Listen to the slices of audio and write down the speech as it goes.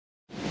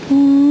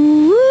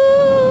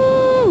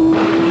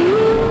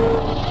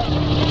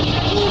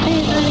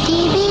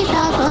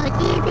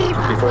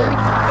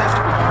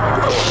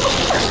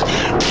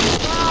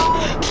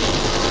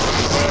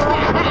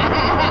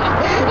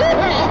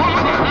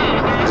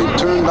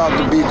out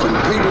to be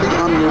completely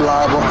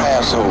unreliable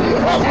assholes.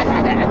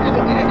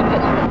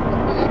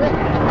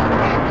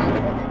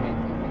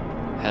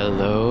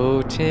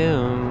 Hello,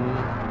 Tim.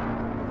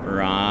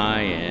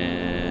 Ryan.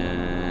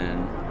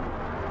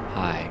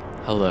 Hi.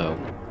 Hello.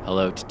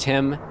 Hello to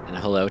Tim, and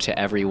hello to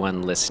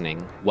everyone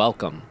listening.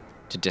 Welcome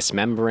to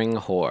Dismembering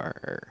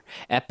Horror,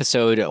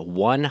 episode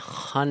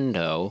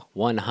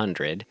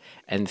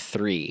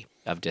 103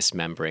 of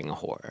Dismembering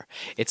Horror.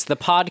 It's the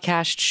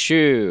podcast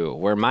show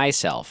where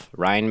myself,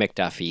 Ryan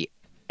McDuffie,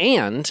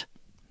 and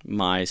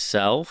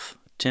Myself,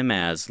 Tim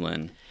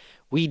Aslin.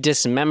 we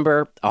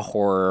dismember a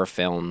horror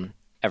film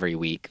every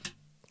week,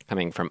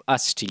 coming from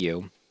us to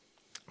you.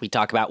 We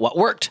talk about what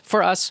worked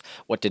for us,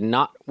 what did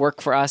not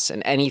work for us,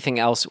 and anything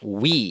else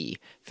we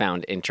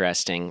found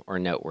interesting or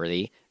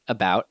noteworthy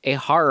about a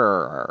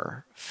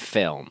horror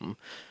film.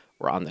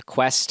 We're on the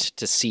quest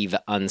to see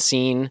the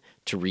unseen,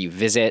 to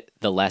revisit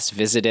the less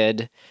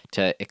visited,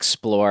 to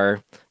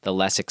explore the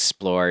less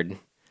explored,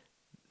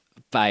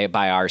 by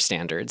our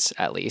standards,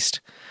 at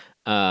least.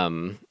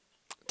 Tim,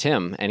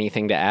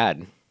 anything to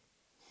add?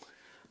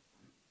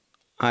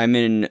 I'm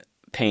in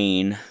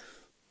pain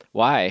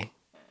Why?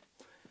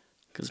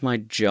 because my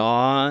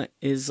jaw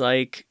is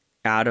like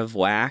out of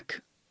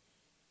whack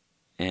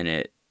and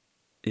it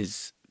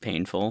is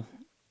painful.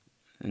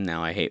 And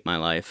now I hate my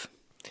life.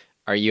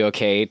 Are you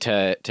okay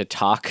to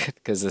talk?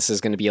 Because this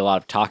is going to be a lot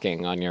of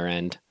talking on your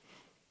end.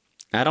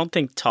 I don't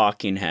think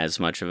talking has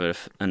much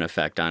of an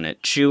effect on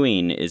it.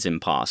 Chewing is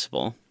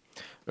impossible.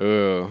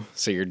 Ooh,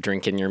 so you're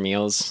drinking your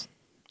meals?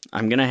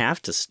 I'm going to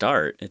have to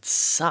start. It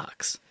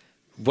sucks.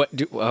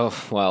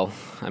 Oh, well,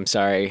 I'm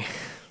sorry.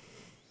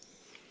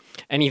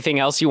 Anything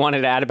else you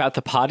wanted to add about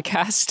the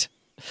podcast?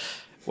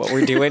 What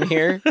we're doing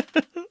here?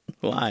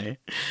 Why?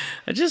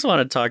 I just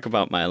want to talk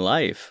about my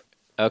life.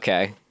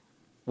 Okay.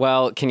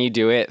 Well, can you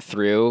do it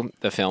through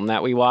the film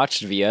that we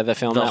watched, via the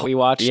film that we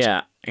watched?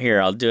 Yeah.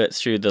 Here, I'll do it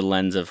through the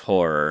lens of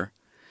horror.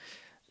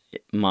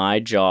 My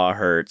jaw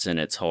hurts and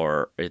it's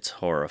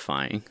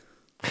horrifying.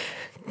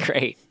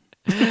 Great.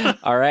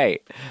 All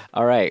right.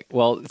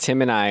 Well,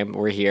 Tim and I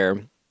were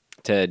here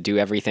to do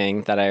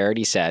everything that I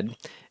already said,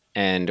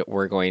 and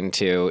we're going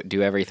to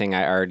do everything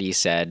I already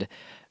said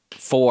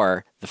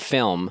for the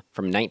film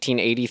from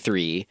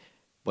 1983.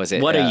 Was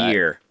it? What a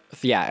year.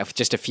 Yeah,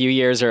 just a few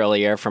years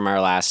earlier from our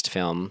last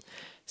film,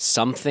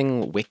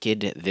 Something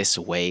Wicked This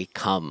Way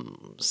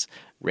Comes.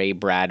 Ray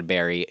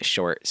Bradbury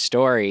short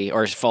story,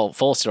 or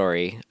full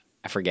story.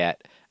 I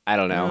forget. I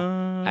don't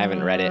know. I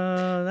haven't read it.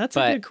 That's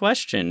a good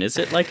question. Is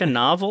it like a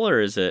novel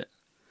or is it?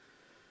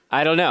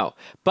 I don't know.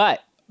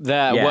 But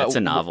it's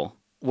a novel.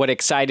 What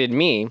excited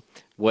me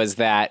was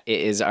that it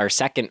is our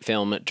second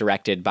film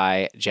directed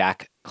by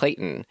Jack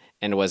Clayton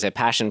and was a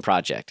passion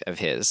project of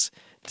his.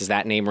 Does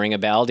that name ring a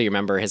bell? Do you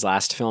remember his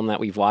last film that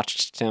we've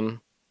watched,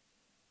 Tim?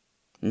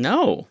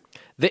 No.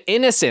 The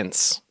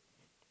Innocents.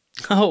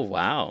 Oh,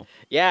 wow.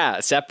 Yeah,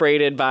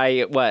 separated by,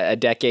 a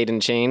decade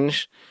and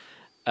change,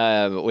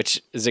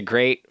 which is a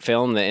great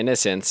film, The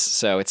Innocents,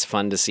 so it's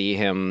fun to see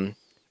him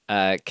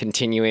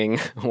continuing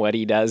what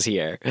he does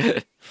here.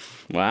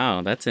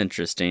 Wow, that's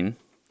interesting.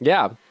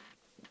 Yeah.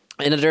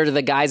 And under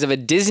the guise of a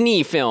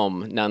Disney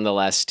film,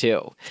 nonetheless,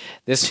 too.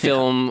 This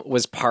film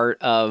was part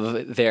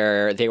of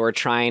they were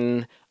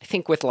trying, I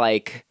think with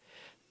like,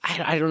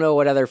 I don't know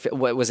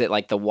what was it,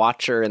 like The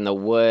Watcher in the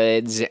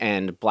Woods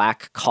and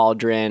Black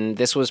Cauldron.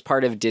 This was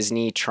part of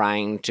Disney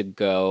trying to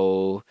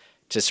go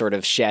to sort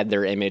of shed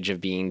their image of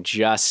being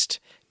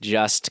just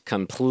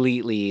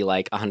completely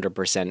like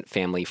 100%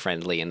 family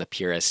friendly in the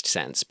purest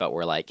sense. But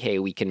we're like, hey,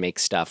 we can make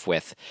stuff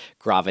with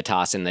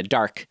gravitas in the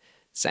dark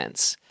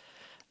sense.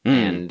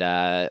 And,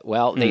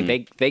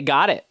 they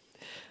got it.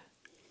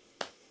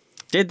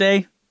 Did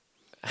they?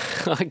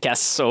 I guess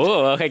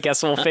so. I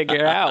guess we'll figure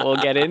it out. We'll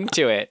get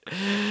into it.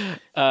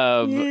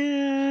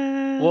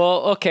 Yeah.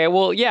 Well, okay.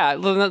 Well, yeah,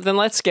 then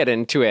let's get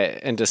into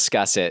it and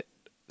discuss it.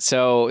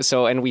 So,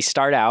 and we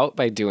start out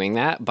by doing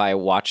that by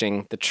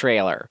watching the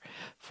trailer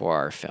for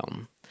our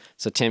film.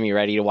 So, Tim, you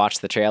ready to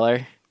watch the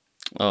trailer?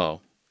 Oh,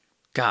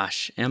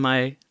 gosh. Am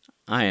I?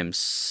 I am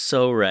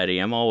so ready.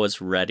 I'm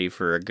always ready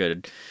for a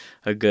good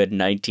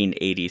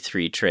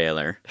 1983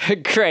 trailer.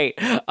 Great.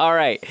 All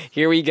right.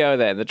 Here we go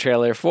then. The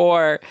trailer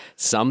for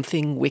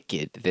Something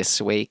Wicked This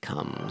Way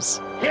Comes.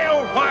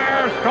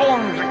 Hellfire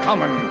storms are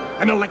coming.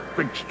 An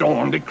electric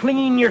storm to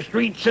clean your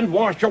streets and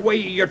wash away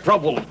your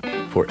troubles.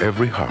 For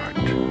every heart,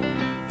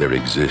 there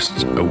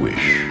exists a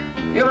wish.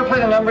 You ever play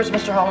the numbers,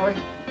 Mr. Holloway?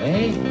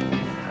 Hey,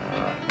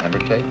 never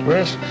take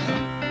risks.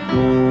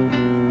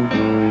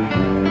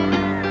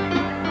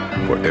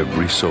 For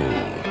every soul,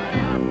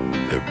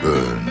 there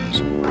burns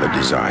a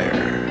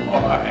desire.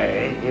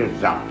 Boy, you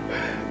suck.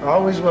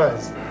 Always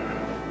was.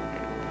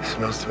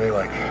 Smells to me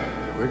like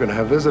we're gonna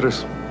have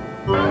visitors.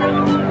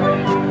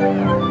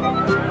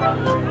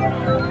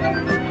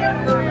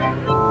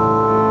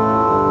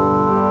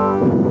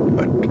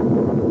 But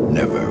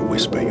never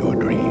whisper your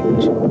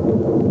dreams,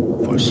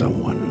 for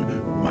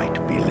someone might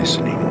be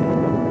listening.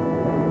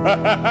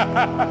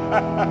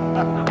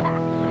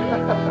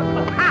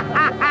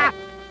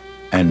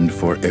 And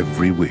for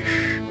every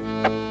wish,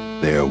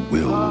 there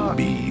will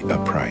be a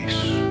price.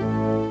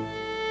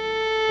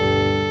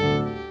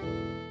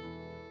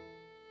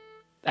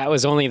 That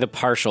was only the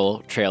partial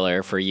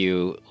trailer for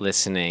you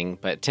listening,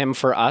 but Tim,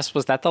 for us,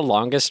 was that the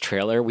longest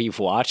trailer we've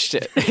watched?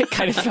 It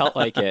kind of felt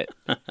like it.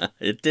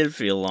 It did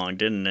feel long,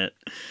 didn't it?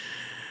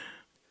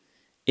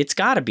 It's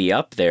got to be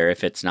up there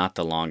if it's not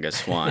the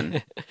longest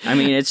one. I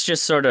mean, it's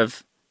just sort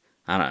of,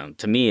 I don't know,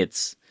 to me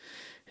it's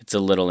a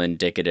little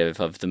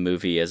indicative of the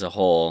movie as a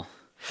whole.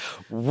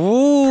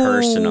 Woo!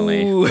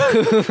 Personally.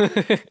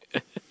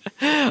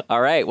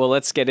 All right, well,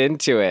 let's get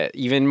into it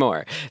even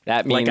more.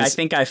 That means, I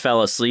think I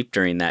fell asleep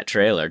during that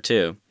trailer,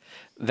 too.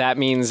 That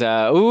means,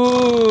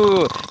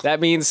 so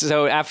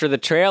after the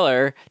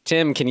trailer,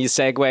 Tim, can you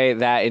segue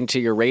that into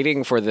your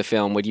rating for the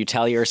film? Would you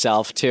tell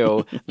yourself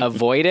to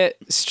avoid it,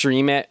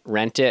 stream it,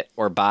 rent it,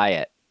 or buy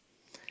it?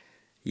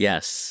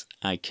 Yes,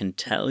 I can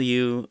tell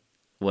you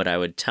what I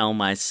would tell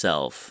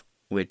myself,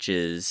 which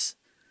is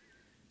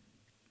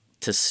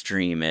to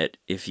stream it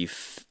if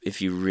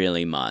you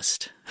really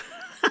must.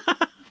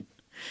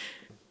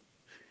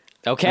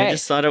 Okay. I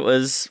just thought it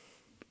was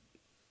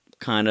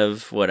kind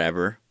of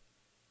whatever.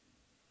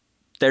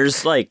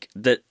 There's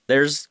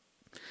there's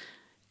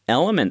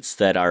elements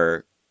that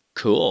are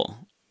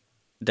cool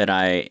that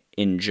I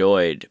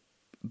enjoyed,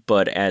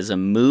 but as a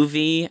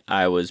movie,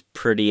 I was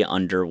pretty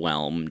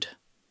underwhelmed.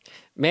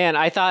 Man,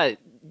 I thought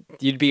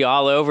you'd be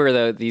all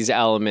over these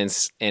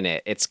elements in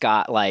it. It's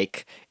got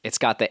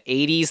the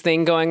 80s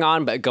thing going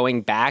on, but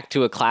going back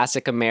to a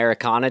classic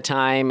Americana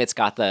time. It's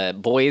got the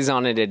boys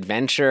on an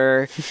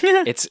adventure.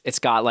 It's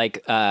got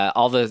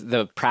all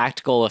the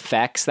practical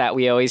effects that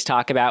we always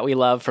talk about we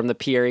love from the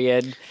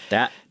period.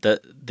 That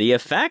the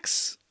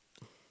effects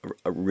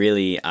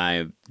really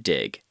I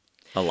dig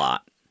a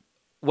lot.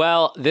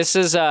 Well, this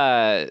is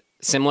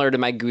similar to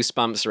my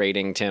Goosebumps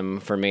rating, Tim,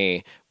 for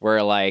me, where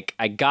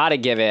I gotta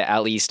give it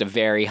at least a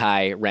very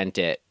high rent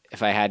it.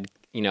 If I had,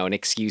 an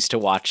excuse to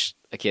watch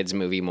a kid's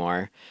movie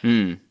more,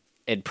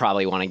 I'd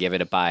probably want to give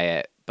it a buy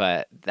it.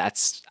 But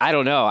I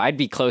don't know. I'd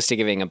be close to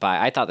giving a buy.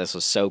 I thought this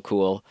was so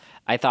cool.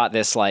 I thought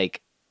this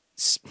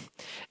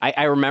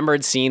I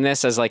remembered seeing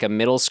this as a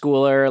middle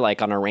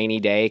schooler, on a rainy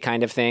day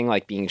kind of thing,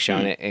 being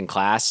shown it in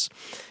class.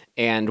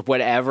 And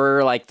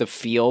whatever the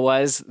feel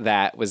was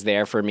that was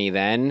there for me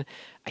then,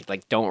 I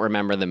don't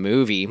remember the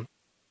movie,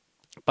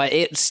 but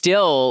it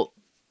still,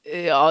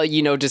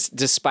 just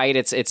despite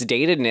its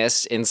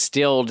datedness,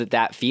 instilled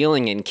that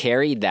feeling and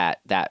carried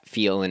that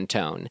feel and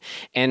tone.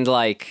 And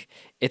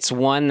it's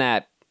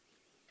one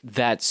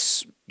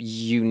that's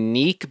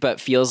unique, but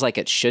feels like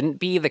it shouldn't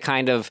be. The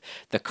kind of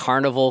the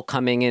carnival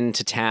coming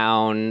into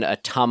town,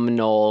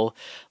 autumnal,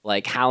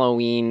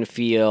 Halloween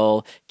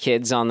feel,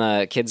 kids on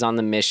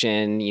the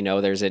mission.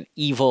 There's an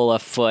evil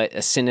afoot,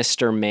 a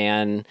sinister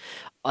man.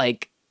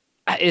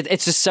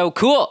 It's just so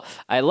cool.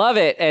 I love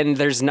it. And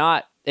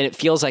and it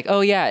feels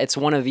oh yeah, it's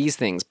one of these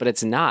things, but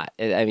it's not.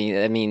 Well,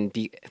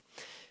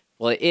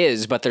 it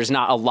is, but there's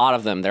not a lot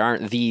of them. There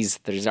aren't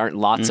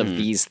lots of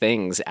these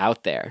things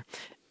out there.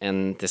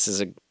 And this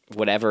is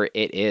whatever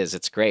it is,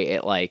 it's great.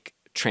 It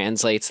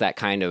translates that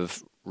kind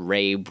of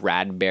Ray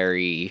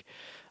Bradbury,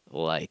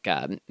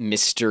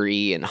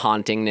 mystery and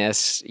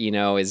hauntingness,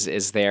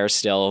 is there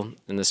still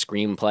in the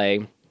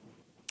screenplay,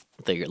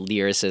 the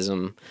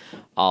lyricism,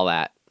 all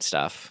that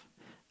stuff.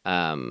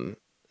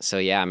 So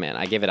yeah, man,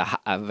 I give it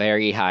a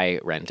very high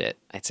rent it.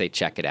 I'd say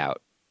check it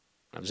out.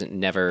 I was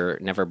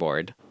never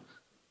bored.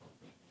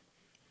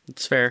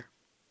 It's fair.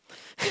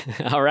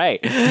 All right.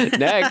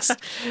 Next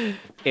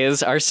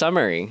is our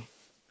summary.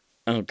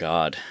 Oh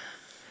God.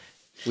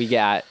 We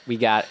got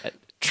a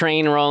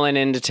train rolling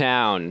into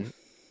town.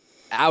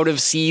 Out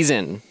of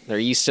season. They're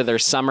used to their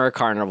summer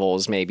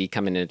carnivals maybe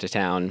coming into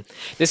town.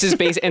 This is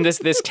in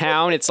this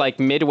town, it's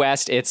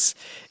Midwest. It's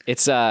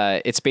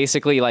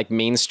basically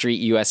Main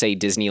Street USA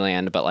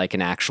Disneyland, but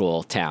an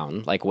actual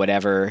town.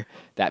 Whatever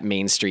that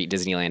Main Street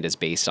Disneyland is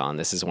based on.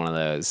 This is one of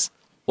those.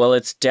 Well,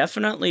 it's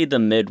definitely the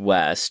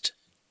Midwest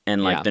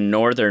and the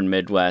northern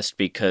Midwest,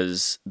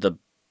 because the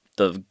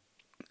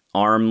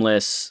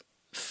armless,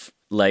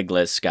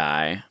 legless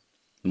guy,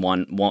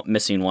 one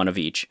missing one of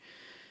each,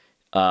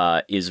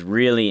 is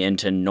really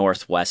into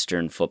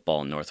Northwestern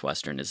football.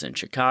 Northwestern is in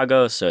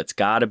Chicago, so it's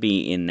got to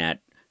be in that.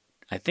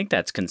 I think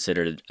that's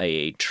considered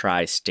a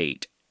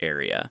tri-state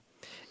area.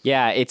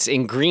 Yeah, it's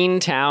in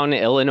Greentown,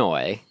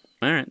 Illinois.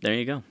 All right, there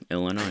you go,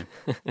 Illinois.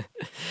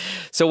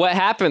 So what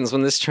happens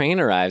when this train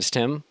arrives,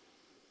 Tim?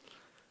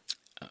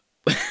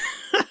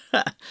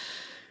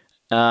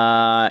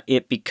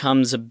 It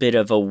becomes a bit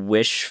of a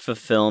wish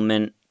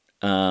fulfillment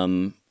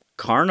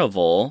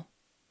carnival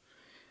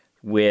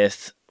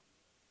with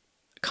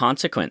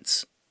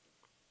consequence.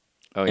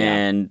 Oh yeah.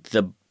 And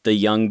the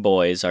young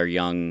boys are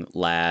young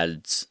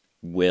lads,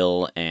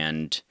 Will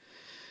and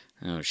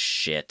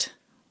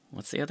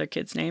what's the other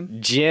kid's name?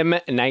 Jim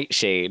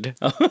Nightshade.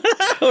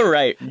 Oh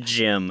right,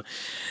 Jim.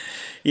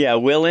 Yeah,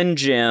 Will and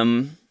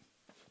Jim.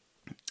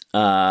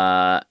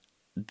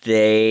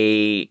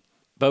 They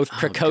both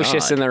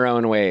precocious in their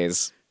own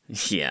ways.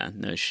 Yeah,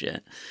 no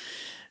shit.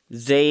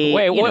 They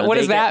Wait, what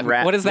does that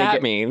what does they that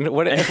get- mean?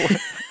 What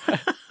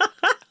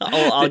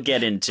I'll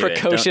get into it.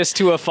 precocious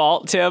to a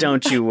fault, Tim?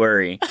 Don't you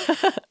worry.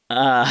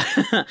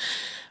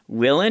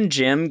 Will and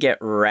Jim get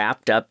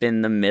wrapped up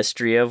in the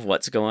mystery of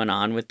what's going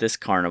on with this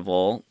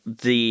carnival.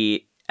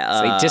 They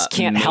just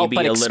can't help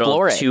but maybe a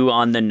explore little it. too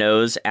on the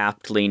nose,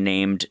 aptly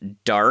named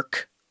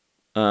Dark.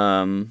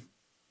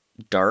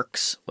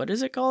 Darks. What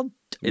is it called?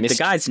 The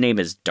guy's name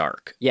is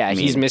Dark. Yeah, I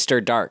he's mean,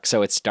 Mr. Dark,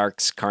 so it's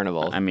Dark's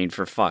Carnival. I mean,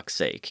 for fuck's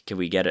sake, can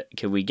we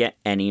get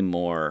any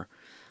more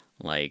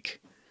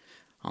like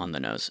on the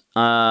nose?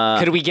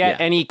 Could we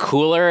get any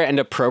cooler and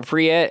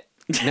appropriate?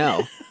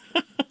 No.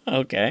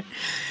 Okay.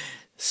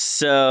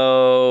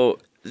 So,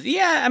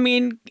 yeah, I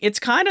mean, it's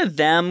kind of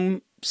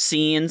them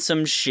seeing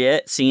some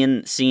shit,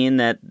 seeing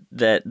that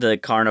the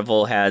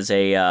carnival has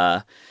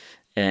an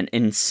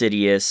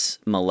insidious,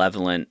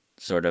 malevolent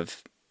sort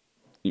of,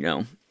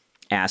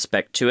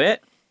 aspect to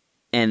it,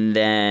 and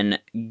then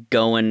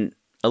going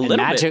a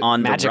little bit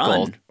on magical, the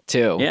run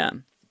too.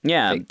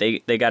 Yeah.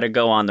 They got to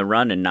go on the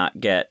run and not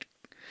get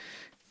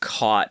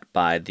caught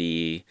by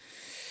the.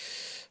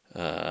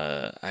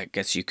 I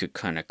guess you could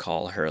kind of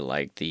call her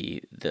like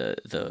the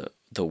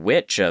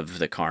witch of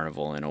the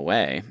carnival in a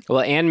way.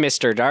 Well, and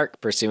Mr.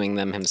 Dark pursuing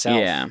them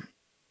himself.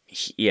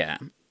 Yeah,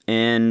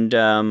 and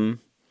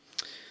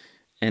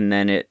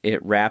then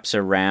it wraps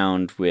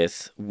around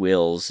with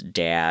Will's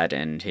dad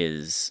and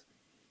his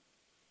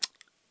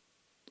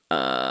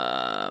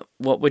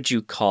what would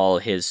you call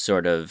his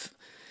sort of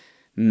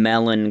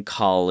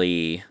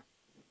melancholy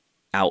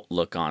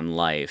outlook on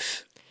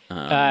life?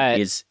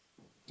 It's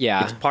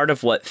part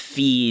of what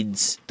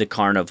feeds the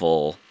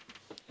carnival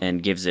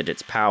and gives it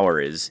its power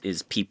is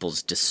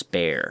people's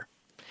despair.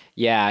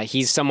 Yeah,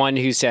 he's someone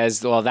who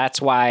says, well,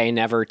 that's why I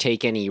never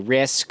take any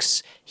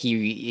risks.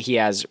 He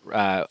has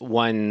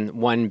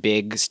one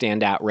big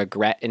standout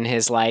regret in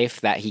his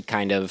life that he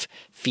kind of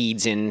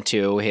feeds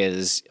into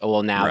his,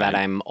 well, now that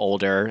I'm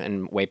older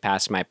and way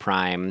past my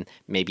prime,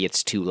 maybe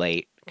it's too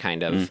late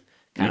kind of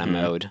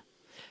mode.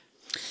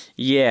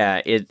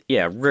 Yeah,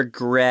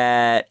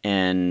 regret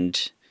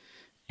and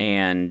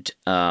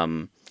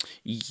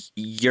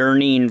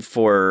yearning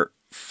for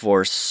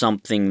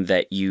something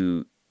that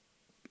you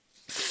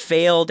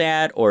failed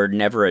at or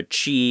never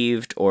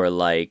achieved, or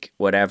like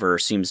whatever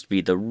seems to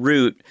be the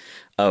root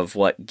of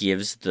what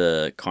gives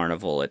the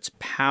carnival its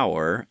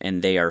power,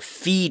 and they are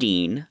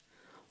feeding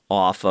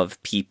off of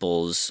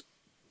people's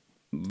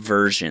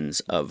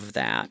versions of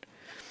that.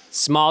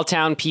 Small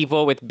town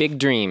people with big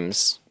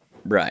dreams.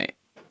 Right.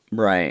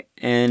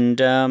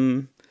 And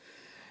and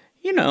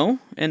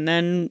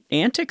then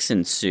antics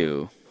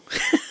ensue.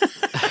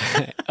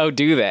 Oh,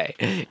 do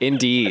they?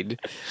 Indeed.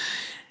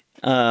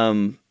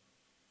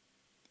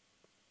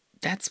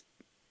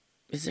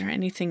 Is there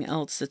anything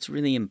else that's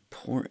really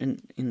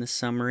important in the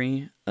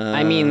summary?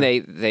 I mean,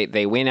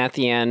 they win at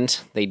the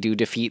end. They do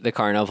defeat the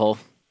carnival.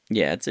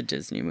 Yeah, it's a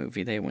Disney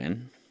movie. They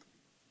win.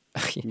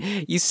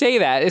 You say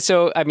that.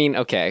 So, I mean,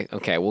 okay,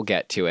 we'll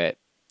get to it.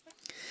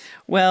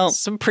 Well,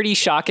 some pretty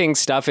shocking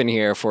stuff in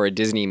here for a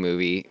Disney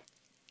movie.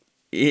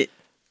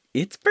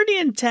 It's pretty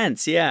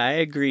intense. Yeah, I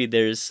agree.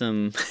 There's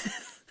some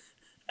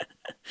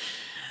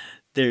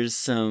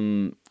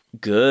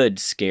good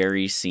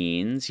scary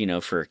scenes,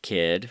 for a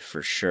kid,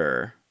 for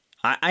sure.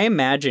 I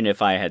imagine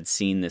if I had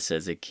seen this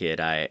as a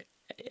kid,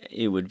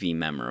 it would be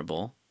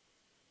memorable.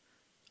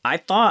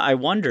 I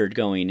wondered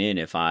going in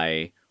if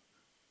I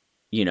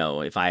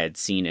had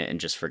seen it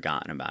and just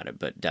forgotten about it,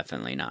 but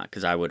definitely not,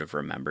 because I would have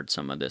remembered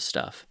some of this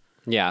stuff.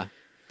 Yeah.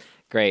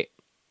 Great.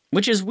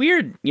 Which is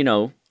weird,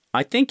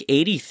 I think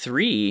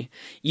 83,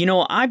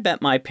 I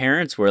bet my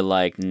parents were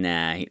like,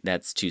 nah,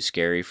 that's too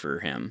scary for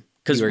him.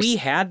 Because we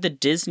had the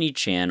Disney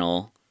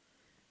Channel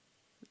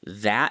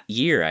that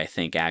year, I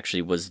think,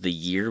 actually, was the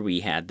year we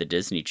had the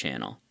Disney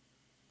Channel.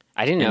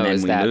 I didn't know it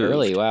was that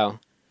early. Wow.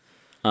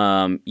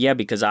 Yeah,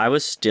 because I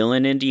was still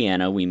in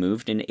Indiana. We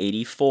moved in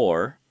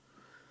 84,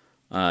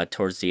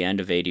 towards the end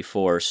of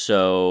 84.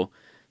 So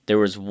there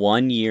was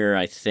 1 year,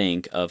 I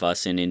think, of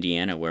us in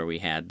Indiana where we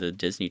had the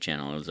Disney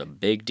Channel. It was a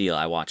big deal.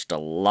 I watched a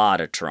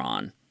lot of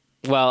Tron.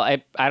 Well,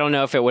 I don't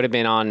know if it would have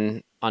been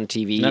on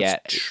TV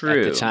at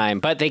the time,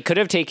 but they could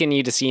have taken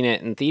you to see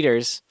it in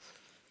theaters.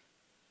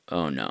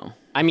 Oh no!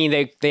 I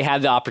mean, they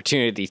had the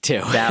opportunity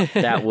to.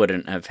 That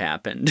wouldn't have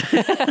happened.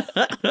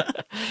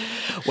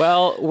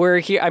 Well, we're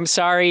here. I'm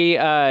sorry,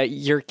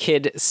 your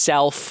kid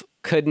self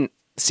couldn't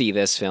see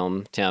this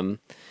film, Tim.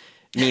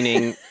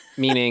 Meaning,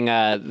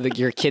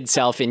 your kid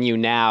self in you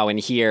now and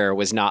here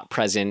was not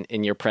present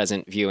in your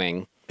present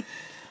viewing.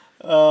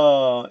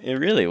 Oh, it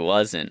really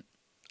wasn't.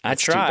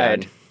 That's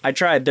I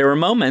tried. There were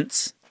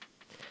moments.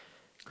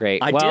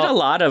 Great. I did a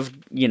lot of,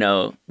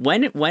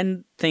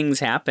 when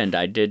things happened,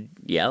 I did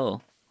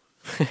yell.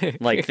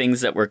 Like things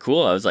that were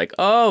cool. I was like,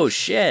 oh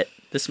shit,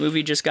 this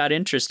movie just got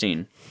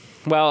interesting.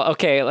 Well,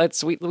 okay,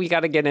 we got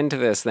to get into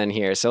this then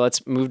here. So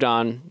let's move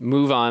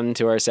on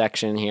to our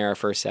section here, our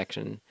first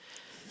section.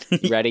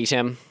 Ready,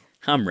 Tim?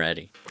 I'm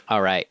ready.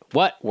 All right.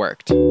 What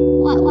worked?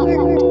 What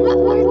worked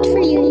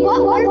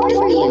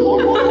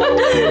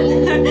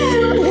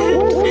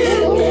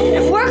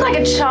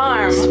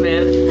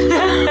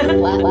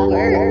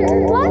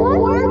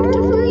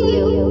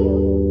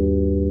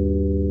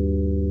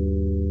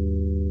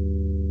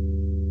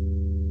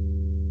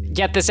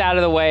get this out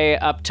of the way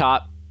up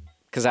top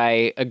because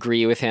I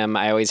agree with him.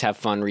 I always have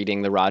fun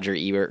reading the Roger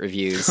Ebert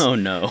reviews. Oh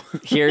no.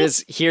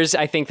 here's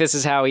I think this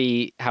is how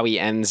he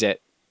ends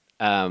it.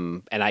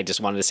 And I just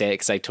wanted to say it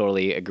because I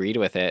totally agreed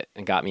with it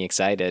and got me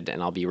excited,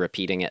 and I'll be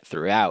repeating it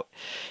throughout.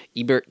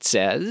 Ebert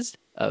says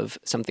of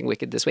Something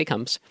Wicked This Way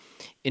Comes,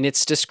 in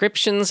its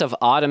descriptions of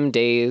autumn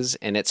days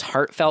and its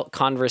heartfelt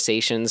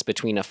conversations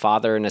between a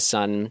father and a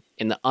son,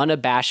 in the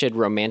unabashed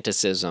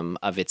romanticism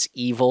of its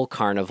evil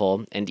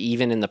carnival, and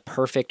even in the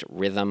perfect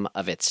rhythm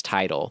of its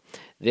title,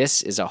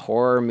 this is a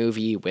horror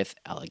movie with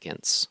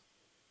elegance.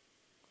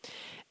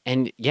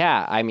 And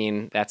yeah, I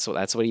mean, that's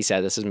what he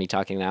said. This is me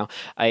talking now.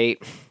 I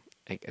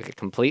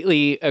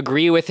completely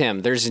agree with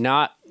him. There's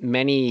not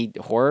many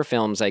horror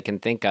films I can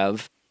think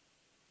of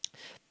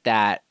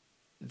that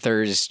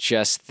there's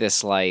just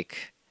this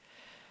like,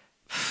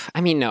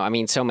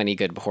 so many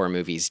good horror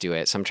movies do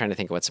it. So I'm trying to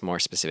think of what's more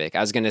specific.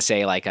 I was going to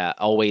say like a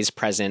always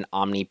present,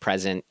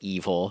 omnipresent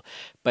evil,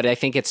 but I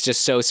think it's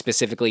just so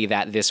specifically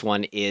that this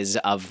one is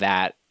of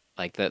that,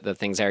 like the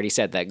things I already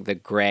said, that the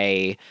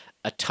gray,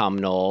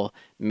 autumnal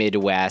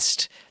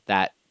Midwest,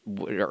 that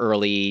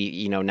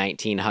early,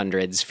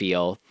 1900s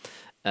feel.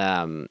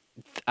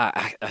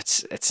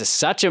 It's just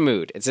such a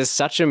mood. It's just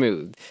such a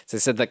mood. So I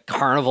said the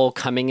carnival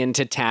coming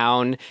into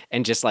town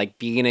and just like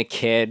being a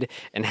kid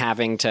and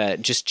having to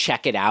just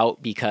check it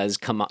out because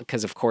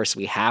of course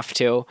we have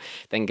to,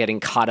 then getting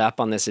caught up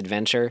on this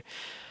adventure.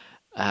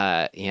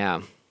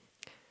 Yeah.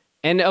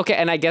 And okay.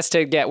 And I guess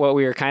to get what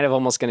we were kind of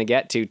almost going to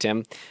get to,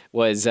 Tim,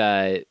 was,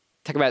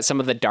 talk about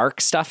some of the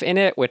dark stuff in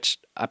it, which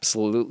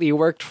absolutely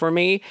worked for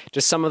me.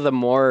 Just some of the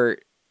more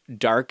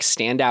dark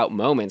standout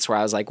moments where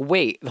I was like,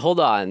 wait, hold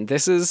on.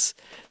 This is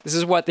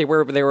what they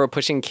were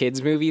pushing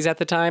kids movies at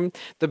the time.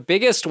 The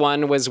biggest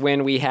one was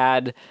when we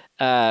had,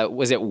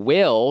 was it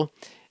Will?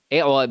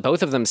 Well,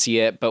 both of them see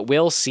it, but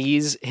Will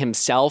sees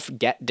himself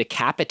get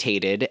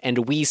decapitated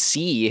and we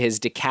see his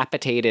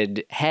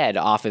decapitated head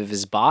off of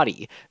his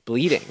body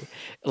bleeding.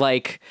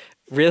 Like,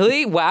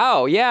 really?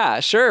 Wow. Yeah,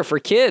 sure. For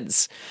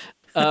kids.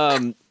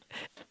 And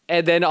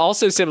then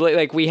also similarly,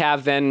 like we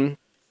have then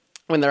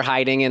when they're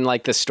hiding in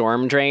like the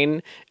storm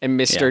drain and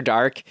Mr.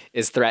 Dark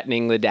is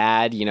threatening the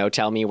dad,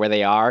 tell me where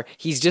they are.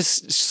 He's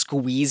just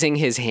squeezing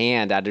his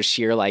hand out of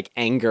sheer like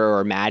anger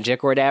or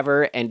magic or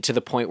whatever. And to the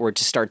point where it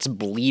just starts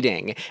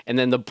bleeding. And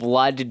then the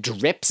blood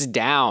drips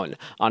down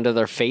onto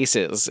their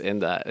faces in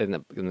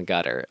the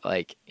gutter.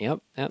 Like,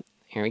 yep,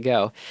 here we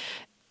go.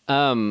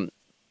 But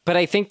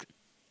I think,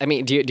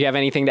 do you have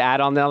anything to add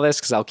on all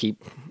this? Cause I'll keep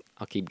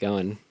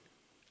going.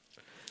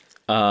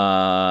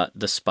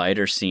 The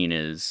spider scene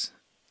is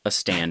a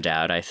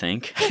standout, I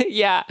think.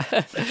 Yeah.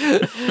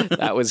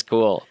 That was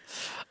cool.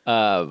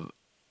 Yeah,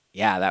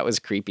 that was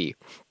creepy.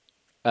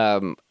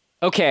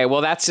 Okay,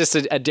 well, that's just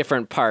a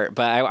different part,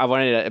 but I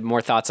wanted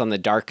more thoughts on the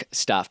dark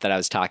stuff that I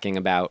was talking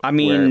about.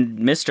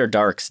 Mr.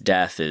 Dark's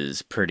death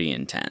is pretty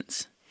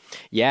intense.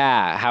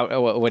 Yeah.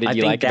 What did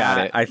you like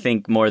about it? I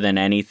think more than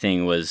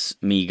anything was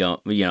me going,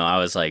 I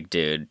was like,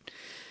 dude,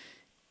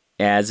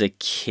 as a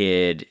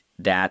kid,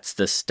 that's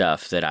the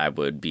stuff that I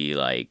would be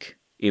like,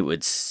 it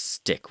would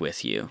stick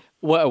with you.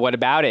 What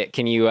about it?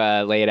 Can you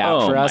lay it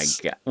out for us?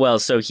 Oh my God. Well,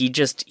 so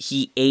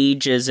he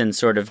ages and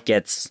sort of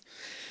gets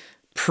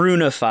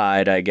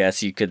prunified, I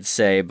guess you could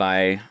say,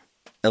 by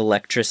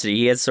electricity.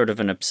 He has sort of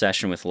an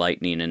obsession with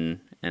lightning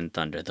and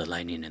thunder, the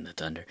lightning and the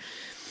thunder.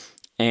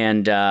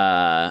 And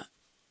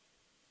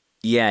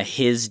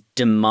his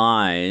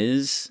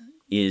demise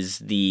is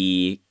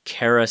the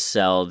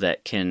carousel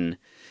that can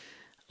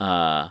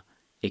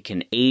it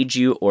can age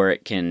you or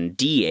it can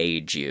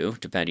de-age you,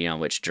 depending on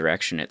which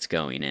direction it's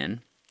going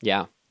in.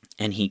 Yeah.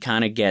 And he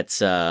kind of gets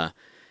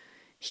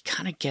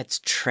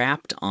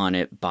trapped on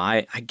it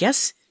by, I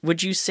guess,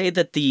 would you say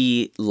that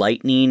the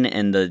lightning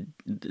and the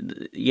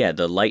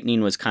lightning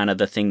was kind of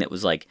the thing that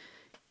was like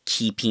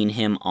keeping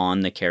him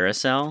on the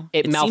carousel?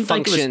 It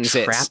malfunctions.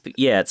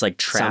 It's like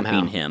trapping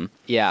somehow. him.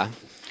 Yeah.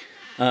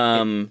 It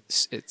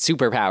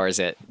superpowers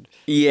it.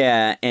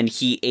 Yeah, and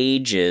he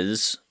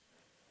ages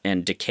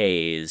and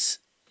decays.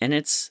 And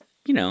it's,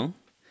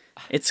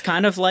 it's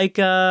kind of like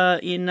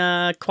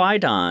in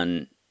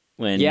Qui-Gon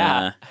when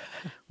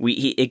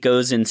it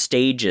goes in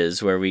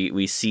stages where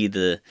we see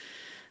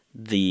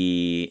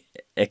the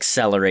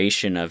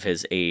acceleration of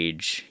his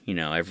age.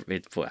 I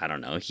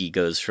don't know. He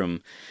goes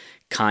from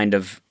kind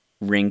of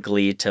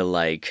wrinkly to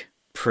like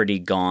pretty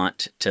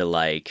gaunt to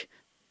like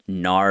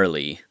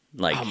gnarly,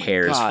 like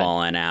hair's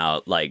falling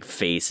out, like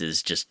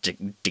faces just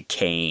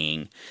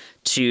decaying,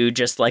 to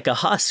just like a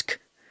husk.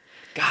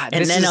 God,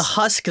 and then a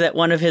husk that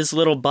one of his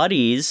little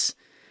buddies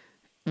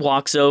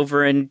walks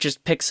over and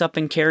just picks up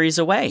and carries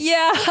away.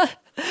 Yeah.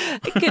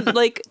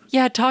 I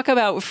could talk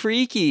about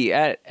freaky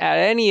at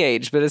any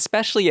age, but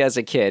especially as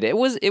a kid. It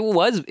was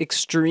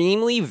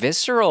extremely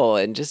visceral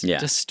and just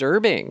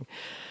disturbing.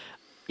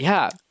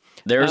 Yeah.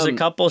 There's a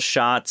couple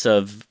shots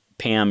of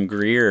Pam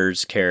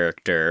Grier's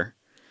character,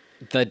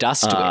 the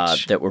Dust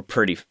Witch, that were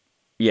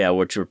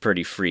which were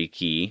pretty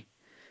freaky.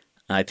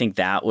 I think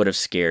that would have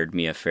scared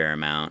me a fair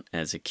amount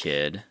as a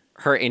kid.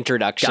 her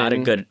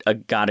introduction.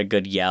 got a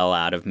good yell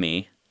out of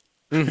me.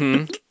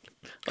 Mm-hmm.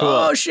 Cool.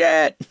 Oh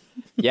shit!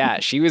 Yeah,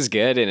 she was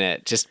good in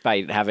it just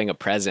by having a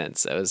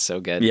presence. That was so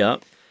good.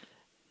 Yep.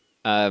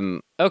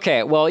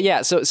 Okay, well,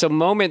 yeah. So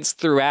moments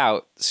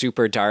throughout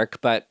super dark,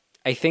 but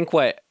I think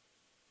what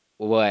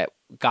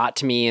got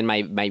to me in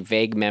my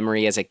vague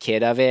memory as a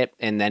kid of it,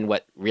 and then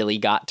what really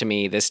got to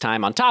me this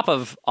time, on top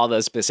of all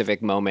those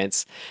specific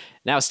moments,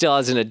 now still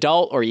as an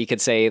adult, or you could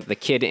say the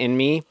kid in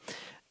me,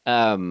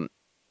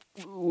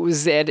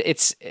 was that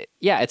it's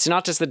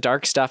not just the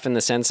dark stuff in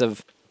the sense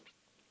of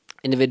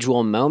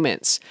individual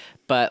moments,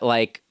 but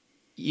like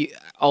I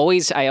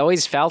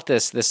always felt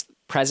this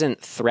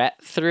present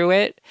threat through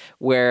it,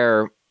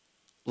 where,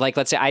 like,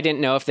 let's say I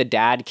didn't know if the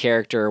dad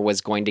character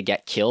was going to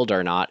get killed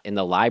or not in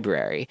the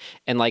library.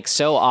 And like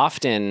so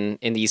often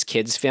in these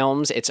kids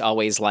films, it's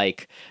always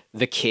like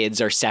the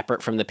kids are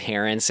separate from the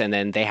parents and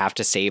then they have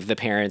to save the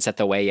parents at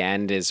the way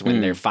end is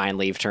when they're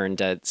finally turned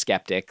to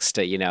skeptics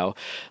to,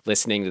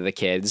 listening to the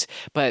kids.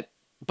 But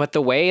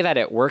the way that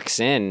it works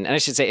in, and I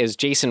should say it was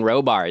Jason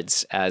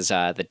Robards as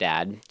the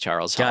dad,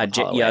 Charles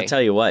Holloway. Yeah, I'll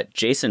tell you what,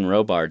 Jason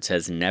Robards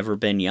has never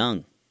been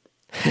young.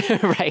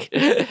 Right.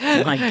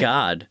 My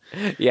God.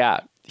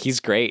 Yeah. He's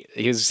great.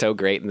 He was so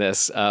great in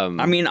this. I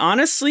mean,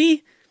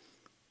 honestly,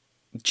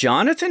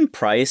 Jonathan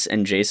Pryce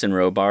and Jason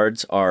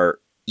Robards are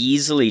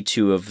easily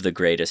two of the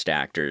greatest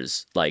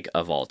actors, like,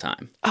 of all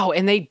time. Oh,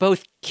 and they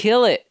both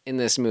kill it in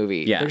this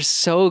movie. Yeah. They're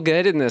so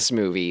good in this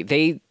movie.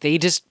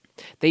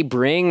 They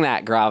bring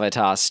that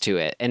gravitas to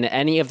it. And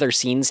any of their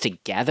scenes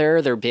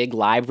together, their big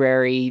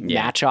library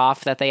match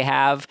off that they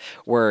have,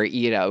 where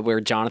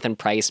Jonathan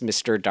Pryce,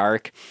 Mr.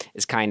 Dark,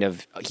 is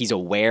he's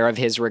aware of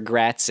his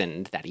regrets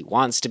and that he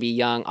wants to be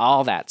young,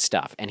 all that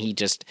stuff. And he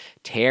just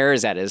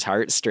tears at his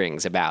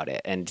heartstrings about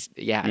it. And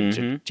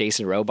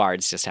Jason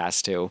Robards just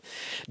has to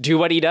do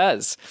what he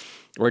does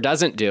or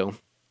doesn't do.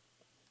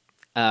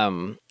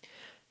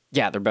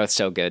 Yeah, they're both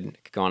so good.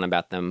 Could go on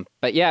about them.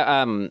 But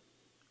yeah,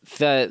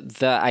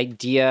 the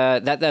idea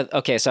that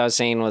okay, so I was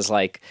saying was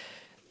like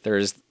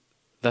there's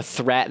the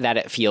threat that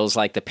it feels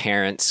like the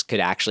parents could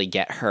actually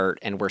get hurt,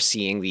 and we're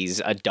seeing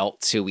these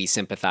adults who we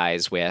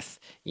sympathize with,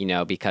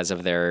 because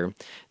of their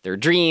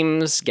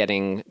dreams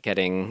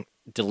getting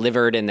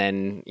delivered, and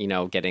then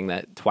getting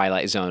that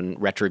Twilight Zone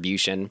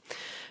retribution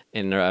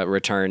in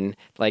return.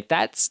 Like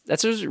that's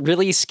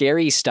really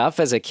scary stuff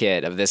as a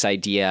kid, of this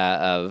idea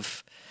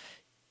of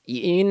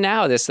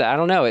this, I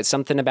don't know, it's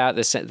something about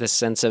this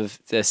sense of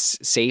this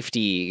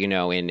safety, in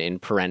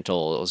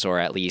parentals, or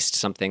at least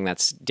something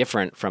that's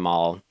different from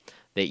all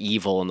the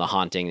evil and the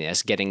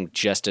hauntingness, getting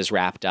just as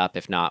wrapped up,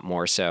 if not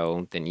more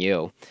so than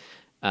you,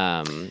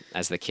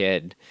 as the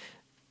kid.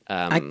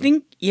 I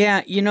think,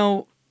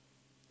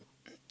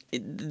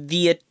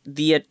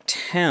 the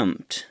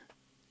attempt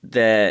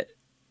that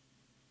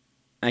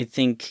I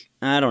think,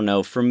 I don't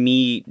know, for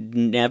me,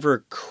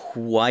 never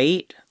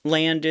quite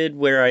landed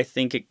where I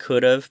think it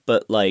could have,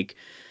 but like,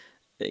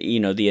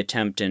 the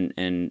attempt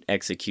and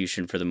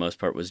execution for the most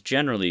part was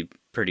generally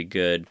pretty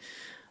good.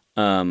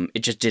 It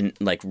just didn't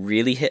like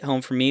really hit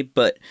home for me,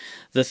 but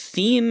the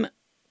theme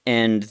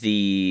and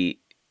the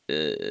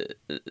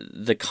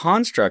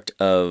construct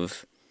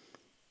of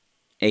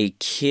a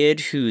kid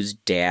whose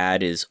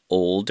dad is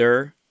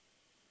older,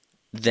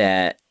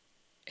 that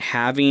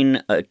having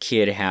a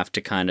kid have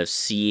to kind of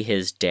see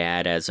his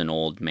dad as an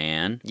old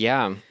man.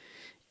 Yeah.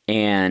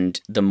 And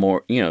the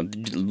more,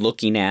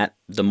 looking at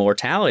the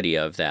mortality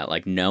of that,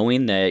 like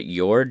knowing that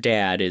your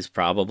dad is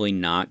probably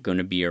not going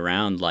to be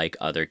around like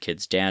other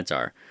kids' dads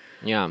are.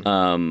 Yeah.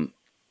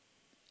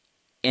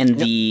 And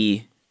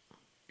the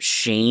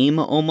shame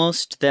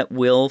almost that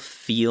Will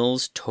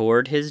feels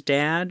toward his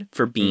dad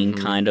for being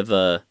kind of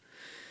a,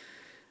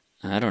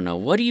 I don't know,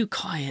 what do you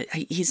call it?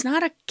 He's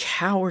not a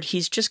coward.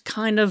 He's just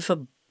kind of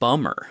a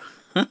bummer.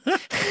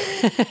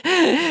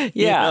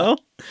 Yeah.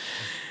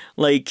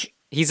 Like,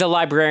 he's a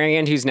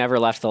librarian who's never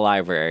left the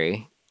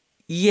library.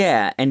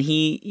 Yeah, and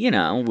he,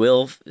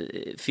 Will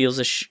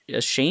feels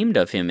ashamed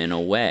of him in a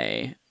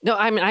way. No,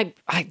 I mean,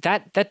 I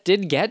that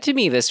did get to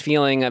me, this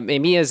feeling of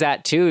maybe is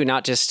that too,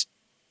 not just,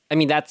 I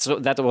mean, that's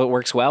what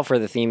works well for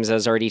the themes I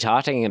was already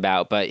talking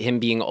about, but him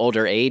being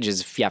older age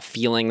is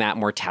feeling that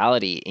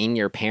mortality in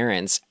your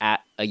parents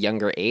at a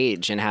younger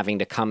age and having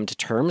to come to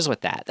terms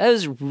with that. That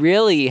is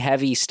really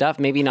heavy stuff.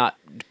 Maybe not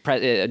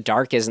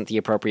dark isn't the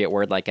appropriate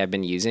word like I've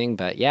been using,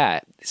 but yeah,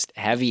 it's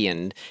heavy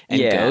and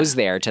goes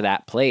there to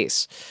that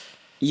place.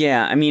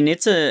 Yeah, I mean,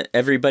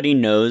 everybody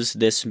knows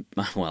this,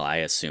 well, I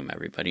assume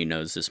everybody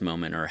knows this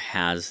moment or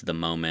has the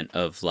moment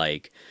of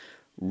like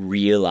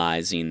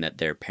realizing that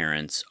their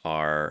parents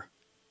are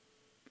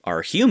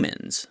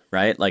humans,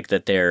 right? Like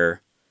that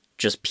they're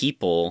just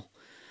people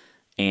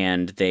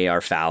and they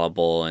are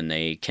fallible and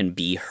they can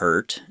be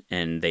hurt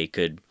and they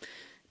can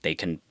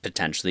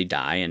potentially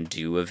die and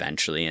do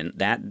eventually. And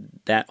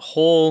that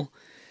whole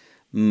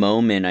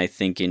moment, I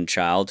think, in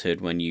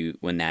childhood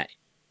when that,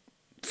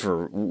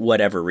 for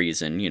whatever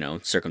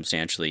reason,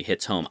 circumstantially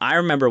hits home. I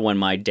remember when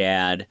my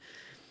dad,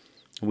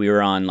 we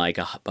were on like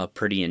a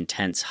pretty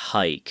intense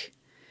hike,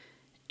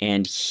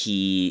 and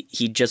he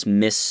just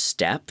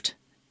misstepped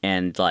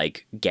and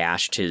like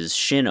gashed his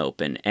shin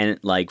open, and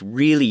like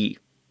really,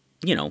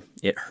 you know,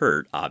 it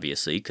hurt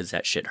obviously because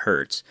that shit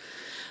hurts.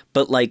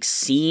 But like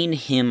seeing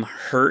him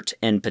hurt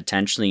and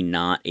potentially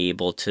not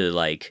able to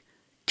like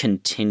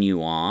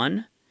continue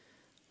on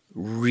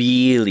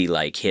really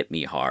like hit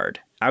me hard.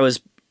 I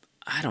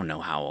don't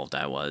know how old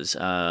I was.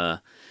 I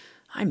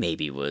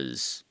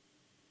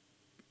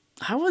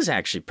was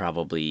actually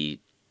probably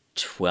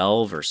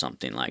 12 or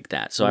something like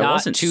that. So Not I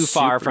wasn't too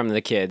far from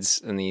the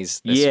kids in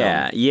this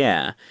yeah, film.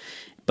 yeah.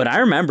 But I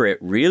remember it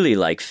really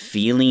like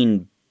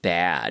feeling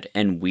bad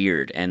and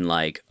weird and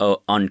like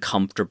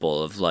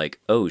uncomfortable of like,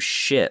 oh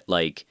shit,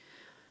 like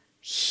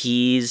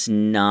he's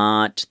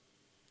not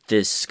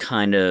this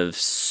kind of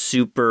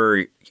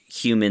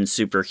superhuman,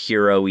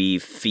 superhero-y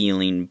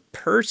feeling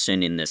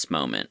person in this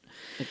moment.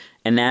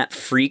 And that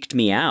freaked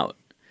me out.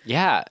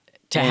 Yeah.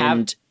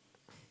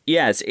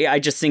 Yes, I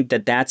just think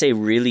that that's a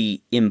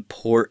really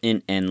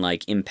important and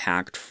like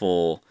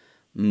impactful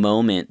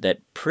moment that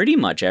pretty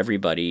much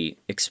everybody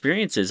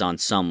experiences on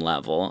some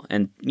level.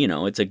 And, you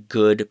know, it's a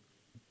good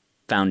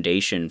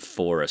foundation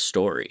for a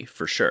story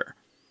for sure.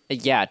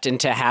 Yeah, and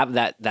to have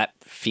that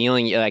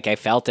feeling, like I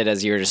felt it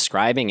as you were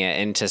describing it,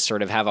 and to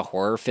sort of have a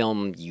horror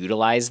film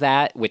utilize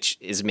that, which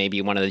is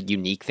maybe one of the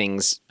unique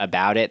things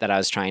about it that I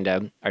was trying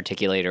to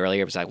articulate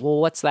earlier. It was like, well,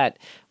 what's that?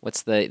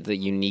 What's the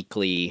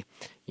uniquely,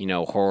 you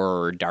know,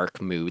 horror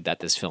dark mood that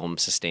this film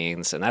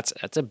sustains? And that's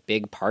a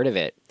big part of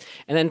it.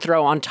 And then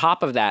throw on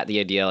top of that the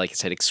idea, like I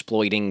said,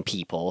 exploiting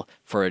people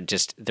for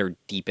just their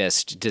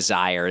deepest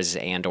desires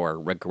and or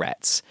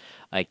regrets.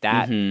 Like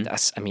that,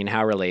 that's, I mean,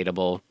 how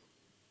relatable.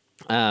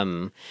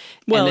 Well,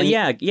 it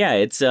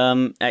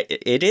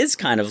is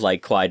kind of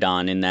like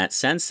Qui-Gon in that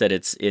sense that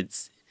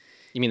it's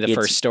you mean the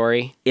first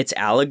story? It's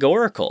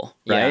allegorical,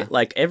 right? Yeah.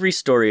 Like every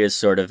story is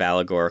sort of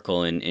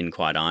allegorical in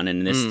Qui-Gon,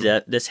 and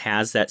this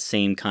has that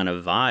same kind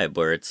of vibe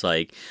where it's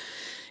like,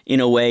 in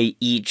a way,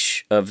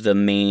 each of the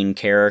main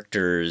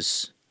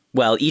characters,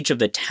 well, each of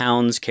the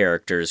town's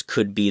characters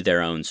could be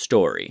their own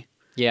story.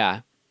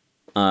 Yeah.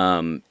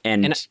 And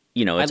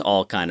you know, it's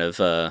all kind of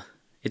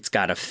it's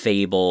got a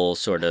fable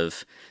sort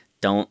of.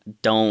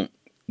 Don't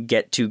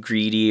get too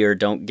greedy or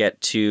don't get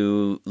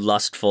too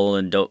lustful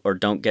and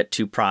don't get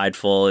too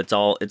prideful. It's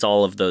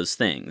all of those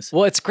things.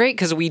 Well, it's great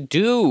because we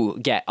do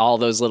get all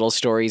those little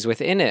stories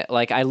within it.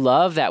 Like I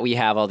love that we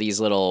have all these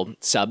little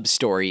sub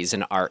stories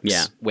and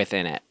arcs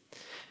within it.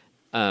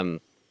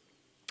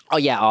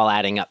 All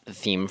adding up the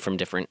theme from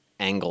different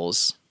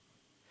angles.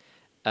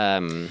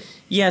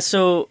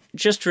 So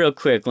just real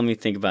quick, let me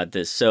think about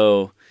this.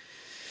 So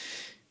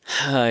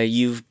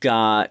you've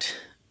got,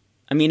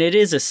 I mean, it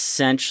is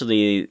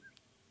essentially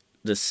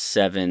the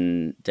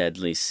 7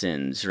 deadly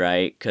sins,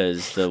 right?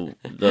 Because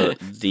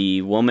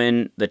the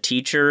woman, the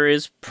teacher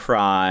is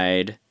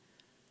pride,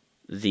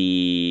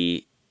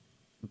 the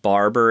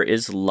barber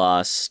is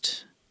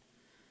lust,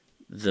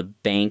 the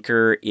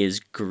banker is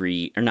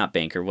greed, or not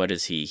banker. What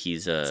is he?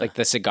 He's it's like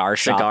the cigar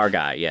shop. Cigar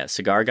guy. Yeah,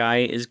 cigar guy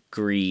is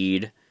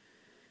greed.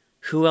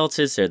 Who else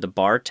is there? The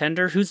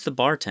bartender? Who's the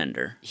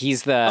bartender?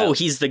 He's the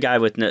he's the guy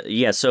with no.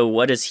 Yeah. So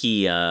what is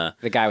he?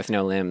 The guy with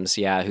no limbs.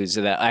 Yeah, who's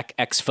the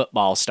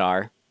ex-football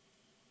star.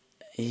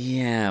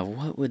 Yeah.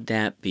 What would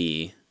that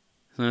be?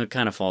 Well, it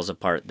kind of falls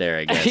apart there,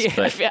 I guess.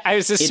 But I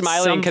was just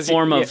smiling because some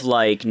form of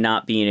like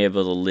not being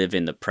able to live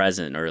in the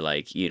present, or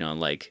like, you know,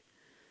 like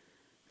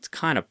it's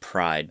kind of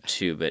pride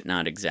too, but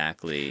not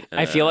exactly.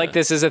 I feel like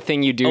this is a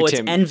thing you do. Oh,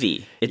 Tim. it's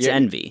envy. It's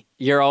envy.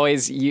 You're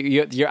always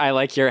you're I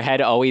like your head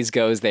always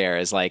goes there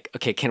as like,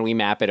 okay, can we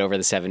map it over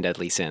the 7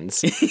 deadly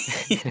sins?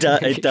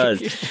 It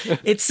does.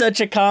 It's such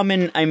a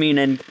common, I mean,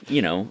 and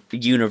you know,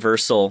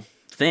 universal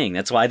thing.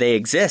 That's why they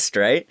exist,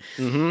 right?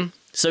 Mm-hmm.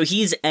 So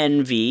he's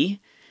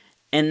envy,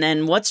 and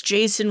then what's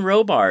Jason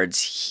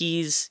Robards?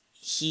 He's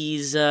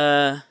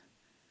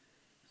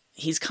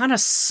kind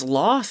of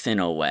sloth in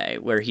a way,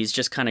 where he's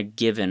just kind of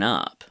given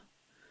up.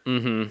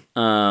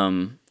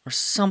 Mm-hmm. Or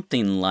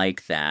something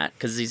like that,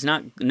 because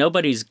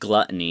nobody's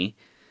gluttony.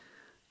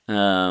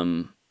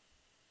 I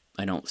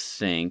don't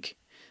think.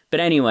 But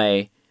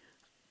anyway,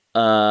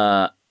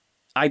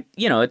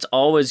 it's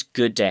always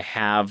good to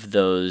have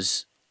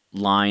those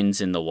lines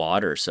in the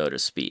water, so to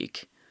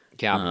speak.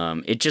 Yeah.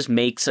 It just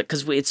makes it,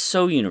 because it's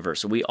so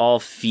universal. We all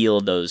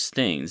feel those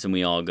things, and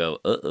we all go,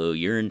 "Uh-oh,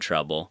 you're in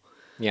trouble."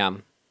 Yeah.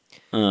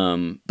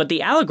 But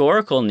the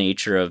allegorical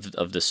nature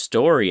of the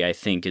story, I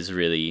think, is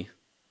really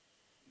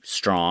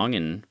strong.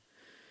 And,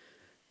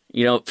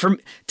 you know,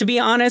 to be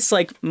honest,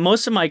 like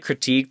most of my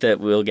critique that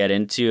we'll get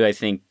into, I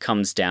think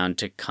comes down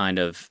to kind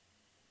of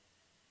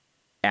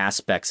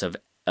aspects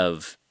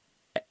of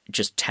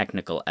just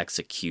technical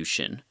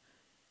execution.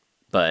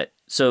 But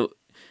so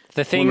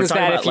the things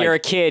that if you're a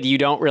kid, you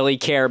don't really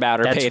care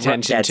about or pay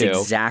attention to. That's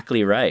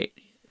exactly right.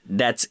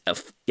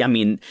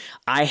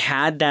 I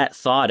had that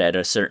thought at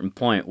a certain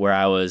point where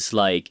I was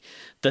like,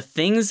 the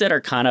things that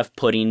are kind of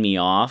putting me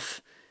off,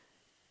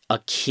 a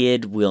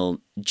kid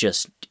will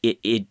just,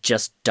 it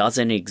just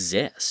doesn't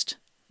exist,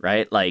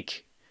 right?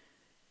 Like,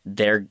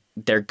 they're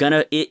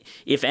gonna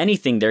if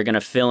anything, they're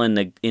gonna fill in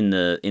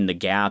the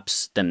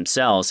gaps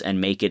themselves and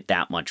make it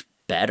that much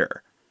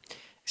better.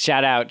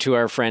 Shout out to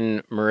our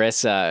friend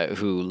Marissa,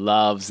 who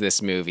loves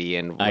this movie,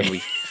 and when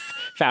we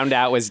found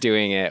out was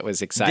doing it,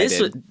 was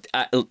excited.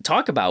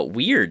 Talk about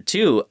weird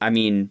too. I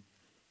mean,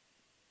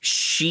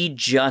 she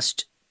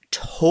just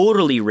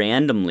totally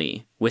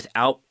randomly,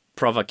 without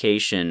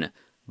provocation,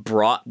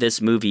 brought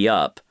this movie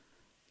up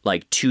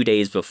like 2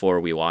 days before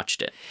we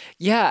watched it.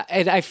 Yeah,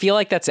 and I feel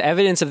like that's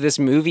evidence of this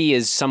movie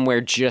is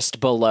somewhere just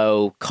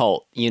below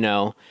cult,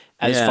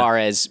 as far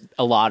as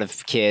a lot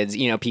of kids,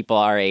 people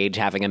our age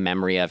having a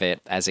memory of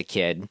it as a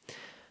kid.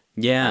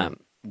 Yeah.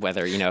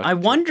 Whether, I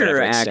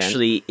wonder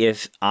actually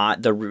if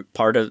the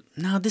part of,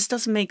 no, this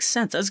doesn't make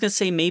sense. I was going to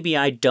say maybe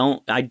I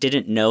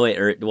didn't know it,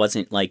 or it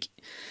wasn't like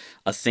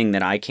a thing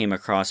that I came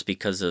across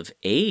because of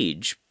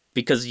age,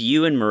 because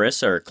you and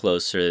Marissa are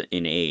closer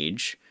in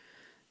age.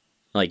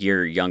 Like,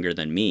 you're younger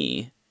than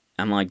me.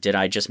 I'm like, did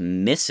I just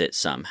miss it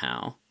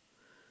somehow?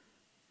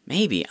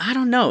 Maybe. I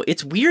don't know.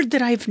 It's weird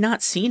that I've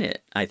not seen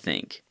it, I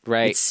think.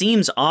 Right. It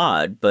seems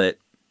odd, but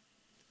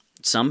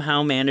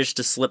somehow managed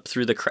to slip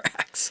through the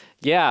cracks.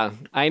 Yeah,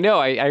 I know.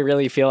 I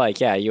really feel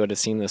like, you would have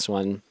seen this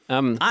one.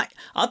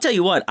 I'll tell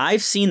you what,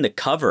 I've seen the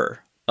cover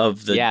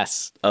of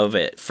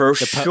it for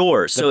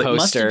sure. So it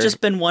must have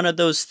just been one of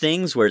those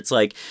things where it's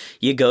like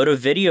you go to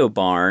Video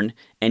Barn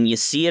and you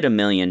see it a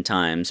million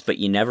times, but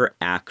you never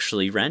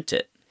actually rent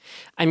it.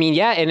 I mean,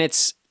 yeah, and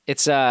it's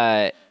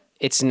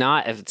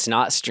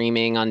not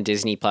streaming on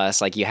Disney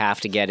Plus. Like, you have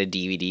to get a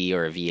DVD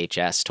or a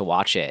VHS to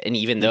watch it, and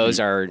even those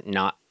are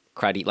not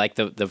cruddy. Like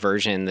the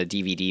version, the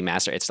DVD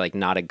master, it's like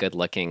not a good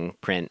looking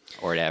print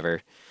or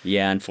whatever.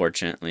 Yeah,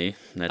 unfortunately,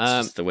 that's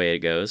just the way it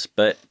goes.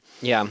 But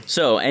yeah.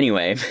 So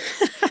anyway,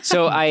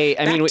 I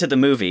mean, back to the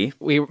movie.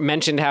 We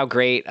mentioned how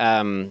great,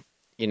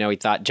 we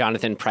thought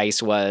Jonathan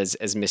Pryce was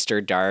as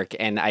Mr. Dark,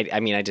 and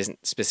I just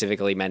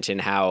specifically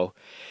mentioned how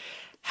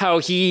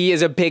he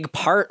is a big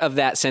part of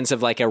that sense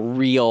of like a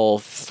real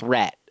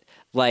threat.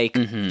 Like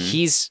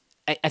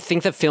I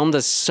think the film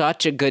does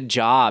such a good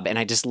job, and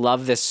I just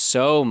love this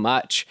so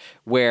much,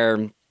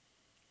 where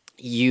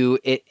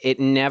it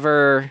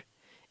never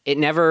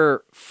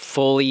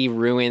fully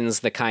ruins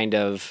the kind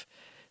of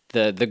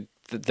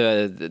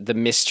the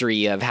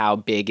mystery of how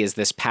big is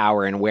this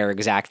power and where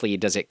exactly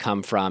does it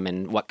come from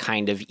and what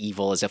kind of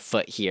evil is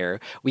afoot here.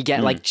 We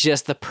get like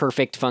just the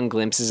perfect fun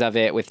glimpses of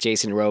it with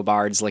Jason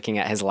Robards looking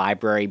at his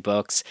library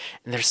books.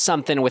 And there's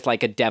something with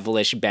like a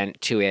devilish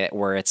bent to it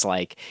where it's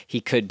like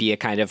he could be a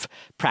kind of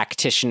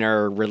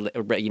practitioner,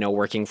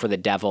 working for the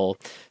devil,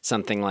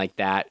 something like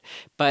that.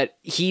 But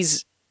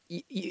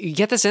you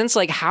get the sense,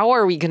 like, how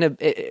are we going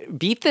to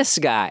beat this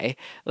guy?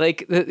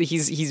 Like,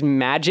 he's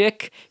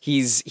magic.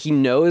 He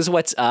knows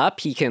what's up.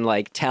 He can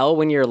like tell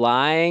when you're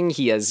lying.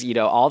 He has,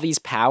 all these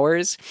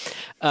powers.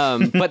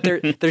 But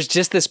there's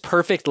just this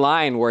perfect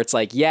line where it's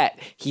like, yet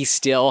he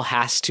still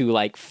has to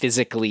like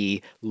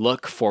physically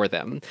look for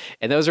them.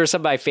 And those are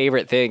some of my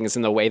favorite things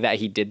in the way that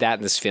he did that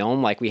in this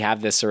film. Like, we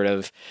have this sort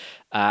of,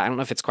 I don't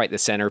know if it's quite the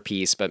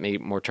centerpiece, but maybe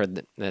more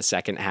toward the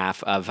second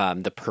half of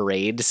the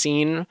parade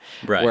scene,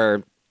 right,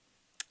 where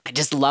I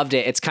just loved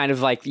it. It's kind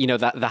of like,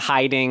 the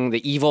hiding,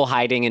 the evil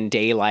hiding in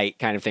daylight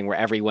kind of thing where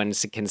everyone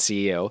can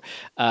see you,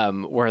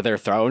 where they're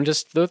thrown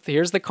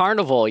here's the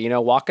carnival,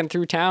 walking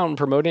through town,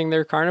 promoting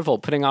their carnival,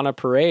 putting on a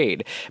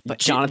parade. But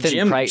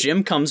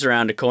Jim comes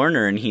around a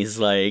corner and he's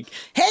like,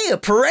 hey, a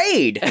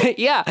parade.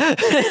 Yeah.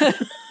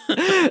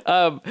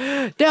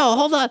 No,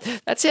 hold on.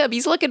 That's him.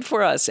 He's looking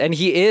for us. And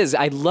he is.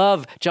 I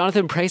love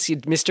Jonathan Pryce,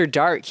 Mr.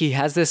 Dark. He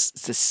has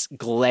this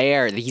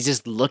glare. He's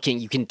just looking.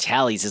 You can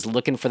tell he's just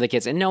looking for the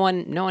kids. And no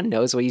one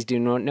knows what he's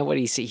doing. No one knows what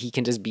he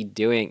can just be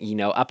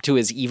doing, up to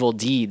his evil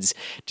deeds,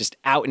 just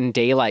out in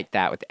daylight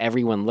that with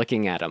everyone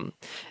looking at him.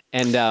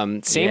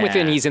 And same with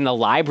when he's in the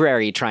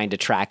library trying to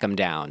track him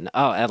down.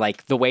 Oh,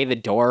 like the way the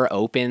door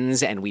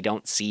opens and we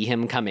don't see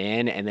him come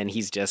in, and then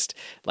he's just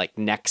like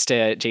next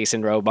to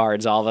Jason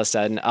Robards all of a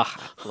sudden. Oh,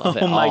 love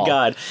it.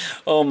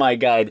 Oh my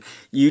God.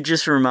 You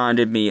just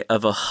reminded me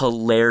of a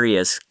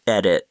hilarious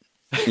edit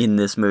in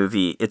this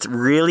movie. It's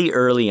really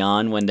early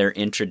on when they're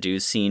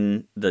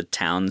introducing the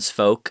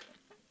townsfolk,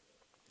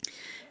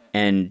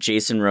 and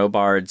Jason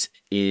Robards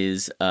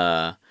is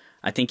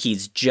I think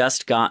he's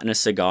just gotten a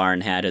cigar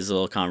and had his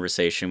little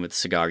conversation with the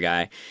cigar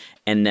guy.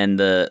 And then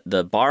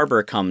the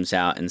barber comes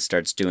out and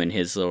starts doing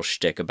his little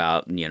shtick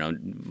about,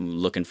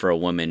 looking for a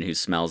woman who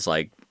smells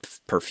like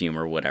perfume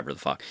or whatever the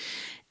fuck.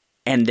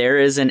 And there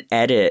is an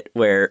edit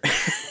where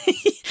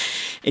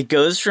it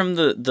goes from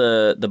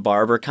the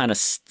barber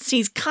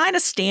he's kind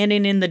of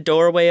standing in the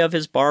doorway of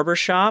his barber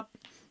shop.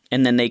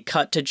 And then they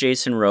cut to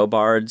Jason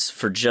Robards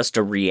for just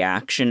a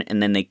reaction.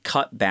 And then they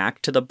cut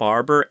back to the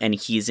barber and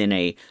he's in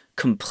a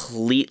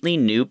completely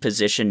new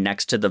position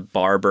next to the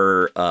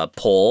barber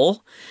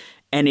pole.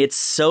 And it's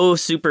so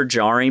super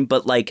jarring,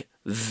 but like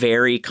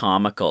very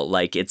comical.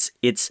 Like it's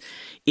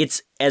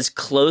as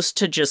close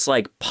to just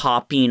like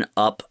popping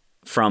up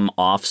from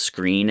off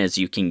screen as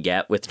you can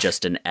get with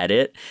just an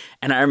edit.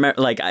 And I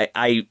remember, like,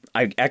 I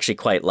actually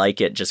quite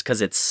like it just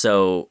because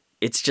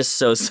it's just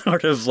so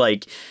sort of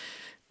like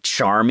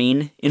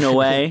charming in a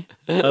way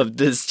of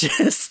this,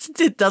 just,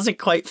 it doesn't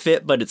quite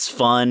fit, but it's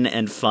fun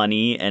and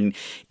funny. And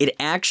it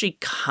actually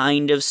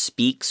kind of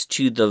speaks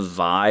to the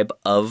vibe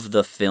of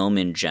the film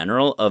in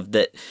general, of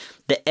that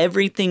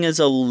everything is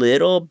a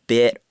little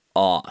bit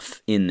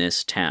off in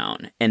this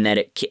town, and that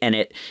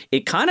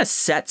it kind of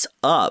sets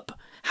up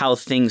how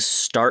things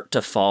start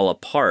to fall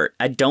apart.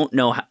 I don't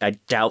know. I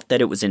doubt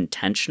that it was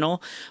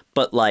intentional,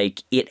 but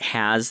like it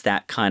has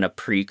that kind of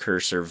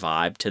precursor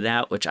vibe to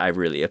that, which I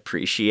really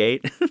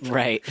appreciate.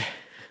 Right.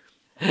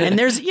 And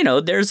there's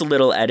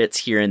little edits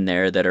here and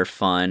there that are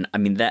fun. I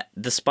mean, that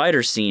the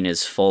spider scene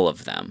is full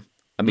of them.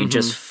 I mean,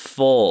 just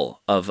full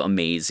of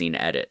amazing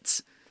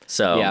edits.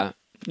 So, Yeah.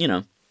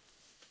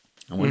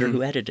 I wonder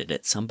who edited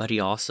it. Somebody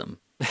awesome.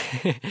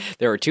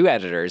 There were 2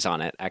 editors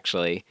on it,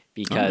 actually,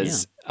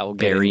 because I'll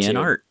get Barry into and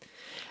Art.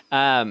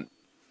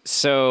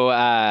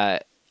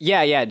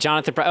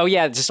 Jonathan.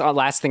 Just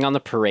last thing on the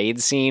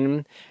parade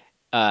scene.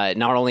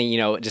 Not only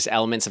just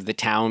elements of the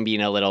town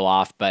being a little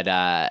off, but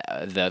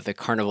the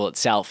carnival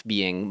itself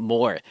being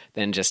more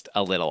than just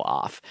a little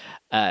off.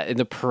 In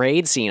the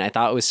parade scene, I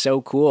thought it was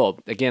so cool.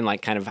 Again,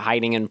 like kind of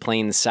hiding in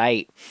plain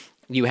sight.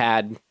 You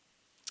had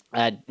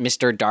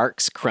Mr.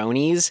 Dark's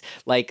cronies,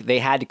 like they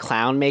had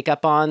clown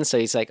makeup on, so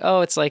he's like,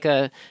 oh, it's like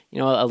a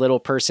little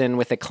person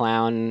with a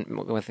clown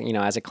with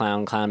as a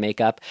clown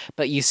makeup,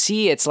 but you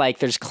see it's like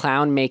there's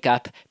clown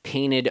makeup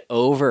painted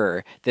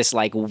over this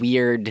like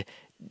weird,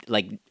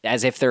 like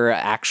as if they're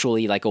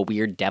actually like a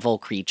weird devil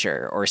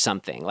creature or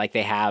something. Like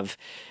they have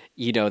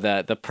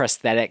the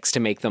prosthetics to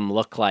make them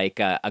look like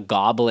a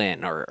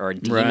goblin or a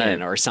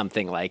demon or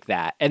something like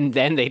that. And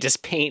then they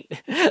just paint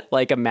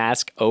like a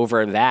mask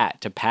over that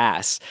to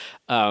pass.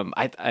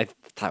 I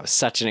thought it was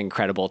such an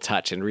incredible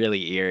touch and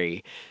really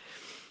eerie.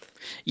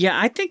 Yeah,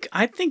 I think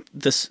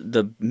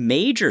the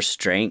major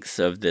strengths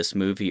of this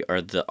movie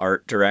are the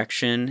art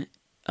direction,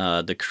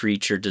 the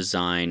creature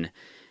design,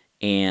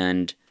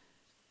 and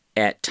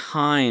at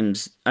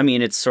times, I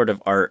mean, it's sort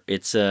of art.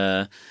 It's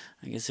I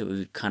guess it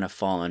would kind of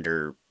fall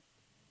under.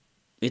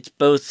 It's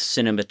both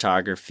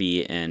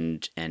cinematography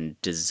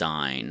and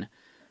design,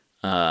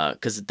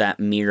 because that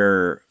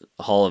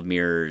Hall of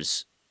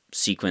Mirrors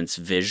sequence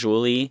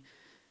visually,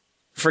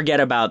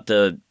 forget about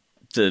the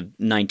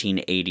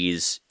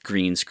 1980s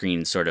green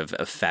screen sort of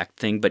effect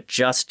thing, but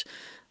just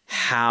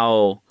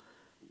how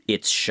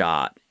it's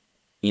shot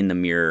in the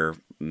mirror,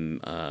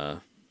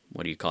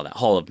 what do you call that?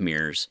 Hall of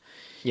Mirrors.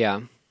 Yeah.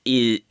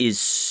 Is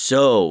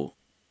so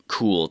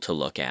cool to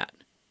look at.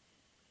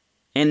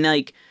 And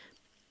like,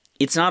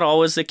 it's not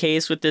always the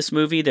case with this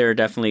movie. There are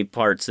definitely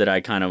parts that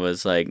I kind of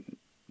was like,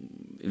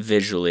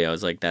 visually, I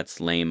was like, that's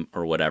lame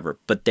or whatever.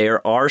 But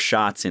there are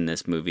shots in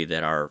this movie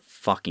that are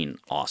fucking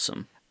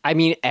awesome. I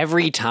mean,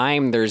 every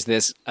time there's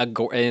this, and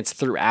it's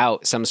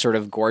throughout, some sort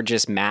of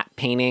gorgeous matte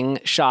painting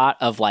shot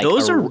of like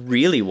those are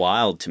really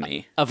wild to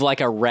me. Of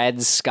like a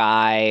red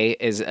sky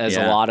is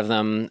a lot of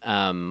them.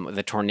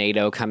 The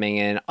tornado coming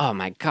in. Oh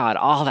my god,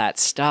 all that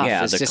stuff.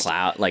 Yeah, is the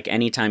cloud. Like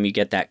anytime you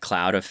get that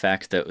cloud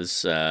effect, that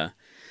was.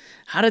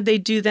 How did they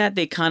do that?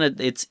 They kind of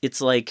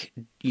it's like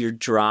you're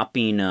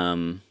dropping.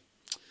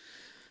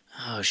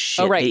 Oh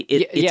shit! Oh right,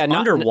 it's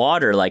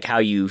underwater, like how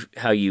you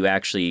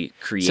actually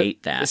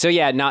create that. So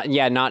not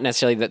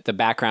necessarily the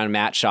background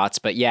matte shots,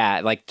 but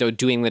like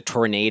doing the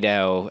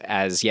tornado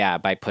as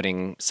by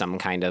putting some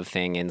kind of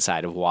thing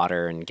inside of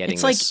water and getting.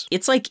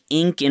 It's like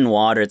ink in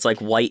water. It's like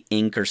white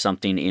ink or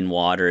something in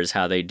water is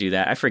how they do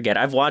that. I forget.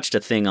 I've watched a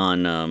thing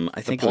on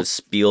I think it was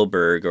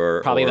Spielberg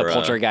or probably the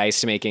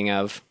Poltergeist making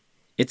of.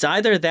 It's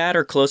either that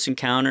or Close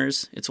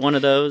Encounters. It's one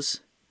of those.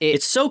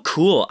 It's so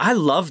cool. I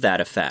love that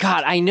effect.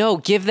 God, I know.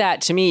 Give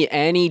that to me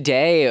any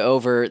day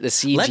over the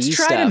CG stuff. Let's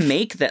try to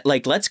make that.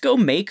 Like, let's go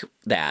make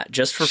that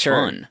just for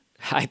fun.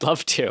 I'd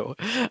love to.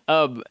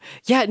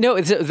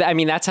 I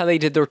mean, that's how they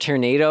did the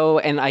tornado,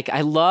 and like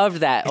I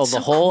loved that. The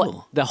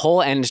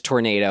whole end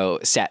tornado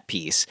set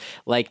piece.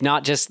 Like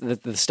not just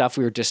the stuff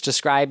we were just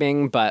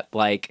describing, but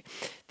like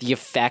the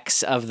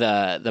effects of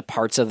the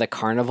parts of the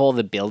carnival,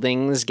 the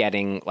buildings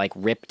getting like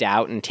ripped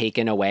out and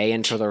taken away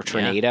into the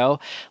tornado.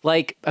 Yeah.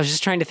 Like I was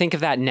just trying to think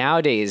of that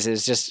nowadays.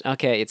 It's just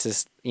okay. It's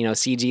this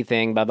CG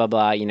thing, blah blah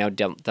blah.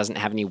 Doesn't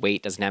have any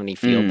weight, doesn't have any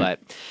feel, but.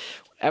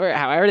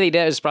 However they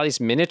did it, it's probably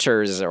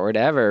miniatures or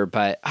whatever,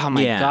 but oh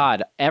my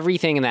god,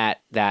 everything in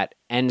that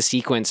end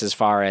sequence as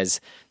far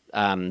as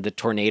the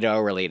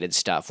tornado related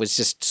stuff was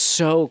just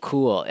so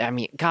cool. I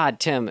mean, God,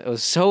 Tim, it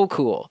was so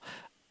cool.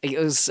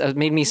 It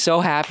made me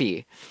so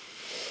happy.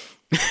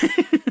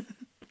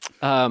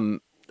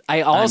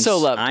 I also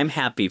love. I'm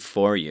happy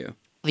for you.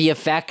 The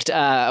effect,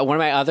 one of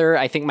my other,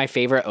 I think my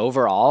favorite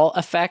overall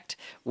effect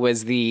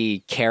was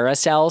the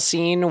carousel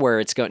scene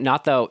where it's the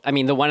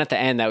one at the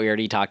end that we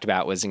already talked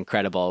about was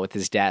incredible with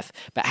his death,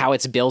 but how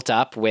it's built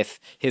up with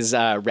his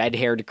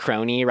red-haired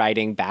crony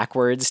riding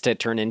backwards to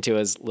turn into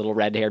his little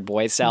red-haired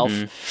boy self.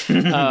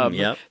 Mm-hmm.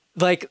 Yep.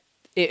 Like,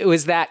 it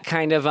was that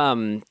kind of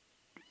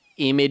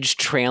image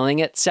trailing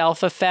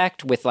itself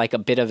effect with like a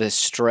bit of a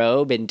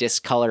strobe and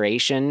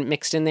discoloration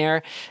mixed in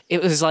there.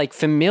 It was like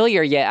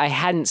familiar, yet I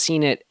hadn't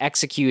seen it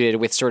executed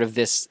with sort of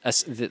this,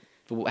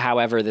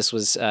 however this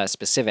was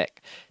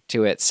specific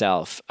to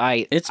itself.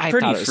 It's I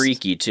pretty thought it was,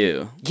 freaky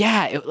too.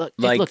 Yeah, it looked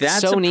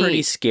That's so a neat.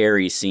 pretty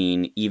scary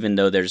scene, even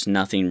though there's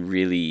nothing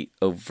really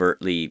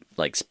overtly,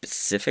 like,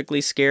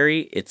 specifically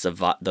scary. It's the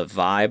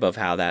vibe of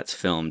how that's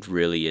filmed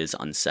really is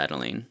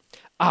unsettling.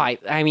 Oh,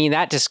 I mean,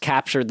 that just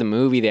captured the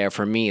movie there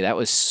for me. That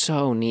was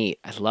so neat.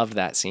 I loved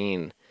that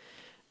scene.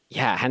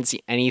 Yeah, I hadn't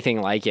seen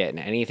anything like it in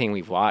anything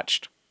we've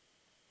watched.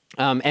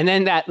 And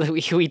then that who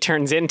he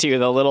turns into,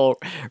 the little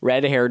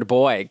red-haired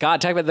boy. God,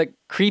 talk about the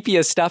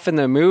creepiest stuff in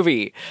the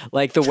movie.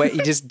 Like the way he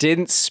just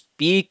didn't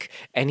speak,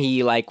 and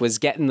he like was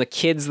getting the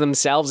kids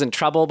themselves in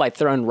trouble by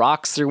throwing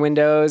rocks through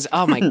windows.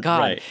 Oh my God.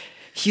 Right.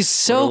 He's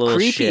so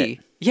creepy. Shit.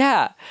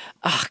 Yeah.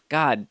 Oh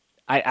God.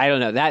 I don't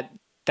know.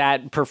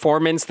 That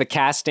performance, the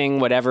casting,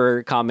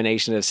 whatever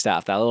combination of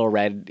stuff, that little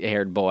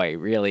red-haired boy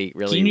really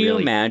Can you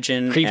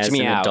imagine creeped as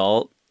me an out.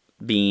 adult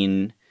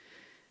being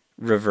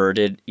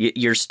reverted?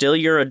 You're still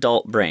your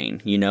adult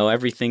brain. You know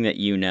everything that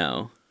you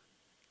know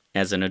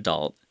as an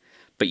adult,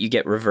 but you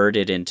get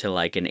reverted into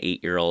like an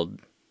 8-year-old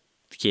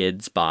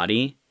kid's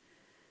body.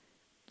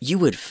 You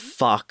would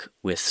fuck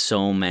with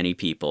so many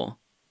people.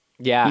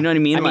 Yeah. You know what I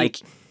mean?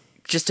 Like,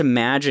 just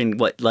imagine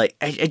what, like,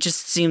 it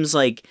just seems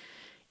like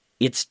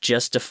it's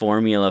just a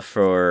formula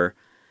for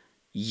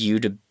you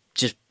to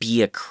just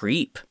be a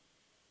creep.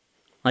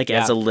 Like,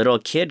 as a little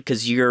kid,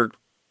 because you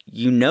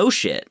know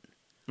shit.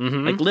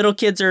 Mm-hmm. Like, little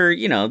kids are,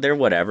 they're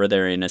whatever.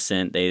 They're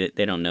innocent. They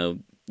don't know,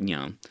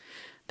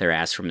 their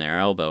ass from their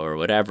elbow or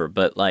whatever.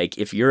 But, like,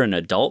 if you're an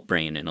adult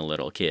brain in a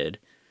little kid,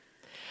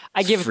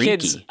 I give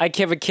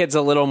kids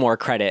a little more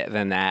credit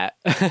than that.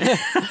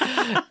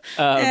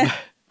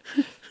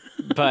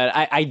 But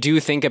I do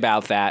think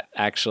about that,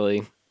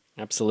 actually.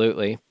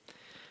 Absolutely.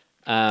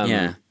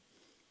 Yeah.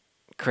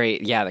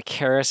 Great. Yeah, the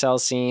carousel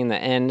scene, the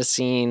end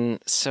scene,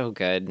 so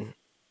good.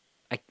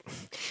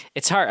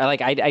 It's hard.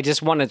 Like, I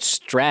just want to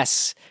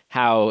stress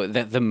how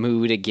the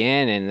mood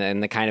again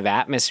and the kind of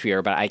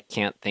atmosphere, but I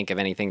can't think of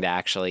anything to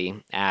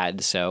actually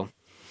add. So,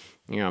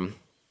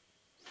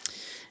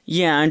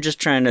 Yeah, I'm just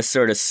trying to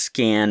sort of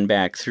scan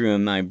back through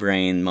in my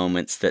brain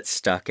moments that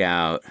stuck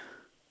out.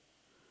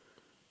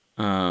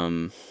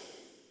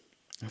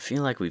 I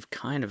feel like we've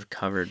kind of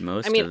covered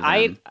most of them.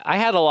 I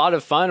had a lot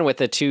of fun with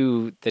the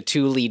two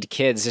lead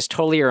kids. This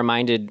totally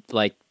reminded,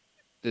 like,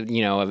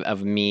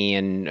 of me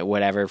and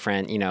whatever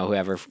friend,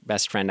 whoever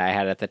best friend I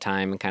had at the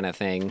time kind of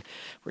thing.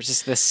 Where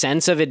just the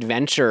sense of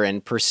adventure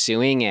and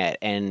pursuing it.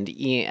 And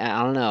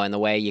I don't know, and the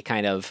way you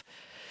kind of,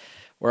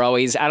 we're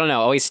always,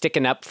 always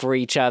sticking up for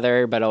each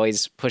other, but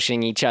always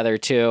pushing each other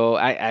too.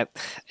 I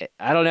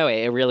don't know.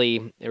 It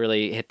really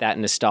hit that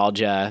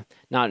nostalgia,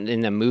 not in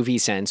the movie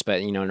sense, but,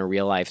 in a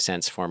real life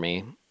sense for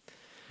me.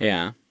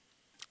 Yeah.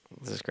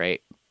 This is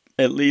great.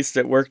 At least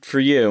it worked for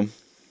you.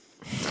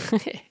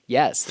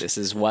 Yes, this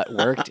is what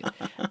worked.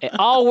 It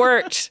all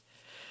worked.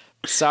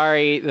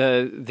 Sorry,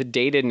 the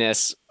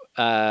datedness.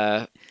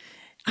 I'm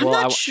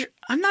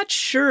not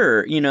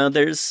sure.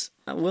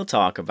 We'll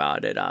talk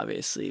about it,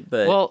 obviously,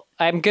 but well,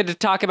 I'm good to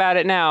talk about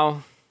it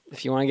now.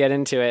 If you want to get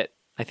into it,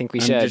 I think we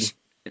should. I'm just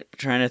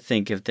trying to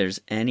think if there's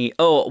any.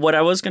 Oh, what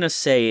I was gonna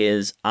say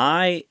is,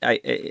 I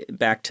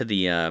back to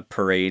the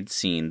parade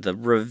scene, the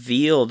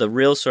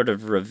real sort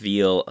of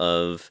reveal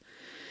of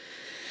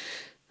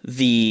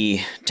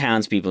the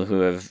townspeople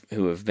who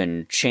have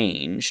been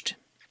changed.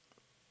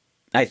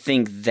 I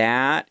think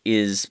that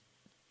is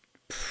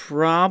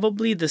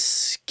probably the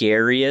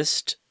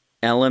scariest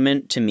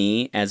element to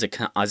me as a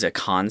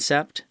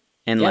concept,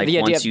 and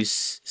once you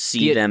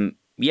see them,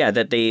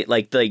 that they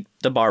like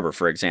the barber,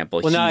 for example.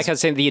 Well, no, like I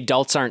was saying, the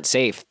adults aren't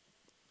safe.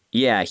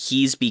 Yeah,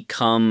 he's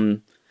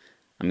become.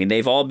 I mean,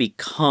 they've all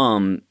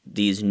become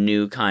these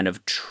new kind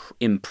of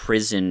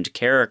imprisoned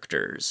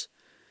characters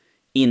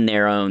in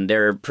their own.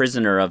 They're a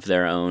prisoner of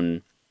their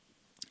own,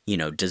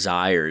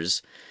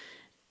 desires,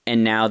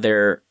 and now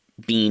they're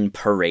being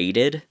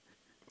paraded,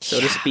 so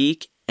to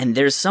speak. And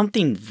there's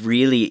something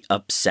really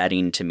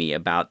upsetting to me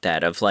about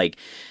that. Of like,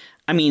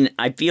 I mean,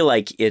 I feel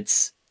like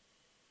it's,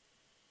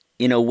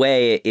 in a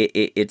way,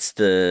 it's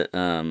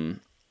the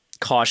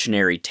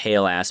cautionary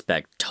tale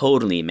aspect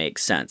totally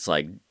makes sense.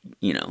 Like,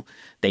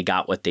 they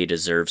got what they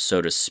deserve,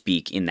 so to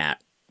speak, in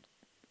that,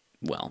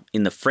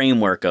 in the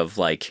framework of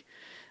like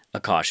a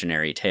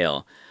cautionary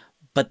tale.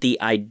 But the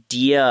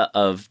idea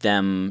of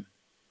them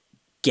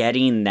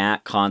getting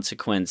that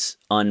consequence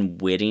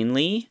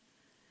unwittingly,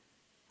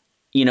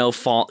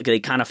 they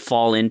kind of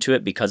fall into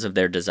it because of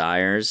their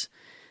desires.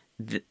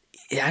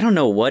 I don't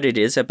know what it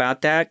is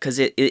about that, because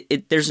I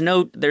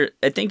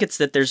think it's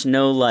that there's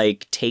no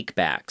like take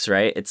backs,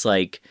 right? It's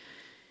like,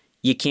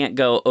 you can't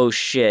go, oh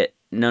shit,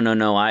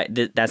 no,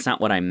 that's not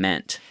what I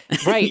meant.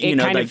 Right. You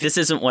know, like, this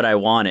isn't what I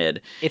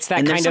wanted. It's that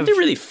and kind there's of something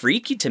really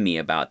freaky to me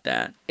about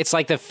that. It's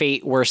like the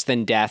fate worse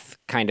than death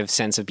kind of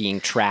sense of being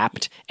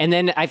trapped. And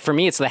then for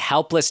me, it's the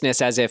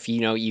helplessness, as if,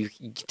 you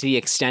to the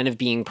extent of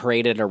being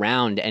paraded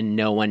around and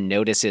no one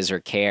notices or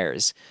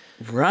cares.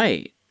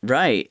 Right.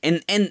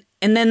 And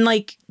then,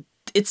 like,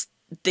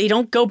 they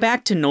don't go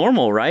back to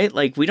normal, right?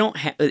 Like,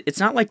 it's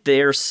not like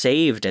they're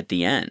saved at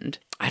the end.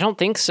 I don't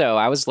think so.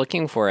 I was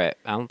looking for it.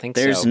 I don't think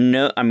There's so.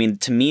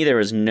 to me, there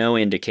was no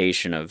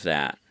indication of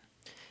that.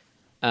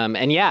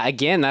 And yeah,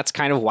 again, that's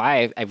kind of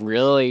why I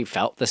really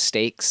felt the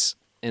stakes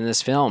in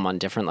this film on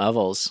different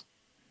levels.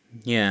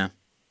 Yeah.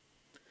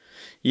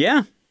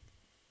 Yeah.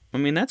 I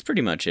mean, that's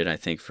pretty much it, I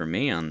think, for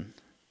me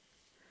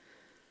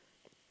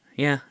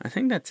Yeah, I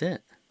think that's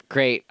it.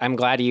 Great. I'm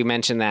glad you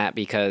mentioned that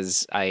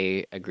because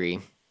I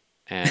agree.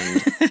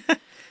 And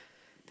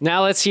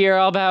now let's hear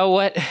all about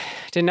what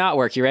did not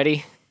work. You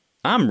ready?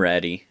 I'm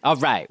ready. All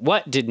right.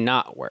 What did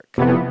not work?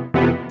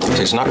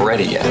 It's not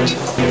ready yet.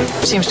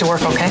 Seems to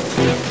work okay.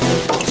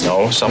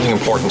 No, something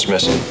important's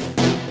missing.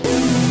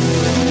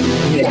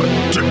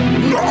 What did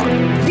not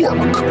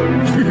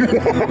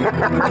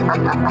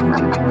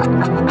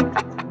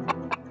work?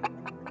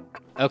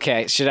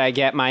 Okay. Should I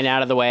get mine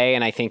out of the way?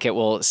 And I think it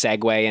will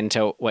segue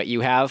into what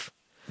you have.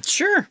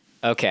 Sure.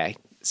 Okay.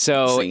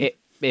 So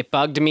it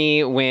bugged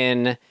me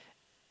when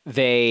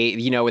they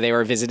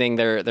were visiting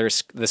the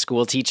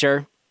school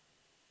teacher.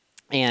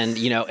 And,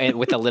 and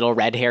with the little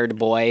red-haired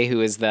boy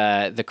who is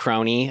the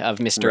crony of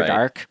Mr. Right.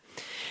 Dark.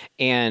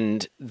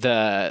 And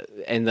the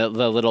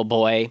little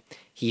boy,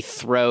 he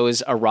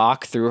throws a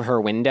rock through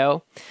her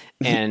window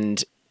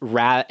and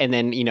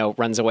then,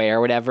 runs away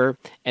or whatever.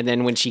 And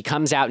then when she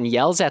comes out and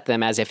yells at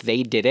them as if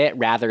they did it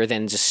rather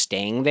than just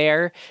staying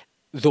there,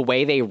 the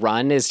way they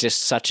run is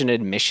just such an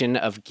admission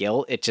of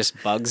guilt. It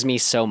just bugs me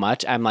so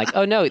much. I'm like,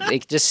 oh, no, they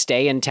just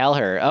stay and tell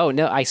her. Oh,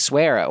 no, I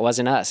swear it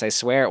wasn't us. I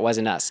swear it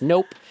wasn't us.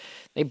 Nope.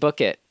 They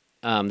book it.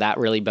 That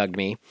really bugged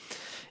me.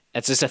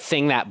 It's just a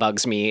thing that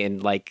bugs me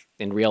in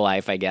real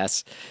life, I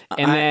guess.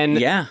 And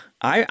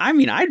I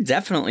mean, I've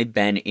definitely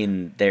been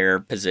in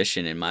their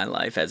position in my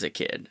life as a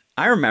kid.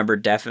 I remember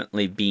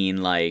definitely being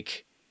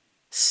like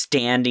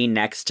standing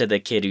next to the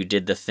kid who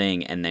did the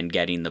thing and then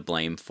getting the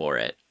blame for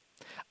it.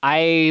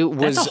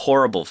 That's a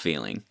horrible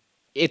feeling.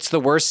 It's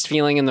the worst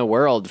feeling in the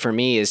world for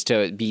me, is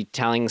to be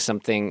telling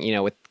something,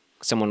 with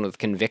someone with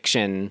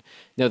conviction,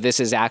 no, this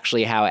is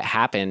actually how it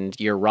happened,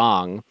 you're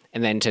wrong,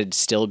 and then to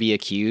still be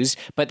accused.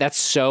 But that's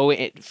so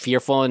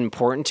fearful and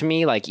important to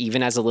me, like,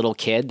 even as a little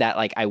kid, that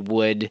I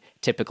would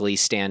typically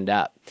stand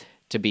up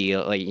to be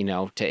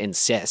to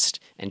insist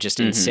and just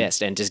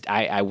insist, and just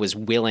I was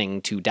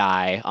willing to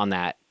die on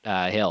that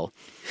hill,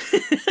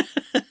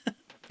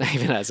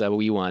 even as a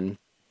wee one.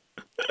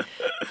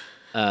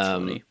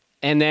 And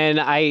then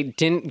I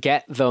didn't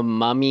get the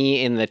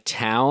mummy in the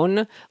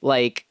town.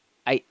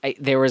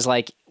 There was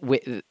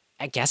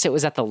I guess it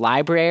was at the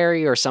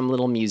library or some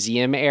little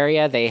museum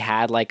area. They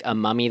had a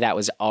mummy that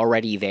was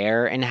already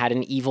there and had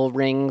an evil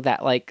ring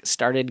that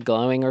started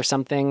glowing or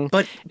something.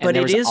 But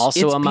there was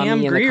also a mummy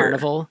Pam in Grier. the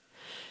carnival.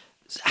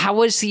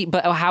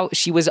 How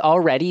she was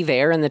already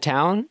there in the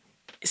town?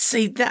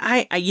 See, that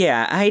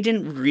I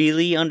didn't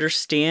really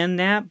understand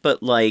that, but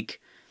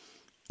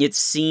it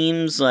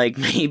seems like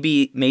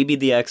maybe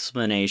the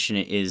explanation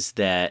is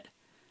that,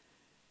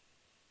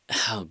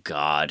 oh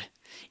God,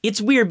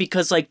 it's weird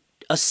because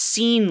a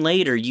scene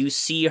later you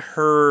see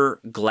her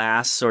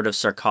glass sort of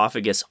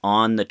sarcophagus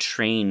on the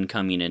train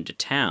coming into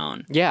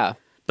town. Yeah,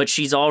 but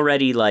she's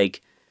already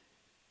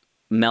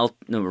melt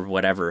or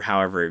whatever,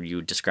 however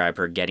you describe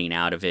her getting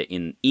out of it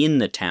in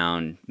the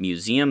town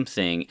museum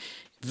thing.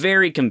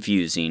 Very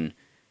confusing.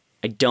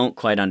 I don't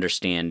quite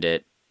understand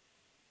it.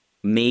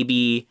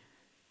 Maybe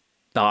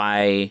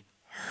by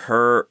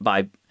oh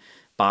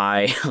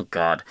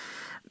God,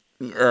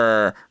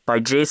 by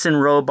Jason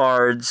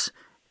Robards,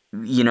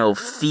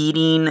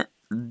 feeding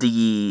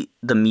the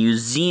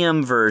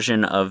museum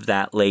version of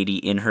that lady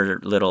in her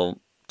little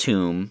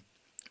tomb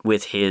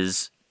with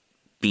his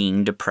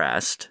being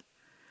depressed,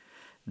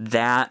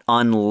 that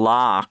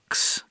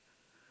unlocks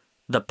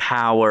the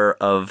power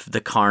of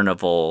the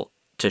carnival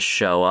to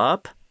show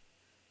up.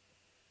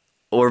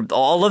 Or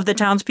all of the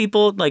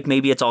townspeople,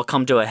 maybe it's all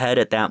come to a head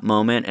at that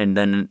moment, and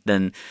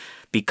then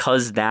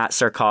because that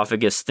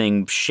sarcophagus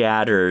thing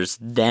shatters,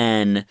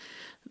 then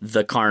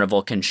the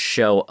carnival can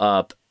show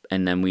up,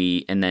 and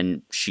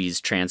then she's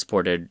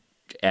transported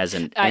as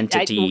an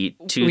entity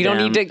to we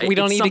them. We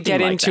don't need to get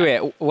into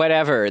that. it.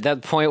 Whatever. The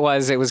point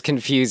was, it was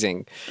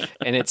confusing,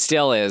 and it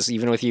still is,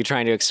 even with you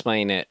trying to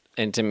explain it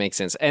and to make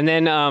sense. And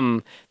then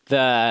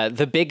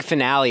the big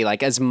finale,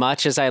 as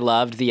much as I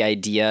loved the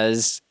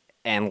ideas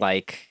and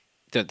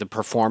the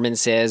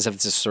performances of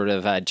this sort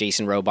of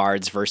Jason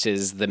Robards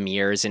versus the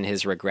mirrors and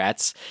his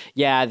regrets.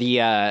 Yeah, the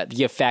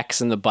effects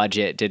and the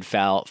budget did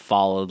fall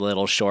a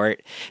little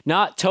short.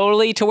 Not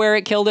totally to where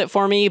it killed it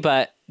for me,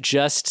 but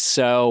just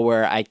so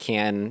where I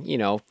can,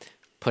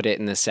 put it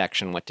in this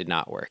section, what did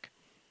not work.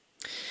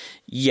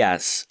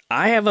 Yes,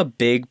 I have a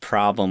big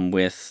problem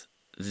with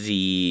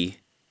the...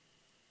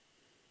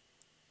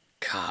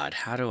 God,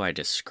 how do I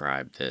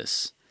describe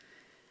this?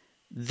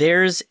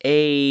 There's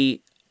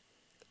a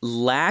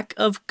lack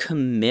of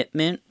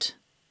commitment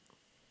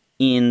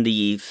in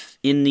the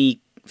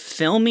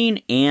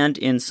filming and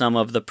in some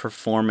of the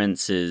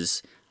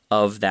performances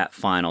of that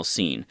final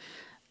scene.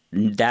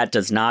 That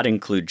does not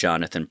include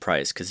Jonathan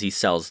Pryce, because he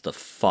sells the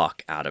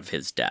fuck out of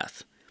his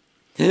death.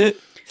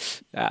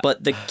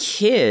 But the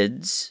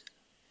kids,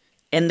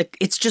 and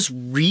it's just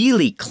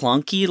really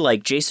clunky.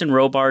 Like Jason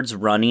Robards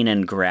running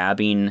and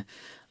grabbing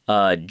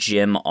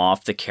Jim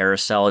off the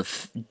carousel.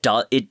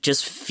 It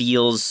just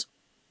feels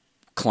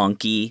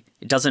clunky.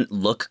 It doesn't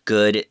look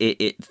good.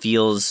 It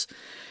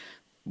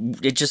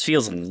just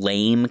feels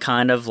lame,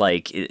 kind of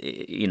like,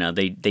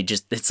 they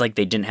just, it's like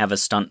they didn't have a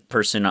stunt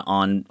person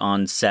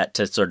on set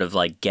to sort of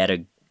like get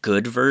a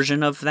good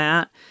version of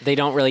that. They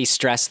don't really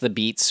stress the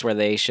beats where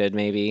they should,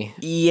 maybe.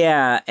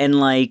 Yeah, and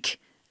like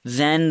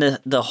then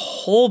the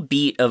whole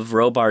beat of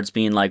Robards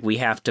being like, we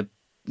have to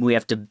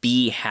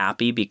be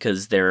happy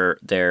because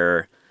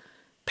their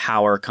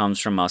power comes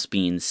from us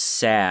being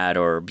sad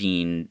or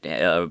being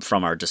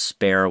from our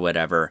despair or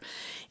whatever.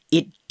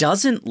 It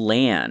doesn't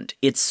land.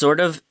 It's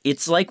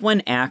like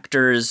when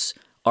actors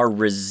are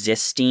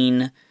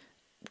resisting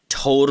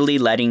totally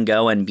letting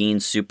go and being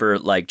super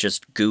like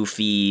just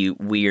goofy,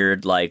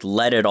 weird, like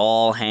let it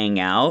all hang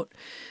out.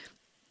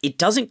 It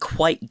doesn't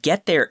quite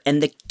get there.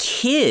 And the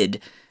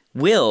kid,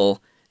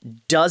 Will,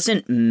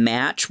 doesn't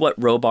match what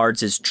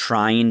Robards is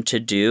trying to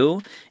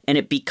do. And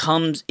it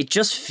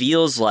just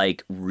feels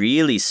like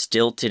really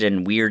stilted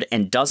and weird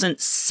and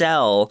doesn't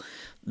sell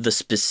the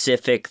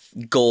specific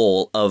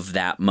goal of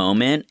that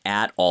moment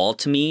at all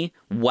to me.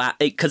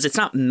 Because it's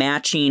not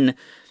matching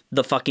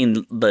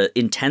the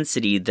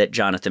intensity that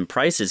Jonathan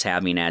Pryce is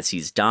having as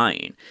he's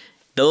dying.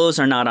 Those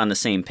are not on the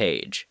same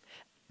page.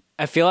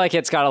 I feel like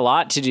it's got a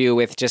lot to do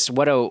with just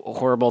what a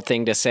horrible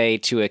thing to say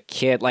to a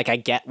kid. Like, I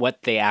get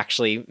what they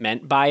actually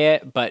meant by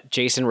it, but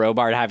Jason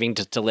Robard having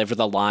to deliver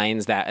the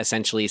lines that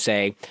essentially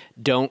say,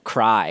 don't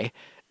cry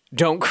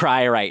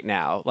right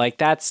now. Like,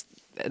 that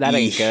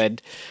ain't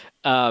good.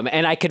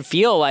 And I could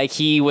feel like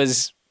he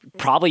was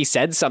probably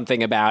said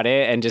something about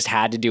it and just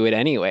had to do it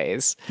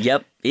anyways.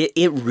 Yep.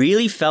 It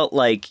really felt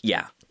like,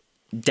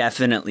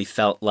 definitely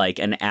felt like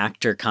an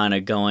actor kind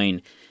of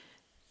going,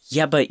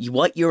 yeah, but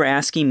what you're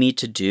asking me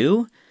to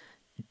do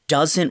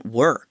doesn't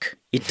work.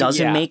 It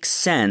doesn't make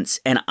sense.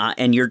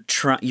 And you're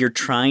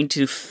trying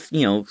to,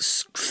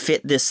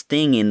 fit this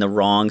thing in the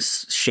wrong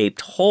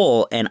shaped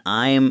hole. And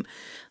I'm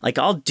like,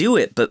 I'll do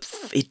it, but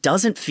it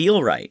doesn't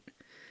feel right.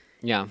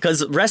 Yeah.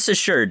 Because rest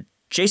assured,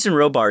 Jason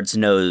Robards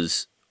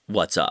knows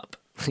what's up.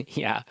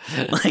 Yeah.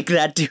 Like,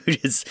 that dude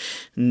is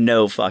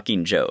no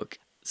fucking joke.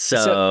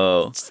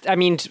 So I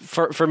mean,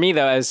 for me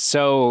though, it's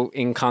so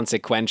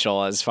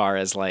inconsequential as far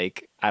as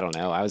like, I don't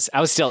know. I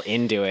was still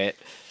into it.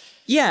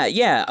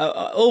 Yeah.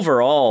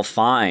 Overall,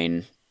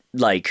 fine.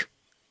 Like,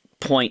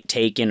 point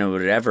taken or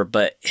whatever.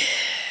 But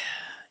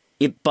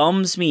it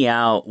bums me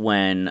out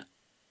when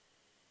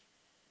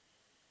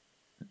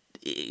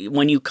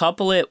you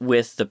couple it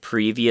with the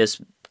previous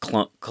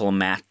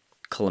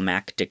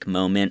climactic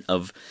moment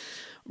of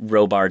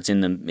Robards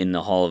in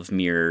the Hall of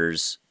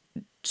Mirrors,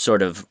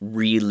 sort of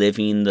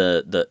reliving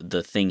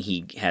the thing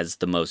he has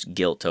the most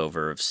guilt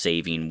over of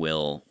saving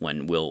Will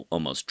when Will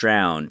almost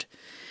drowned.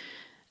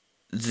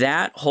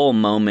 That whole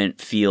moment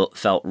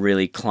felt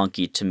really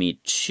clunky to me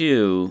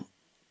too,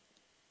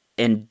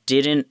 and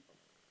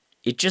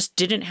just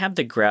didn't have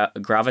the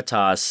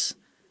gravitas.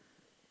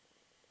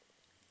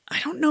 I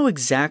don't know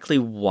exactly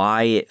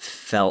why it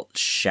felt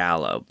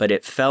shallow, but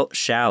it felt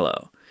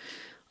shallow.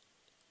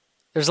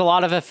 There's a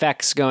lot of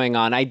effects going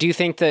on. I do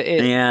think that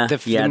the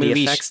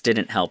effects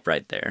didn't help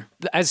right there.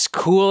 As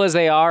cool as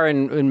they are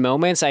in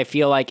moments, I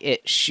feel like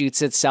it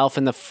shoots itself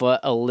in the foot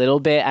a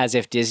little bit, as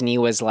if Disney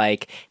was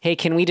like, hey,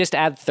 can we just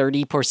add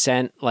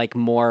 30% like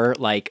more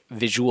like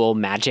visual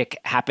magic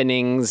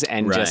happenings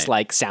and just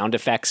like sound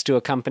effects to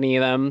accompany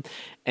them?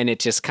 And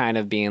it just kind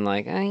of being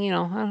like, I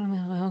don't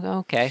know,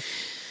 okay.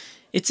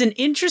 It's an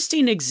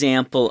interesting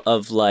example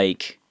of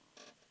like,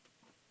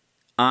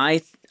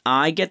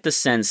 I get the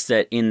sense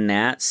that in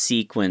that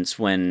sequence,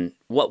 when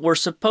what we're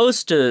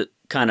supposed to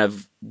kind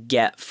of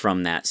get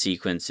from that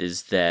sequence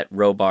is that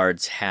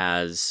Robards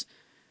is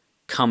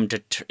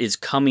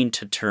coming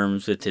to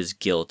terms with his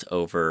guilt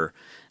over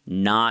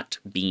not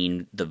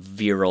being the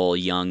virile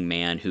young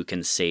man who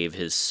can save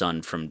his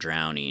son from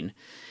drowning.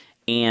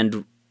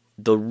 And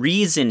the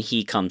reason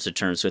he comes to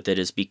terms with it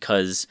is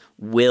because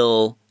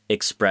Will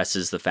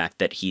expresses the fact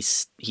that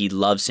he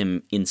loves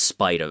him in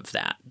spite of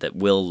that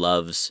Will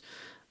loves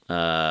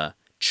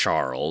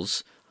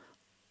Charles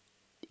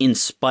in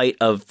spite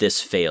of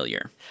this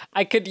failure.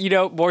 I could,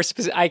 more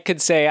specific, I could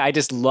say I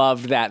just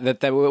loved that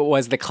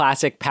was the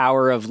classic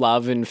power of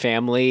love and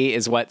family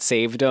is what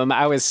saved him.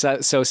 I was so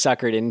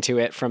suckered into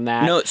it from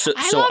that. No,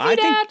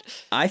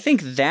 I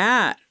think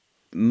that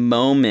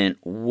moment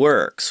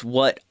works.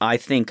 What I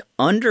think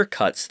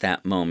undercuts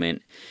that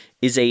moment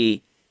is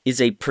a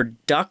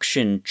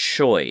production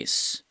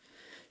choice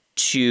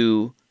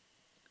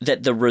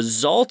that the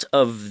result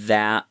of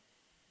that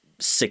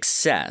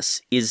success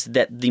is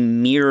that the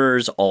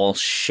mirrors all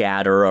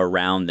shatter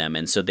around them.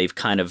 And so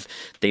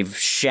they've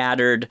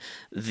shattered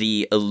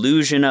the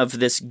illusion of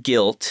this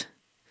guilt,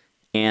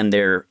 and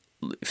they're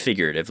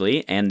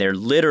figuratively, and they're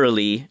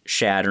literally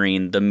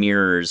shattering the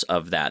mirrors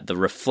of that. The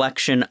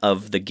reflection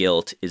of the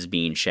guilt is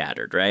being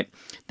shattered, right?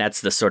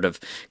 That's the sort of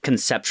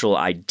conceptual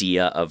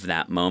idea of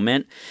that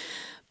moment.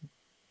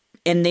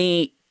 And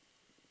they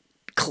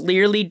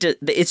clearly,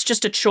 it's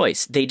just a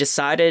choice. They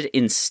decided,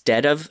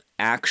 instead of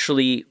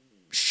actually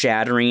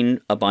shattering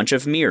a bunch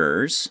of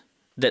mirrors,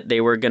 that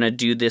they were going to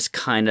do this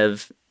kind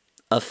of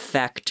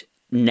effect,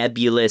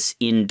 nebulous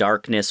in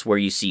darkness, where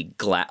you see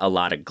a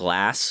lot of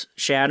glass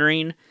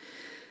shattering.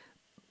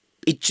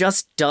 It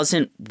just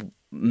doesn't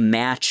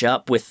match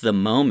up with the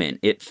moment.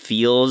 It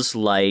feels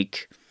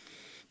like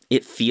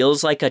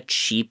a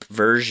cheap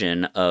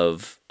version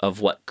of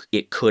what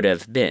it could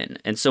have been.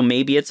 And so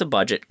maybe it's a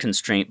budget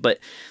constraint, but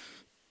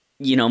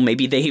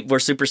maybe they were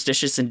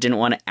superstitious and didn't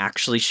want to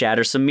actually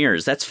shatter some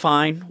mirrors. That's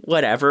fine,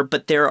 whatever.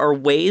 But there are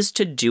ways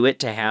to do it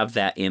to have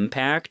that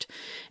impact.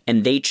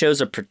 And they chose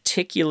a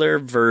particular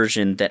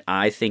version that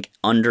I think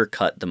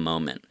undercut the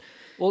moment.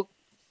 Well,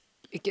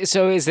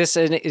 so is this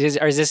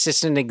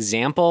just an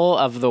example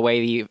of the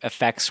way the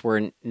effects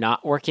were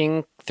not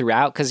working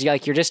throughout? Because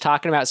you're just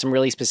talking about some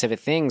really specific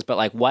things, but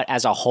like, what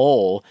as a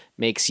whole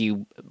made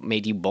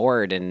you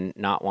bored and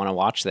not want to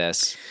watch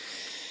this?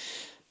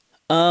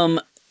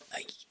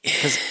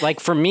 Because like,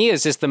 for me,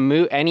 it's just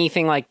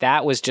anything like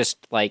that was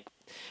just 3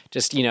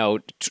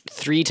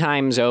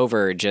 times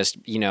over,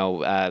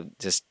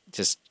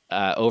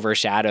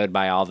 overshadowed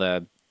by all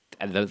the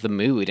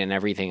mood and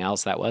everything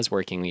else that was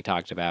working. We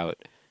talked about.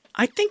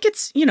 I think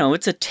it's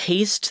a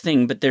taste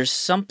thing, but there's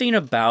something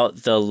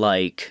about the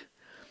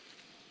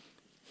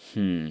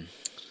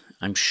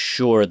I'm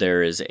sure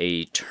there is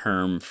a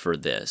term for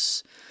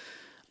this.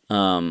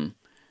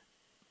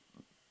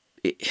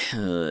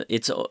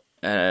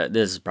 This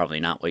is probably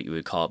not what you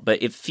would call it,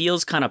 but it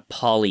feels kind of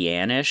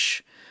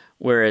Pollyannish,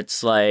 where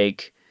it's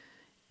like,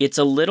 it's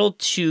a little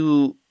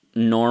too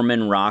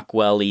Norman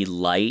Rockwell-y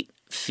light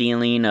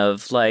feeling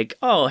of like,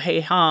 oh,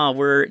 hey,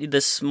 we're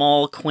this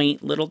small,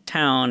 quaint little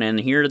town, and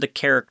here are the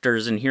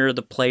characters, and here are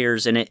the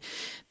players, and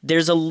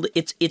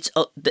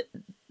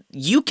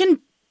you can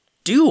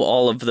do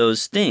all of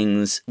those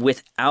things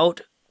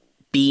without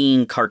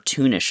being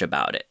cartoonish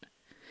about it.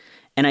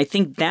 And I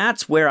think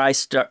that's where I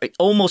start,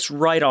 almost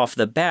right off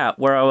the bat,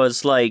 where I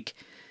was like,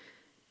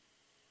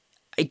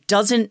 it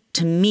doesn't,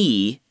 to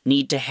me,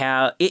 need to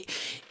have...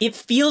 It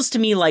feels to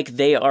me like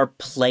they are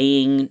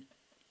playing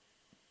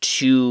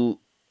to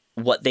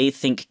what they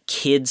think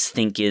kids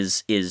think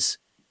is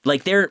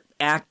like, they're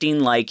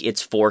acting like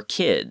it's for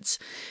kids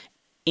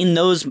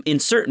in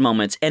certain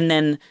moments. And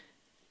then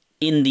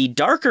in the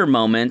darker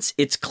moments,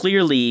 it's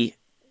clearly...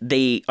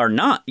 they are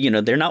not,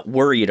 they're not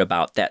worried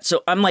about that.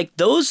 So I'm like,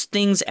 those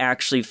things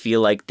actually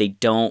feel like they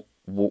don't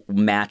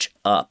match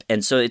up.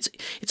 And so it's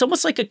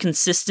almost like a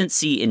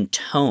consistency in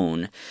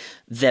tone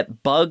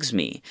that bugs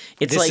me.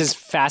 This is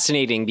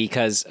fascinating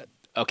because,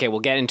 okay,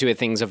 we'll get into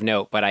things of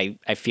note, but I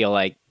feel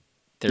like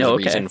there's a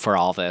reason for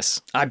all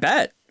this. I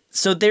bet.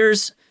 So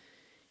there's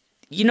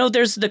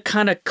the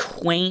kind of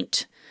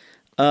quaint,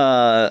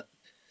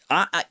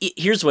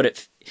 here's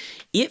what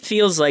it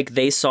feels like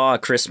they saw A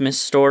Christmas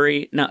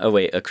Story.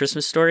 A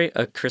Christmas Story?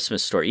 A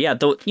Christmas Story. Yeah,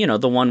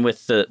 the one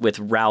with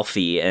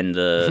Ralphie and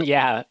the...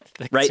 yeah,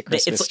 right?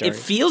 It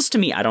feels to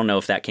me, I don't know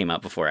if that came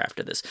out before or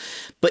after this,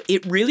 but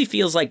it really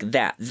feels like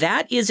that.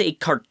 That is a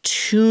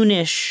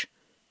cartoonish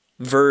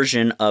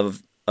version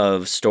of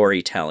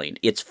storytelling.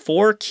 It's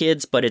for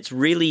kids, but it's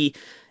really...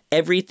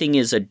 everything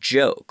is a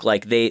joke.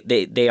 Like,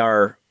 they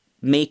are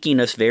making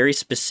a very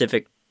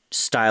specific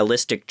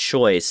stylistic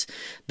choice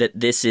that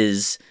this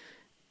is...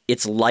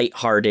 it's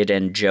lighthearted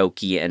and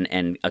jokey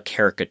and a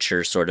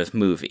caricature sort of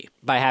movie.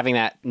 By having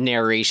that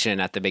narration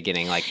at the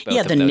beginning, like both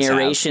yeah, of the those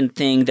narration have.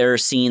 thing. There are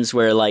scenes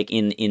where, like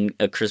in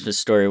A Christmas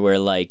Story, where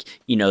they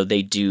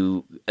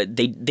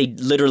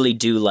literally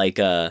do like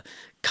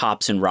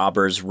cops and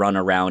robbers run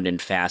around in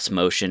fast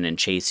motion and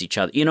chase each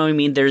other. You know what I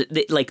mean?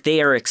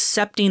 They are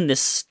accepting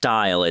this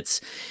style.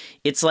 It's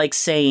like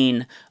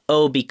saying,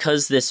 oh,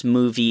 because this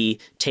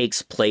movie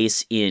takes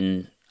place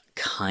in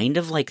kind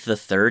of like the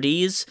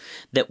 30s,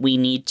 that we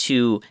need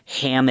to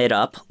ham it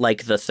up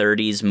like the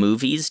 30s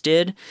movies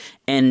did.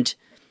 And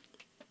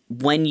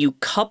when you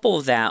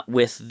couple that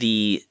with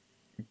the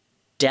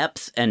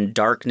depth and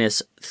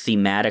darkness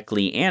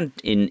thematically and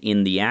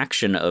in the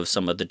action of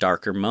some of the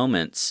darker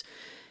moments,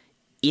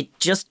 it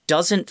just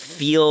doesn't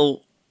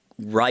feel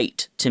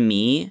right to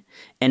me.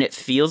 And it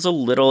feels a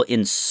little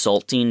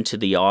insulting to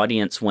the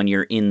audience when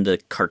you're in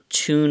the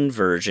cartoon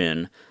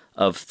version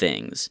of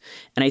things.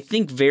 And I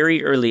think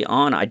very early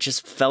on, I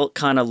just felt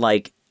kind of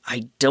like,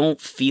 I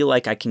don't feel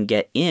like I can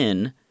get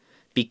in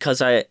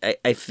because I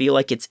feel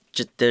like it's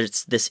just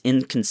there's this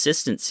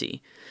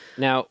inconsistency.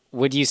 Now,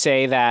 would you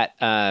say that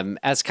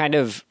as kind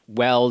of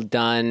well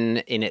done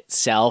in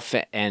itself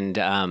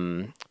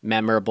and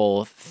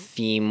memorable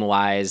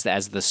theme-wise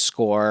as the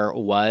score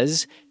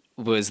was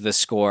the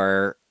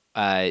score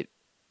a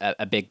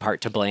big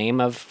part to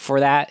blame for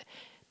that?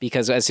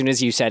 Because as soon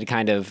as you said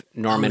kind of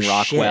Norman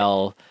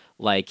Rockwell,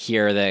 like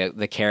here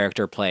the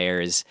character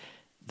players,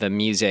 the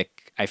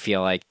music, I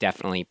feel like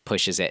definitely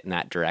pushes it in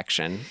that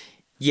direction.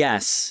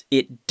 Yes,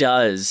 it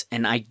does.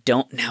 And I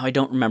don't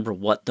remember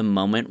what the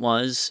moment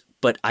was,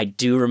 but I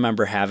do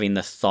remember having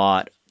the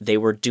thought they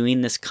were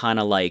doing this kind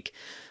of like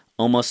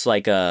almost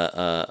like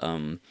a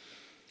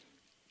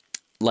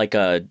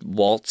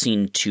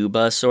waltzing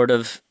tuba sort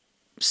of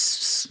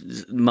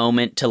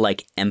moment to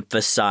like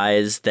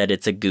emphasize that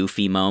it's a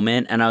goofy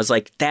moment. And I was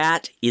like,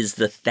 that's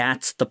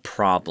the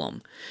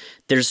problem.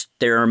 There's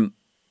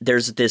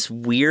this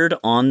weird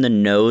on the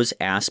nose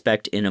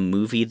aspect in a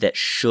movie that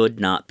should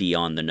not be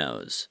on the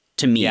nose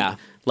to me. Yeah.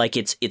 Like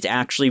it's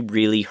actually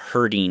really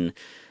hurting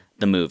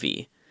the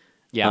movie.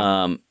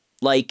 Yeah.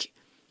 Like,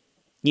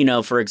 you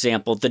know, for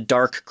example, The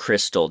Dark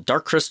Crystal.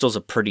 Dark Crystal's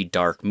a pretty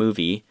dark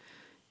movie.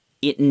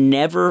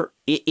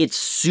 It's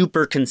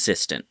super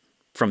consistent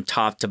from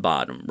top to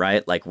bottom,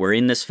 right? Like we're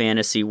in this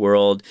fantasy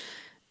world.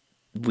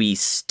 We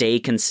stay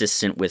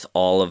consistent with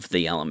all of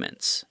the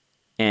elements.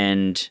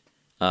 And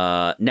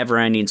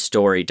Neverending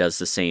Story does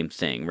the same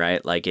thing,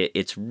 right? Like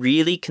it's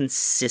really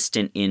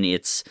consistent in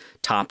its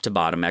top to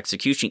bottom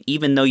execution,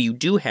 even though you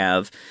do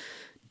have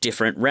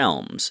different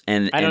realms,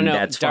 and I don't know.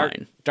 That's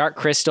fine. Dark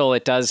Crystal,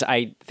 it does.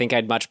 I think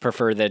I'd much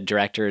prefer the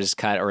director's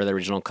cut or the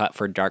original cut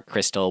for Dark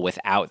Crystal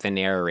without the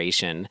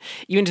narration.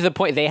 Even to the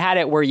point they had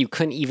it where you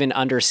couldn't even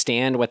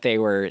understand what they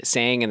were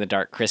saying in the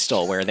Dark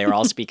Crystal, where they were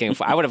all speaking.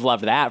 I would have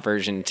loved that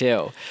version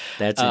too.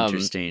 That's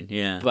interesting.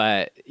 Yeah,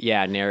 but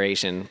yeah,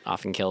 narration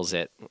often kills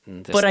it.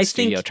 But I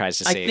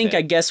think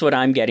I guess what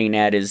I'm getting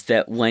at is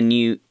that when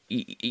you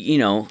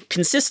know,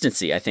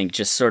 consistency. I think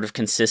just sort of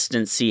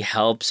consistency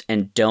helps,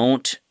 and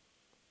don't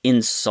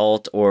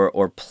insult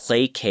or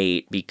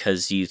placate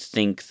because you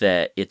think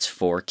that it's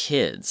for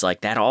kids.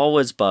 Like that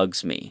always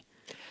bugs me.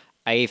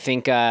 I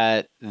think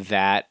that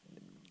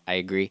I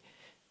agree.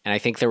 And I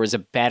think there was a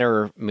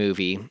better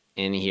movie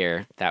in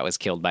here that was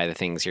killed by the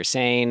things you're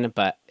saying,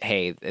 but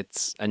hey,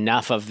 it's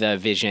enough of the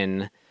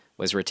vision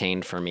was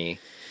retained for me.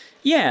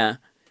 Yeah.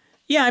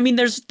 Yeah, I mean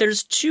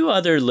there's two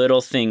other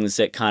little things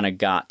that kind of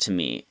got to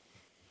me.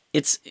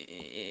 It's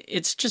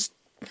just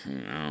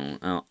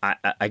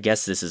I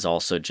guess this is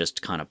also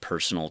just kind of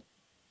personal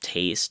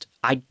taste.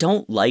 I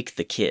don't like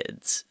the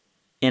kids.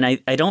 And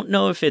I don't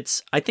know if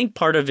I think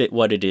part of it,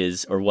 what it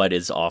is, or what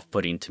is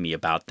off-putting to me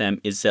about them,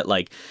 is that,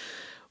 like,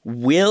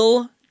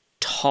 Will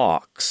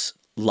talks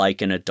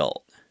like an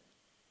adult.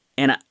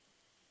 And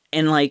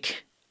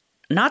like,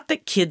 not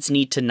that kids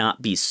need to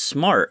not be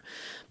smart,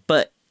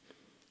 but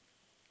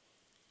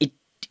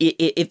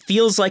it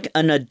feels like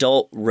an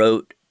adult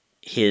wrote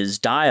his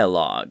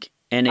dialogue.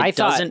 And it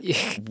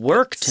doesn't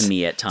work to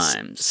me at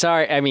times.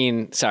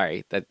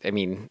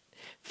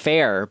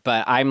 Fair,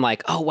 but I'm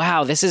like, oh,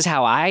 wow, this is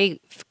how I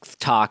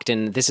talked,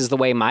 and this is the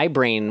way my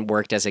brain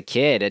worked as a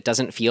kid. It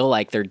doesn't feel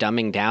like they're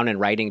dumbing down and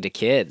writing to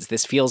kids.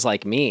 This feels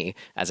like me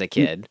as a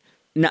kid.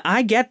 No,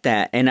 I get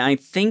that, and I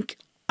think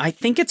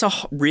it's a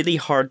really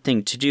hard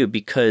thing to do,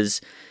 because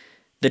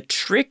the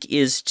trick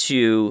is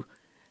to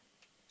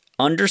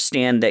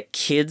understand that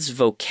kids'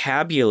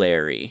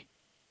 vocabulary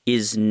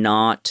is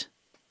not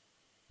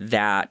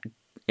that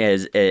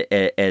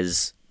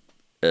as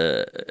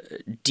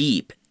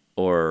deep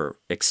or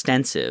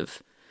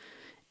extensive,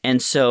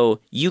 and so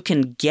you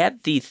can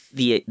get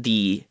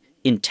the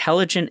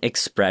intelligent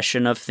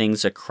expression of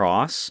things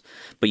across,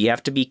 but you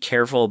have to be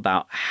careful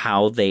about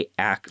how they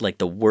act, like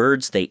the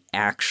words they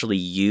actually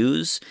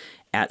use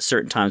at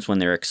certain times when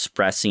they're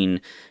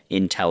expressing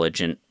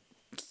intelligent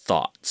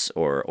thoughts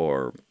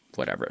or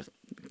whatever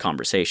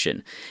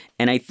conversation.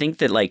 And I think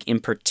that, like, in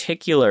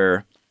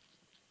particular,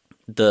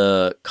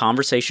 the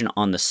conversation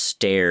on the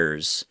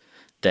stairs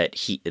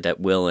that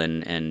Will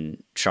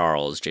and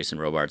Charles, Jason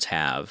Robards,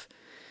 have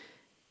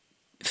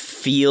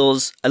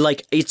feels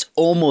like it's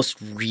almost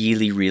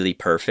really, really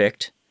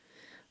perfect.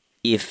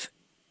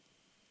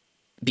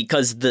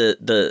 Because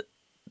the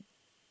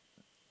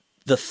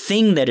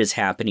thing that is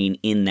happening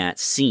in that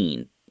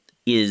scene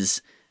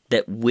is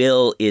that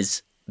Will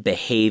is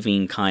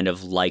behaving kind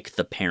of like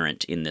the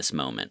parent in this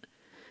moment.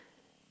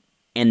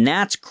 And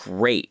that's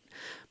great.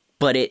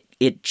 But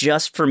it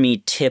just, for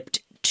me,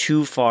 tipped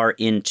too far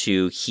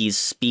into he's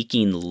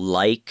speaking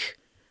like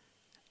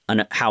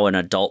how an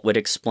adult would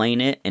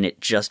explain it, and it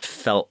just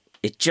felt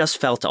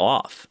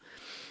off.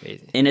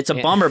 And it's a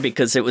bummer,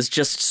 because it was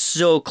just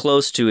so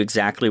close to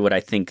exactly what I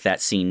think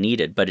that scene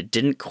needed, but it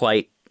didn't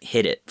quite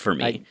hit it for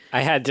me.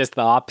 I had just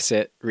the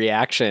opposite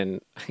reaction.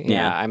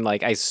 Yeah, I'm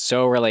like, I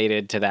so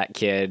related to that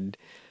kid.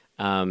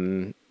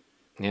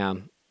 Yeah.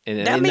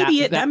 And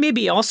That may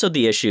be also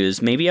the issue.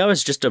 Is maybe I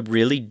was just a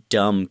really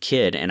dumb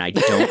kid and I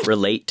don't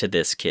relate to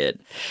this kid.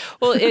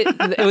 Well,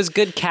 it was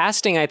good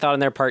casting, I thought, on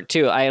their part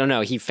too. I don't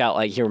know. He felt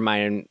like he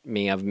reminded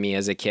me of me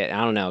as a kid.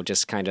 I don't know,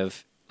 just kind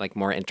of like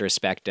more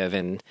introspective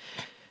and,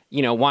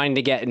 you know, wanting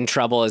to get in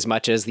trouble as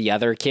much as the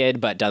other kid,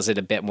 but does it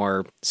a bit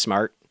more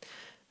smart.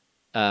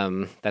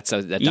 That's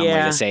a dumb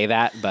way to say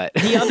that, but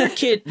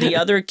the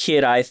other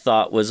kid I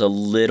thought was a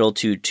little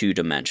too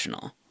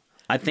two-dimensional.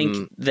 I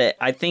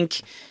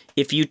think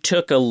if you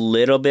took a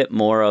little bit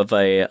more of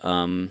a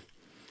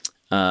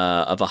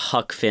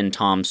Huck Finn,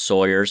 Tom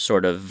Sawyer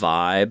sort of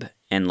vibe,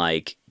 and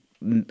like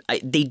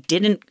they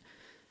didn't,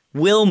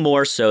 Will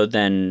more so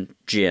than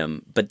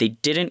Jim, but they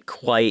didn't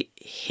quite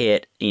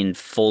hit in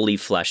fully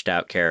fleshed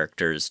out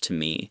characters to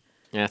me.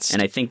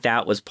 And I think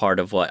that was part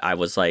of what I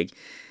was like.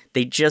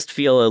 They just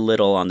feel a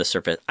little on the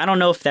surface. I don't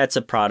know if that's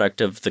a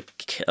product of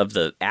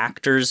the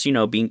actors, you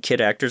know, being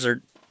kid actors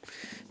are.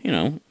 You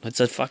know,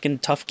 it's a fucking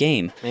tough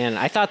game. Man,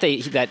 I thought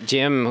that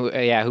Jim,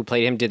 who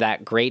played him, did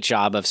that great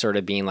job of sort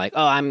of being like,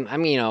 oh,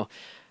 I'm, you know,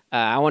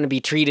 I want to be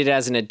treated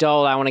as an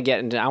adult. I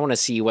want to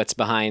see what's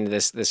behind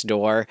this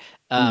door.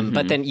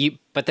 But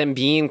then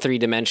being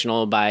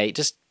three-dimensional by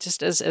just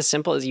as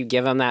simple as you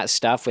give him that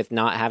stuff with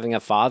not having a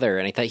father.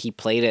 And I thought he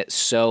played it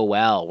so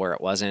well, where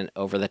it wasn't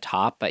over the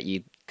top, but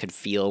you could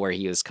feel where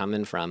he was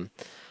coming from.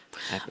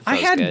 I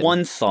had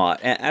one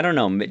thought. I don't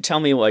know. Tell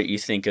me what you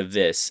think of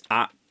this.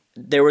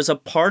 There was a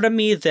part of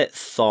me that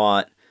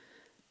thought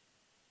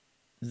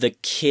the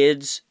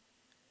kids,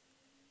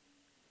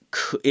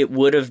 it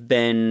would have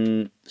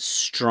been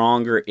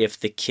stronger if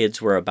the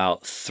kids were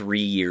about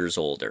 3 years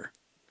older.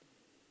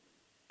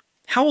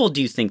 How old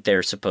do you think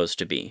they're supposed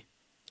to be?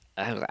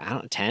 I don't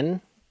know,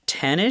 10?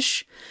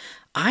 10-ish?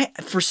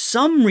 For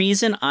some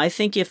reason, I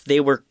think if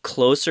they were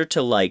closer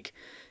to like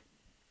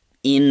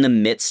in the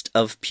midst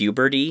of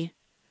puberty,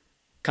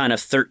 kind of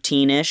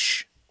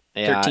 13-ish,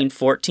 13,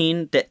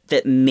 14,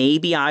 that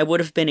maybe I would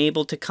have been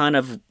able to kind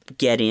of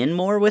get in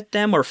more with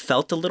them or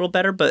felt a little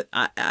better, but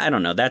I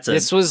don't know. It's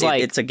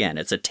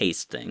a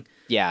taste thing.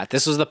 Yeah,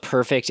 this was the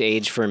perfect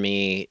age for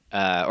me,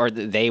 or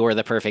they were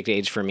the perfect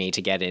age for me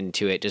to get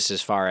into it, just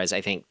as far as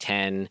I think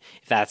 10,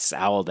 if that's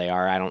how old they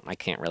are, I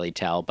can't really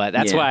tell, but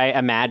that's what I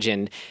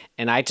imagined,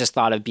 and I just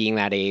thought of being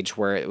that age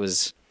where it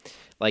was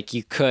like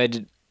you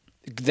could...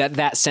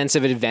 That sense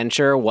of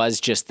adventure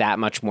was just that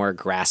much more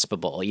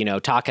graspable, you know,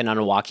 talking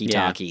on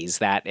walkie-talkies,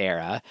 that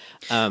era.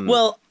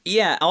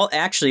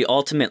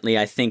 Ultimately,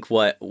 I think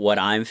what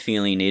I'm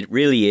feeling, it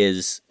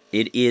is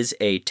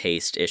a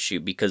taste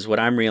issue, because what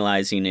I'm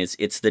realizing is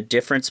it's the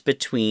difference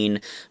between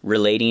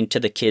relating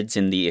to the kids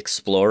in The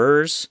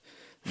Explorers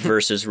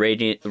versus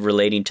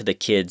relating to the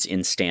kids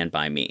in Stand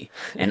By Me.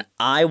 And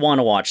I want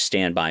to watch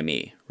Stand By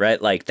Me, right?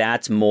 Like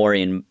that's more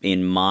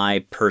in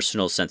my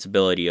personal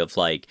sensibility of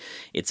like,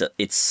 it's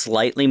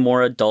slightly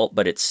more adult,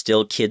 but it's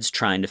still kids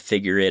trying to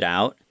figure it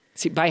out.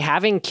 See, by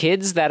having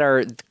kids that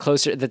are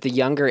closer, that the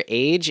younger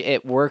age,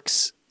 it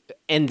works.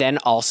 And then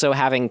also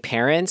having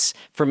parents,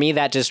 for me,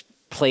 that just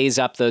plays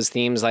up those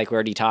themes like we're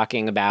already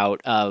talking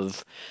about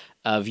of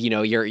you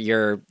know,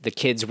 your the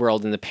kids'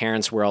 world and the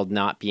parents' world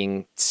not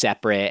being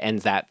separate, and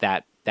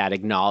that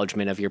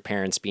acknowledgement of your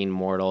parents being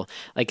mortal.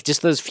 Like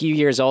just those few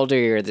years older,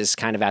 you're this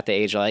kind of at the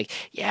age of like,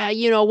 yeah,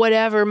 you know,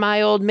 whatever,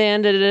 my old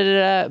man, da, da, da,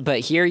 da.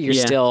 But here you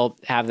still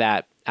have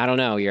that, I don't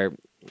know, you're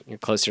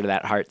closer to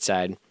that heart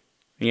side.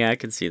 Yeah, I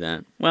can see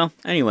that. Well,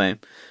 anyway.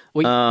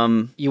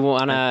 You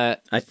wanna...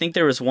 I think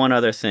there was one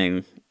other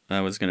thing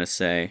I was gonna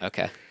say.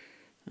 Okay.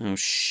 Oh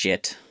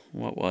shit.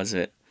 What was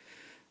it?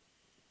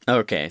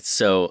 Okay,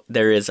 so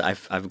there is.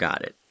 I've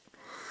got it.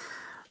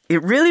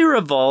 It really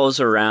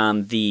revolves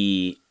around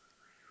the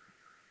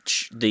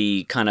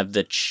kind of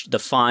the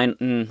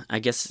fine. I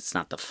guess it's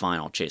not the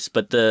final chase,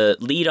 but the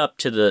lead up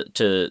to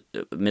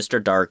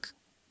Mr. Dark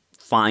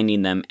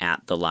finding them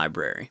at the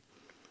library.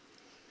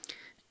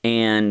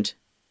 And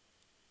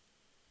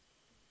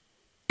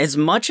as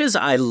much as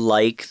I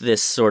like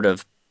this sort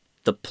of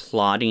the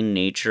plotting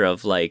nature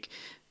of like,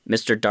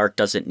 Mr. Dark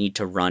doesn't need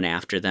to run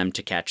after them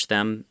to catch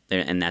them,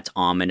 and that's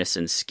ominous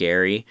and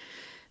scary.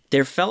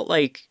 There felt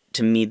like,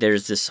 to me,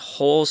 there's this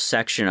whole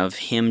section of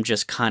him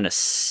just kind of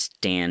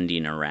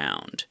standing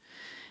around.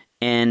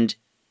 And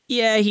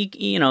yeah,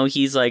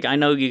 he's like, I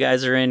know you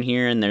guys are in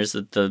here, and there's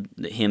the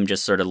him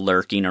just sort of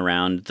lurking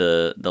around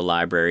the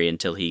library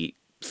until he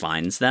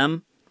finds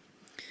them.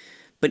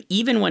 But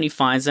even when he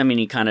finds them and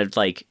he kind of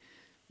like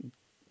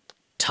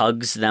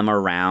tugs them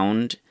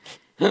around,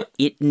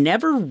 it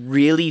never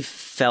really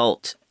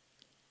felt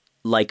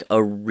like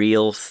a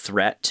real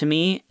threat to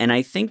me. And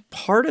I think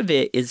part of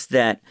it is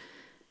that,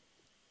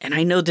 and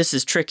I know this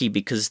is tricky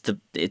because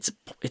it's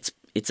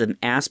an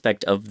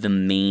aspect of the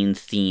main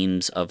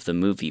themes of the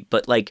movie,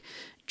 but like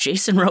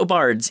Jason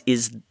Robards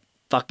is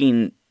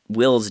fucking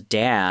Will's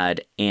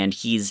dad, and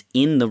he's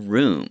in the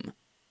room,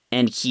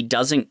 and he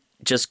doesn't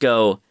just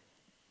go,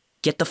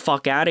 get the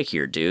fuck out of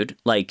here, dude.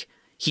 Like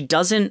he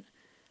doesn't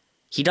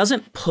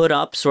put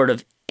up sort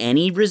of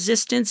any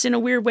resistance in a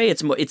weird way.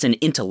 It's an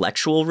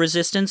intellectual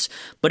resistance,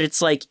 but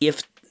it's like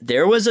if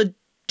there was a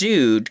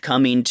dude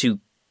coming to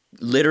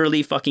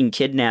literally fucking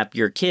kidnap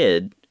your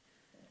kid,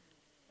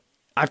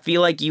 I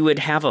feel like you would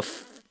have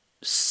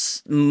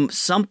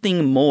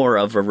something more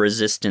of a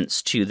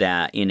resistance to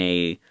that in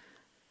a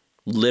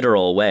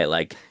literal way.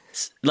 Like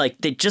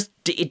it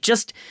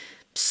just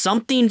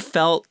something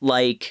felt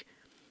like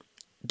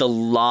the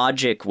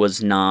logic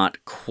was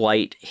not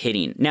quite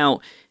hitting. Now,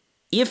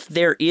 if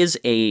there is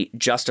a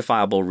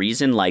justifiable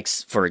reason, like,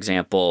 for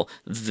example,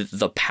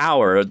 the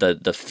power,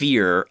 the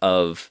fear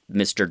of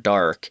Mr.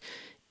 Dark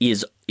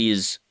is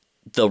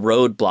the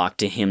roadblock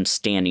to him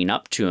standing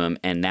up to him,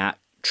 and that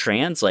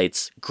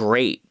translates,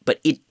 great. But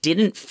it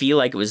didn't feel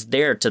like it was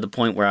there to the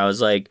point where I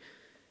was like,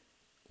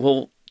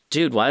 well,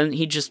 dude, why didn't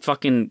he just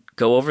fucking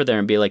go over there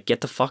and be like,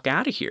 get the fuck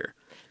out of here?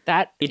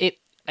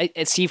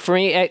 See, for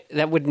me,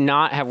 that would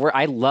not have worked.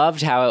 I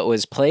loved how it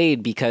was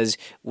played because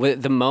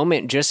the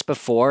moment just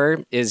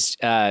before is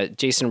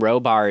Jason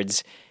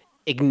Robards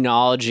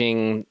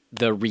acknowledging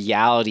the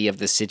reality of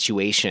the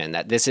situation,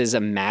 that this is a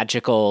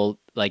magical,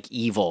 like,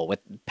 evil with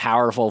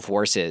powerful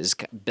forces,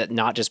 but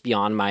not just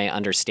beyond my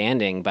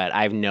understanding, but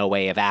I have no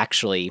way of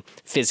actually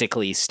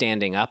physically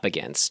standing up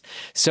against.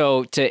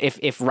 So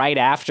if right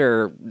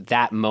after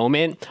that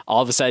moment,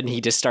 all of a sudden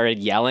he just started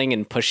yelling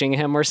and pushing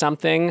him or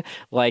something,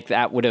 like,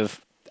 that would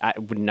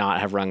not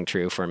have rung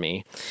true for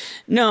me.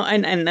 No,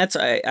 and that's,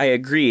 I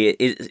agree.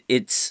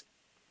 It's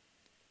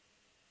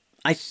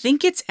I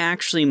think it's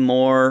actually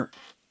more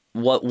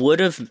what would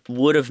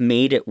have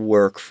made it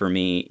work for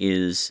me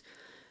is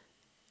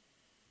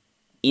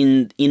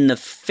in the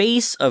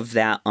face of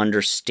that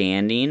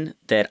understanding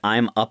that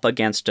I'm up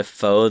against a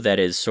foe that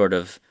is sort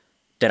of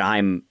that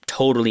I'm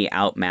totally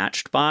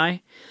outmatched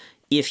by,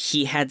 if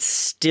he had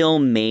still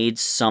made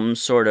some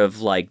sort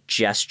of like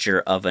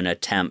gesture of an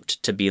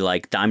attempt to be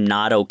like, I'm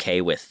not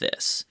okay with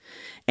this.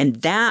 And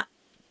that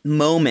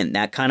moment,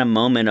 that kind of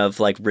moment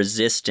of like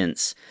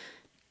resistance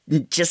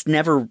just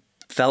never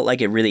felt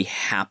like it really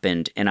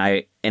happened.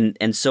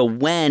 And so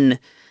when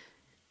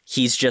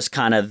he's just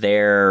kind of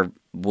there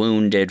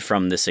wounded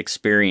from this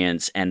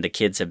experience and the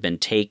kids have been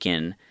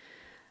taken,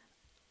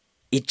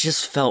 it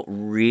just felt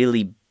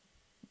really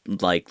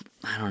like,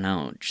 I don't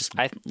know, just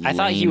I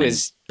thought he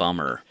was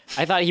bummer.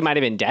 I thought he might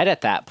have been dead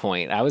at that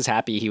point. I was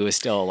happy he was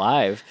still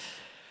alive.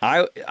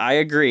 I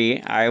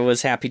agree. I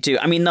was happy too.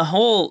 I mean, the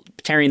whole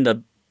tearing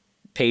the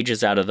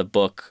pages out of the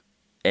book,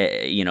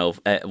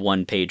 at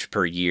 1 page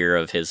per year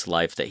of his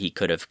life that he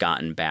could have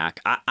gotten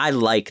back. I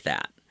like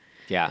that.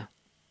 Yeah.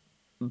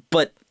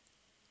 But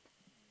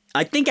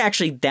I think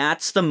actually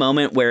that's the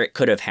moment where it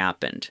could have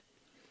happened.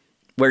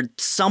 Where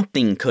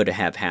something could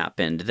have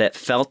happened that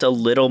felt a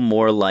little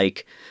more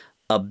like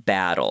a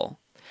battle.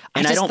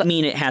 And I don't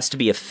mean it has to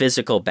be a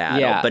physical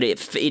battle, but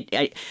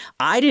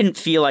I didn't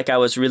feel like I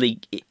was really...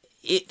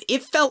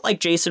 It felt like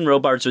Jason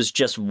Robards was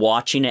just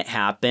watching it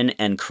happen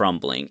and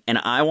crumbling. And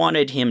I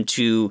wanted him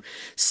to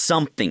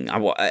something.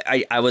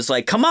 I was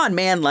like, come on,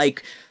 man,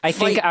 like, I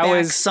think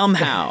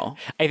somehow.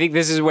 I think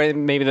this is where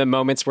maybe the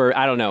moments where,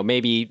 I don't know,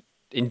 maybe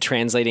in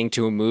translating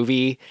to a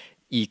movie,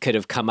 you could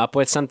have come up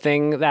with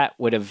something that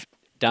would have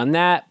done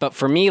that. But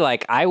for me,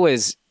 like, I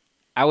was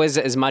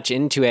as much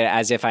into it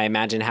as if I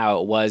imagine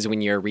how it was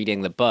when you're reading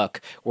the book,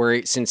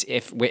 where since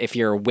if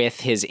you're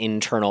with his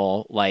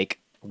internal, like,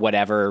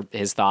 whatever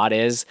his thought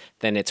is,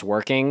 then it's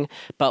working.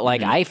 But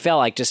like, I felt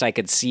like just I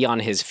could see on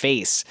his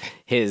face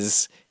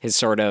his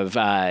sort of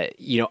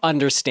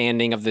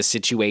understanding of the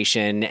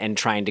situation and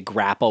trying to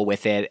grapple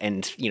with it,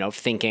 and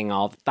thinking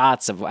all the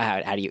thoughts of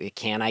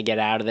can I get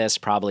out of this?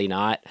 Probably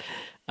not.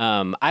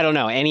 I don't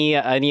know, any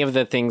of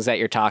the things that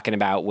you're talking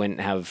about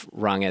wouldn't have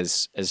rung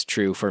as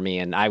true for me,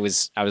 and I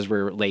was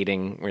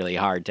relating really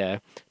hard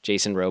to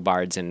Jason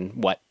Robards and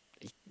what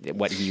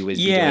he was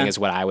doing is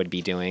what I would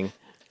be doing.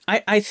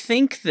 I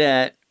think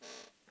that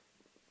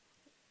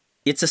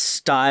it's a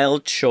style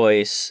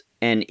choice,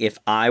 and if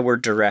I were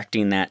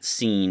directing that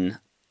scene,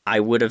 I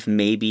would have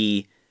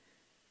maybe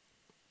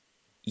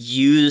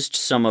used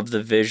some of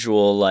the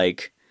visual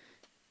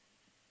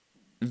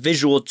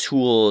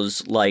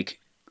tools, like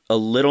a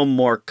little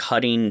more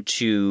cutting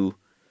to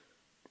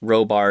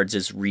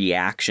Robards'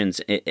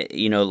 reactions,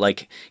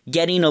 like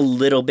getting a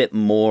little bit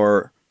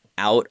more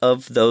out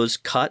of those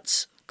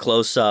cuts,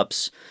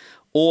 close-ups,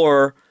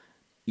 or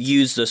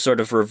use the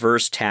sort of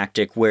reverse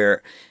tactic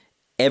where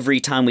every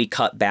time we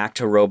cut back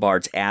to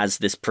Robards as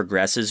this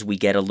progresses, we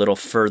get a little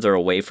further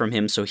away from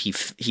him, so he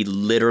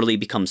literally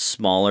becomes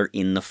smaller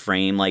in the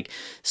frame. Like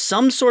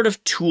some sort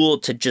of tool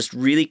to just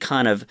really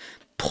kind of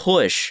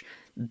push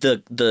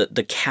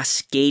the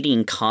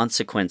cascading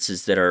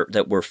consequences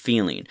that we're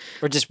feeling,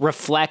 or just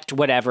reflect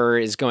whatever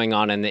is going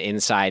on the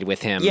inside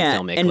with him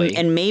filmically.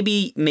 And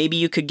maybe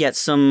you could get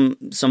some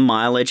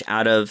mileage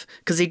out of,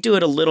 because they do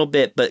it a little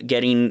bit, but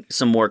getting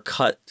some more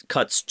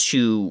cuts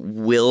to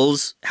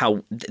Will's,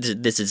 how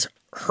this is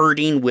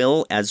hurting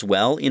Will as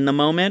well in the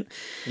moment.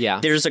 Yeah,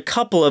 there's a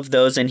couple of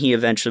those, and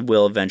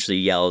Will eventually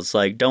yells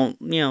like, don't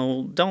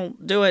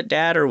do it,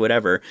 Dad," or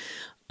whatever.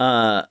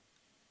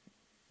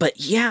 But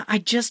yeah,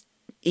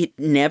 it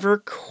never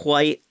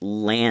quite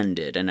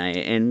landed,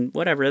 and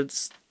whatever.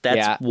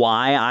 That's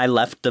why I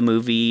left the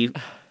movie.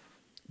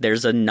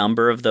 There's a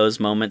number of those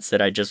moments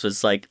that I just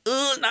was like,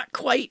 ugh, not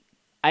quite.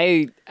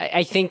 I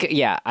think,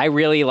 I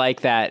really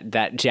like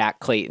that Jack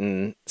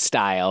Clayton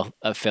style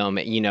of film.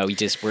 You know,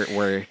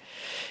 we're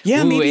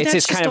maybe it's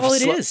that's just kind all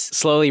of it is.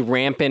 slowly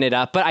ramping it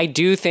up. But I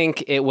do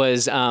think it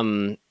was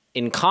in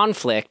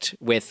conflict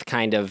with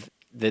kind of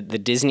the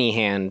Disney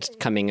hand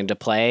coming into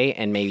play,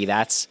 and maybe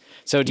that's.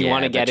 So do you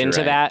want to get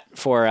into that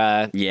for?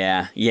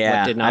 Yeah.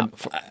 What did not?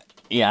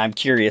 I'm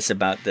curious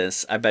about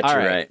this. I bet you're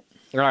right.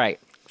 All right.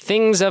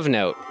 Things of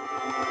note.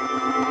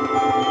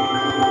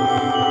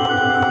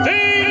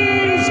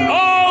 Things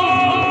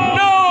of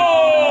note!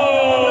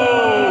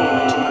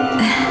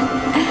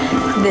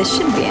 This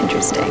should be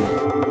interesting.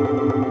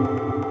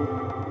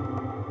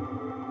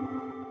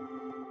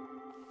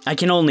 I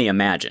can only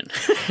imagine.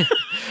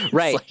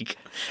 Right. It's like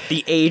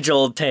the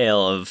age-old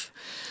tale of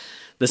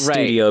the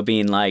studio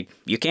being like,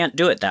 you can't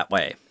do it that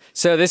way.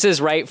 So this is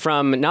right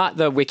from not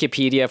the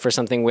Wikipedia for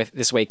Something With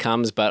This Way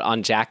Comes, but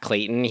on Jack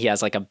Clayton. He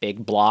has like a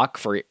big block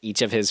for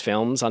each of his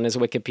films on his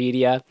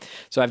Wikipedia.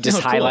 So I've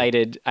just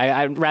highlighted,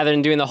 I rather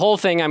than doing the whole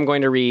thing, I'm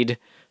going to read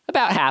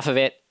about half of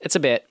it. It's a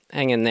bit,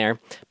 hang in there.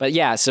 But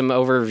yeah, some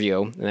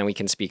overview, and then we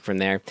can speak from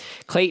there.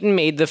 Clayton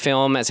made the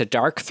film as a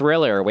dark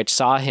thriller, which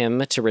saw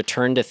him to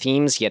return to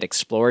themes he had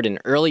explored in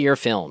earlier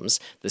films,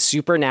 the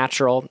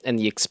supernatural and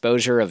the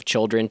exposure of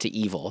children to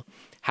evil.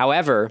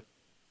 However,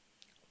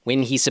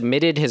 when he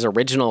submitted his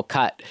original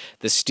cut,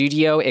 the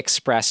studio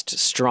expressed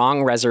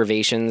strong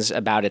reservations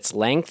about its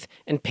length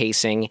and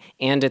pacing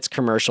and its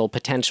commercial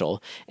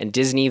potential, and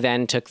Disney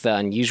then took the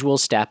unusual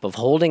step of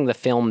holding the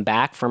film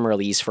back from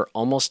release for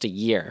almost a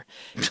year.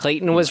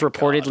 Clayton was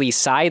reportedly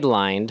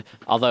sidelined,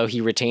 although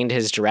he retained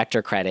his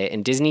director credit,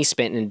 and Disney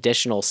spent an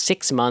additional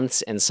 6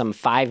 months and some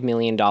 $5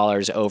 million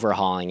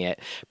overhauling it,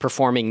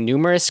 performing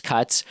numerous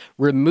cuts,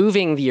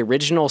 removing the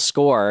original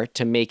score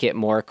to make it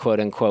more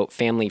quote-unquote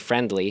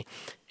family-friendly,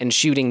 and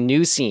shooting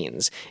new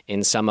scenes,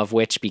 in some of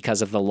which,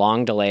 because of the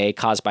long delay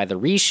caused by the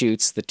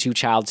reshoots, the two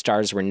child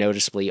stars were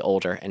noticeably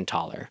older and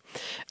taller.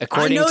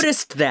 I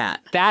noticed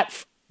that.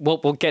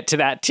 We'll get to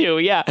that too,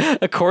 yeah.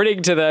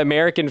 According to the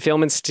American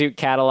Film Institute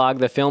catalog,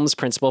 the film's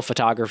principal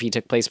photography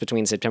took place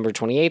between September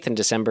 28th and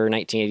December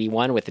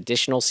 1981, with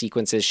additional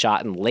sequences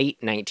shot in late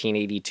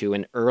 1982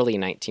 and early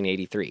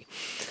 1983.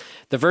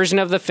 The version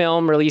of the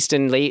film released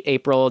in late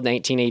April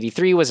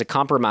 1983 was a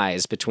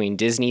compromise between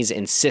Disney's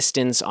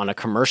insistence on a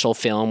commercial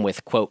film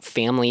with, quote,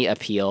 family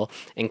appeal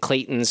and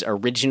Clayton's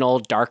original,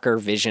 darker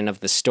vision of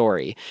the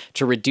story.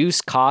 To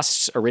reduce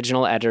costs,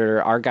 original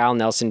editor Argyle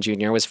Nelson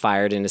Jr. was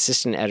fired and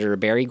assistant editor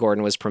Barry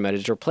Gordon was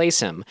promoted to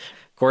replace him.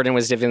 Gordon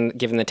was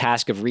given the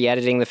task of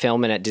re-editing the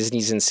film, and at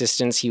Disney's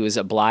insistence, he was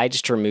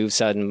obliged to remove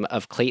some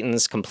of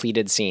Clayton's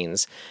completed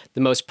scenes. The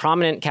most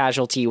prominent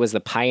casualty was the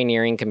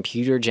pioneering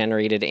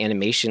computer-generated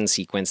animation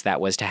sequence that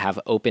was to have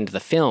opened the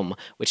film,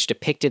 which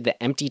depicted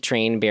the empty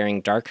train bearing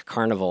Dark's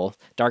Carnival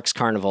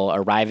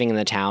arriving in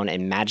the town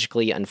and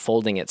magically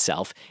unfolding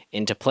itself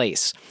into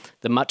place.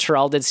 The much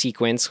heralded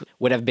sequence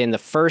would have been the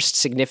first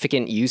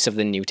significant use of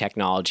the new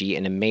technology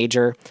in a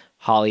major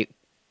Hollywood...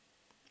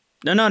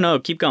 No,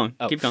 keep going.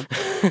 Keep going.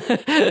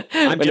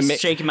 I'm just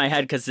shaking my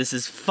head because this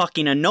is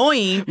fucking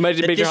annoying that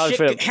this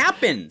shit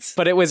happens.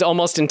 But it was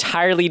almost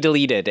entirely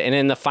deleted, and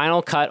in the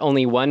final cut,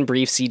 only one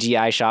brief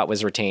CGI shot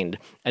was retained.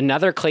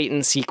 Another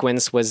Clayton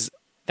sequence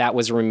that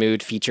was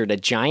removed featured a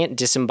giant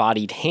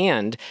disembodied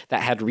hand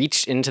that had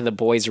reached into the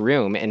boys'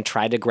 room and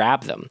tried to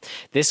grab them.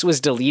 This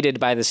was deleted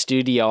by the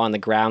studio on the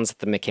grounds that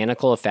the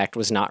mechanical effect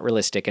was not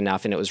realistic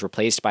enough, and it was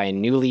replaced by a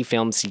newly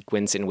filmed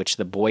sequence in which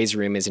the boys'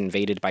 room is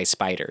invaded by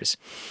spiders.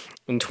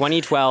 In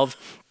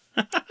 2012...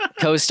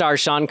 co-star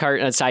Sean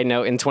Carson, side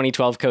note, in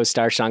 2012,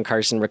 co-star Sean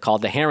Carson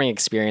recalled the harrowing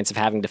experience of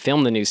having to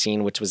film the new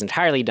scene, which was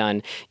entirely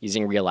done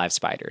using real-life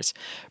spiders.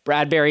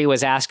 Bradbury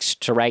was asked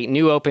to write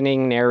new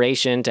opening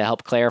narration to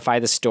help clarify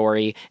the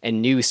story,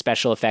 and new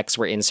special effects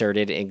were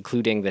inserted,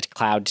 including the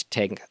cloud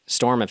tank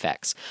storm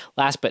effects.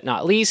 Last but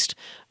not least,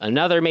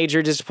 another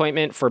major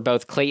disappointment for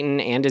both Clayton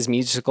and his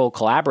musical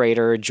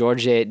collaborator,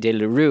 Georges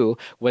Delerue,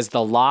 was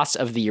the loss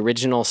of the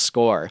original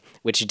score,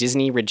 which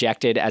Disney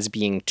rejected as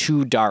being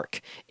too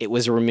dark. It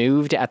was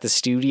removed at the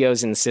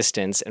studio's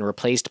insistence and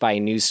replaced by a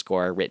new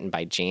score written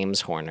by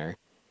James Horner.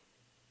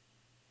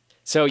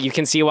 So you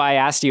can see why I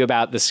asked you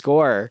about the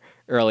score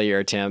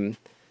earlier, Tim.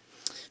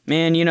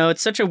 Man,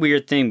 it's such a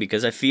weird thing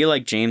because I feel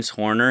like James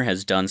Horner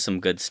has done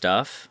some good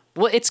stuff.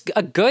 Well, it's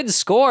a good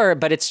score,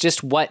 but it's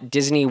just what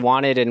Disney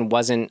wanted and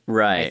wasn't,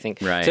 right, I think.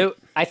 Right. So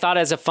I thought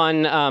as a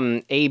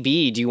fun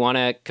A-B, do you want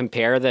to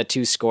compare the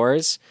two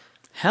scores?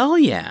 Hell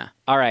yeah.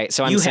 All right,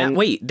 so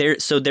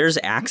there's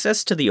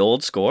access to the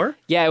old score?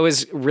 Yeah, it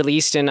was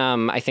released in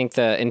I think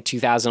in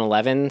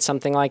 2011,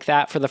 something like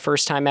that, for the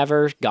first time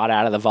ever. Got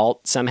out of the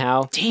vault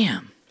somehow.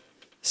 Damn.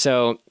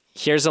 So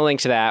here's a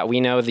link to that. We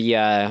know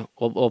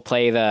we'll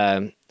play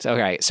the So,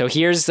 okay, so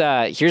here's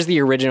the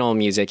original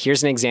music.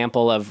 Here's an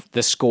example of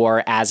the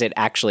score as it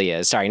actually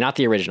is. Sorry, not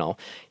the original.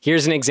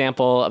 Here's an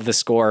example of the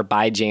score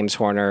by James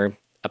Horner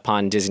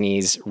upon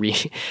Disney's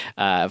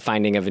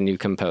finding of a new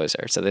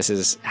composer. So this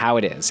is how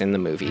it is in the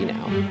movie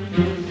now.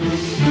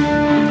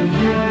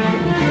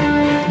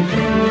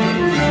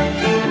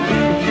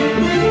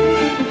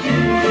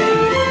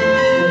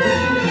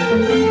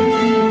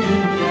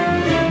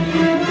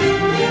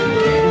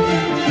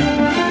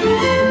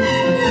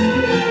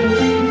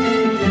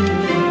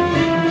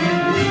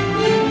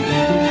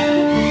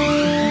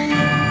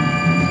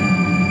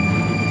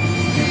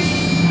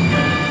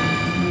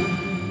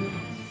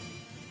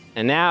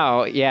 And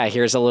now,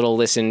 here's a little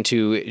listen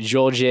to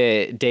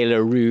Georges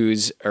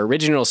Delerue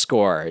original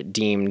score,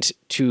 deemed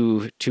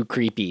too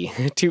creepy,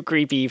 too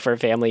creepy for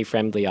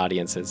family-friendly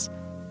audiences.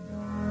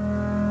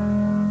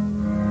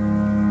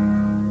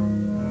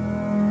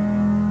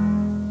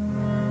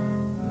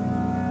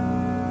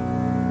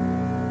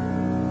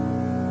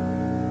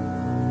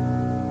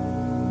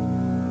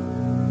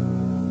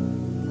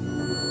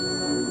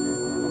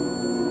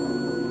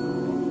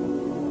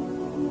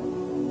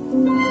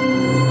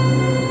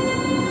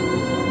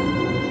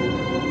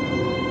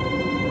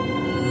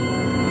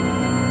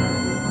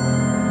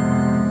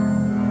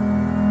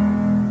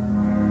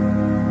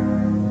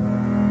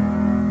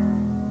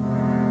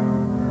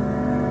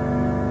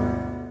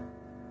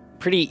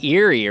 Pretty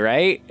eerie,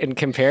 right? In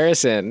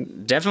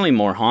comparison. Definitely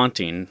more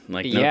haunting.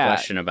 Like, no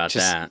question about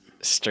that.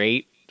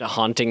 Straight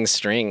haunting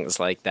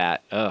strings like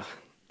that. Ugh.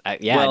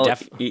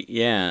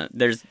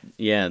 There's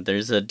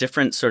a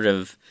different sort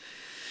of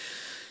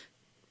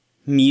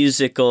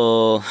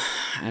musical,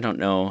 I don't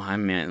know, I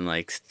mean,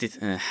 like,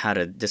 how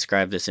to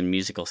describe this in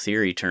musical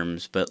theory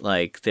terms, but,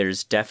 like,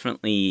 there's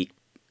definitely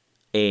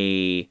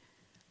a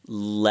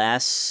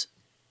less,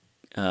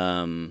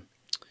 a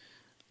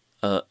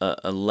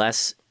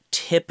less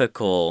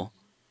typical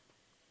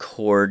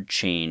chord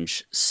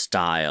change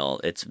style.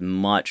 It's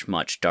much,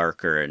 much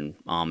darker and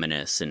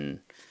ominous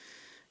and,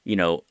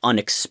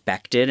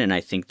 unexpected. And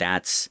I think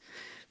that's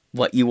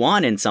what you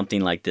want in something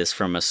like this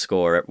from a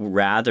score,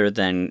 rather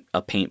than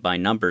a paint by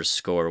numbers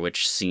score,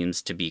 which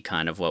seems to be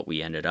kind of what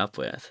we ended up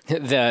with.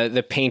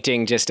 The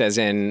painting, just as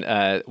in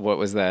what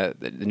was the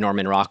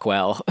Norman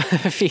Rockwell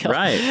feel.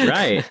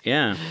 Right,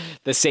 yeah.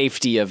 The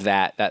safety of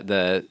that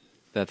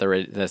I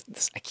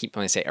keep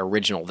wanting to say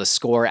original, the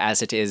score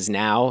as it is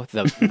now,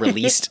 the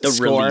released the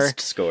score.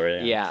 Released score,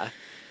 yeah.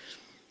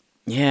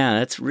 Yeah,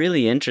 that's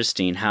really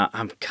interesting how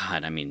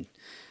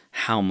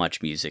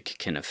much music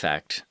can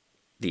affect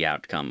the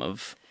outcome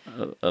of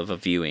a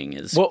viewing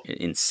is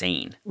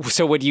insane.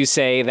 So would you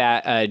say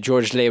that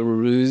Georges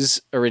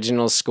Leroux's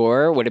original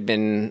score would have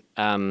been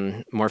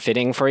more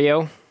fitting for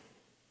you?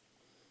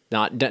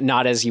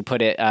 Not as you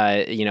put it,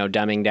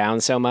 dumbing down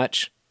so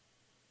much?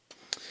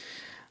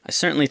 I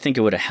certainly think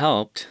it would have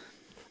helped.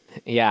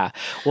 Yeah.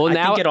 Well,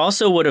 I think it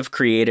also would have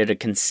created a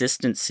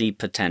consistency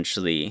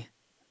potentially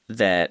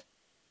that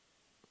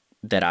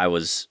I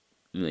was,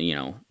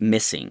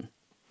 missing.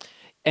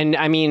 And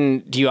I mean,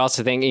 do you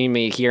also think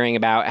hearing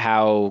about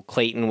how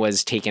Clayton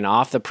was taken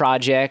off the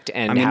project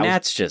and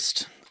that's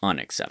just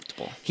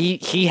unacceptable.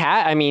 He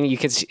had,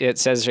 it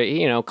says,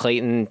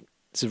 Clayton's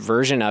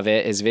version of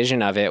it, his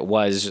vision of it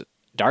was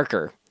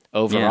darker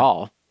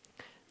overall. Yeah.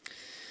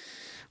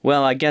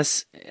 Well, I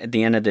guess at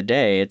the end of the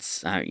day,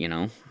 it's,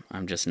 I'm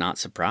just not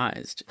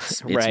surprised.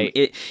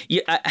 Right.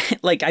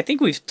 I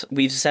think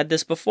we've said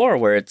this before,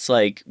 where it's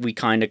like we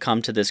kind of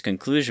come to this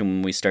conclusion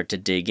when we start to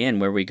dig in,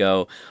 where we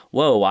go,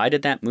 whoa, why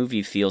did that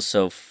movie feel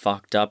so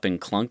fucked up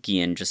and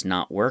clunky and just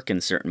not work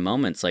in certain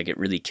moments? Like, it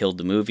really killed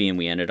the movie and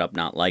we ended up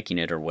not liking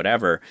it or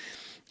whatever.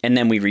 And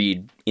then we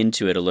read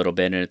into it a little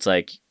bit and it's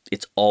like,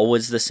 it's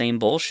always the same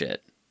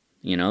bullshit.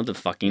 The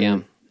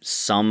fucking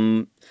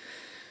some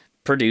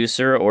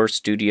producer or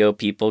studio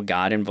people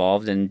got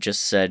involved and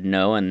just said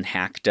no and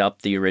hacked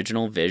up the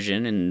original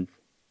vision and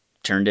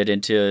turned it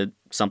into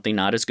something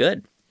not as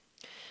good.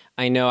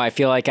 I know. I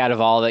feel like out of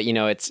all that,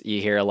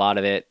 you hear a lot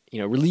of it,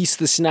 release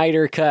the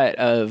Snyder cut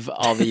of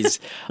all these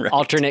right.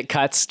 alternate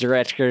cuts,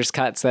 director's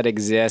cuts that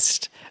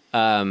exist.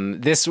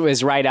 This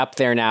was right up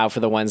there now for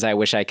the ones I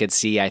wish I could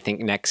see. I think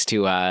next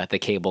to The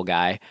Cable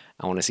Guy.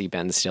 I want to see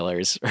Ben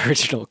Stiller's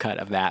original cut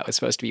of that. It was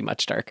supposed to be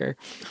much darker.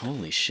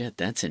 Holy shit,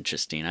 that's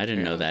interesting. I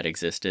didn't know that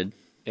existed.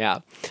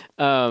 Yeah.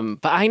 But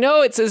I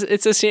know it's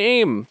a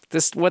shame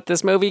what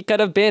this movie could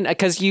have been,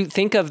 because you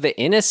think of The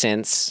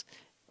Innocents,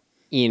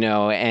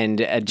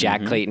 and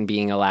Jack Clayton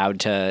being allowed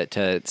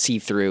to see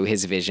through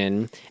his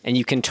vision, and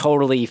you can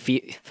totally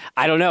feel,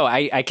 I don't know,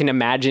 I can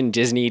imagine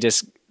Disney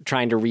just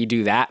trying to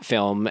redo that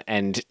film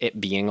and it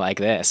being like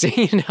this,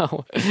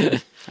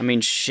 I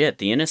mean, shit,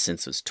 The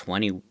Innocents was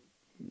 20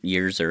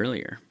 years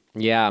earlier.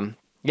 Yeah.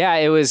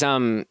 It was,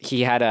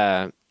 he had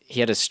a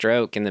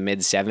stroke in the mid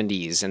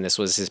 70s and this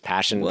was his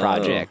passion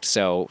project.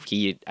 So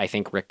he, I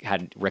think,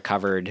 had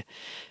recovered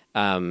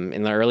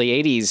in the early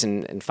 80s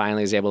and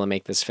finally was able to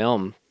make this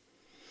film.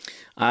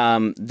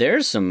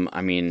 There's some,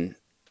 in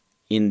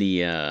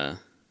the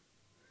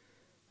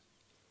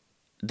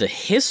the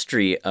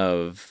history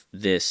of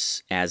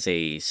this as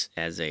a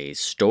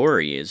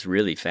story is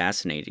really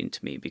fascinating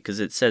to me, because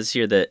it says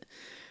here that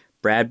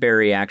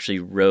Bradbury actually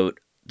wrote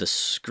the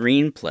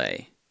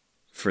screenplay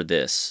for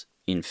this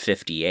in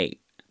 1958.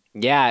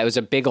 Yeah, it was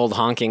a big old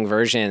honking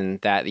version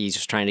that he's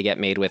just trying to get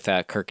made with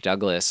Kirk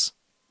Douglas.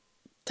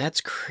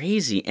 That's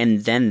crazy.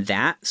 And then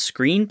that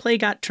screenplay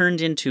got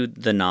turned into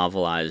the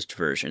novelized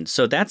version.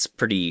 So that's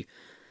pretty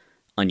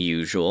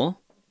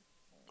unusual.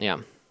 Yeah.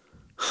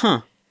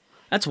 Huh.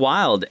 That's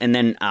wild. And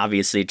then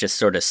obviously it just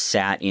sort of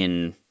sat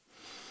in,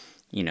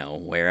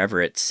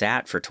 wherever it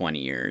sat for 20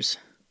 years.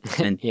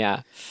 And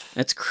yeah.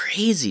 That's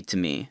crazy to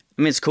me.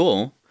 I mean, it's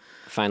cool.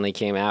 Finally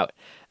came out.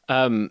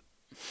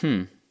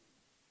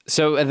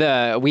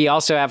 So we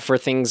also have for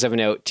things of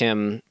note,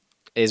 Tim,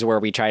 is where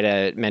we try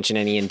to mention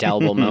any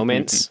indelible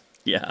moments.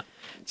 Yeah.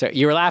 So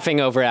you were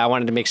laughing over it. I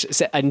wanted to make sure.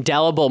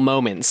 Indelible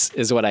moments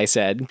is what I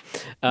said.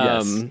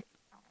 Yes.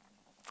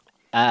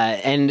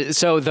 And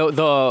so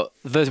the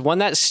one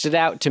that stood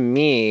out to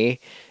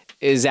me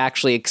is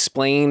actually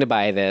explained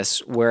by this,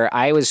 where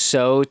I was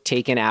so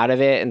taken out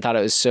of it and thought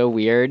it was so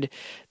weird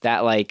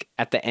that like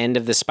at the end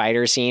of the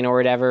spider scene or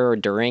whatever, or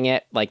during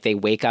it, like they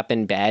wake up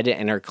in bed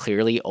and are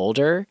clearly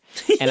older.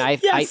 And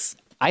Yes.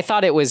 I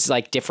thought it was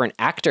like different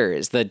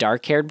actors, the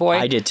dark-haired boy.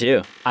 I did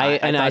too. I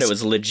thought it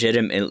was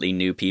legitimately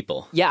new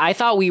people. Yeah, I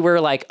thought we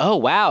were like, oh,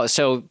 wow.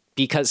 So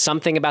because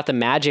something about the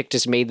magic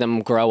just made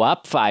them grow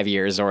up 5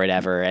 years or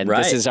whatever. And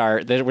Right. this is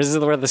where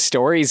the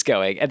story's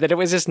going. And then it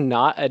was just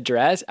not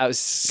addressed. I was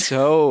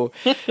so...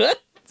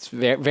 It's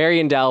very, very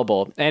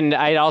indelible. And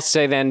I'd also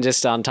say then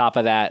just on top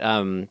of that,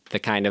 the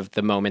kind of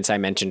the moments I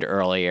mentioned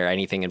earlier,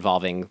 anything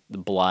involving the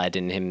blood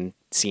and him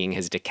seeing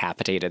his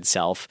decapitated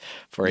self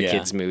for a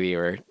kid's movie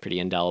were pretty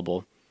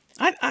indelible.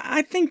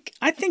 I think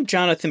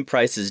Jonathan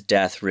Pryce's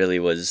death really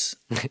was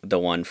the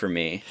one for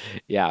me.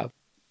 Yeah.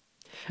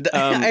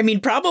 I mean,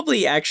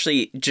 probably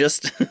actually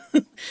just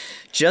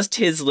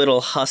his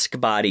little husk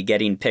body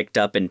getting picked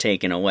up and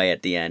taken away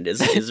at the end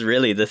is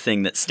really the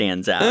thing that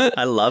stands out.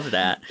 I love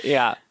that.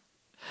 Yeah.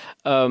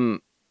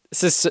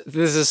 This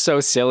is so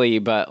silly,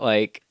 but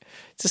like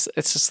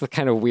it's just the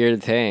kind of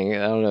weird thing.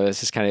 I don't know. It's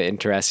just kind of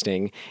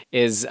interesting.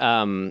 Is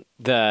the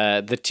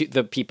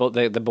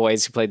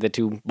boys who played the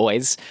two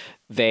boys?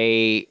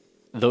 The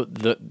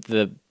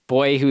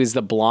boy who's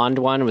the blonde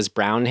one was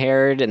brown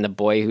haired, and the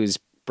boy who's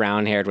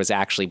brown haired was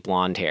actually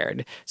blonde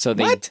haired. So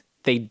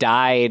they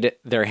dyed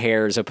their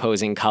hairs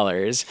opposing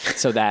colors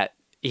so that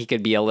he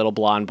could be a little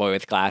blonde boy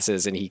with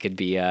glasses and he could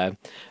be a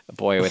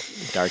boy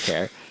with dark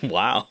hair.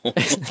 Wow.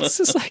 It's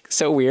just like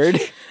so weird.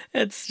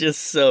 It's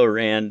just so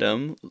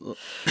random. Wow,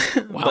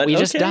 but we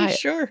just died.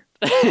 Sure.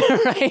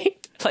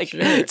 Right? Like, sure.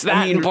 It's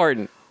that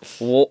important.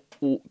 Well,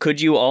 could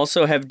you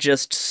also have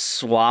just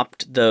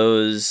swapped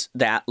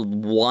that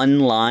one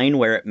line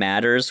where it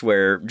matters,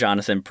 where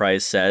Jonathan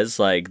Pryce says,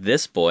 like,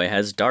 this boy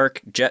has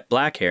dark jet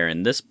black hair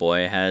and this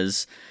boy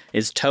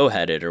is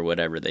toe-headed or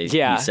whatever he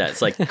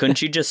says. Like,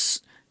 couldn't you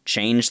just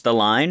change the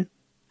line?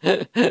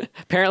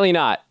 Apparently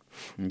not.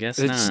 I guess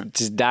not.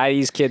 Just dye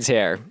these kids'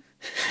 hair.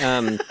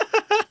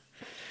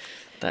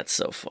 That's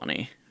so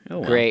funny. Oh,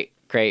 well.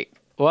 Great.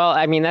 Well,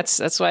 I mean, that's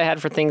what I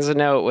had for things to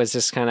note, was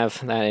just kind of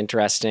that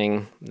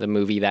interesting, the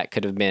movie that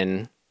could have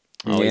been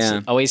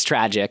always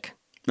tragic.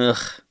 Ugh.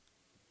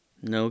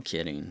 No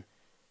kidding.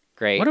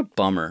 Great. What a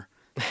bummer.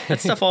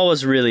 That stuff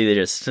always really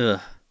just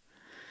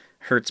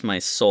hurts my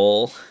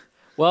soul.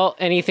 Well,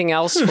 anything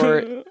else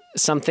for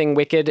Something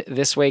Wicked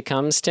This Way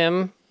Comes,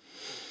 Tim?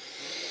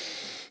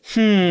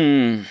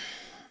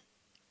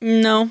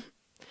 No.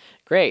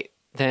 Great.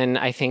 Then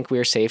I think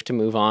we're safe to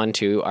move on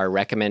to our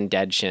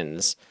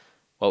recommendations.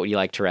 What would you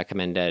like to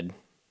recommend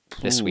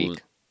this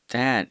week?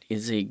 That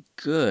is a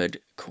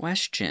good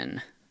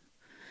question.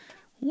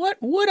 What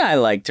would I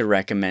like to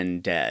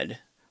recommend, Dead?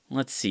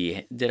 Let's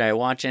see. Did I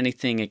watch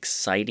anything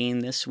exciting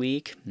this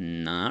week?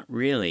 Not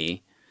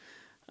really.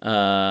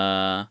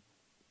 I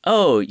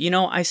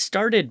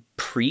started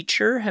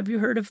Preacher. Have you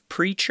heard of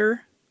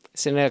Preacher?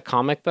 Isn't it a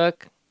comic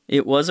book?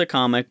 It was a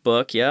comic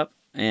book, yep.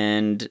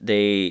 And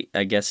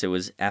I guess it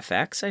was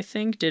FX, I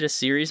think, did a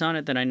series on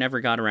it that I never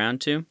got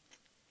around to.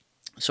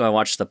 So I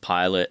watched the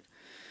pilot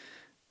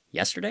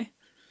yesterday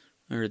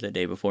or the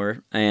day before.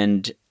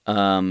 And,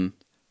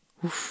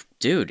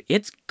 dude,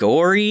 it's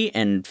gory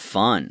and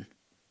fun.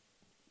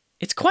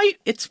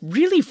 It's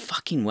really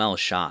fucking well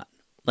shot.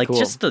 Like, cool.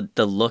 Just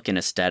the look and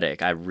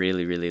aesthetic I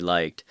really, really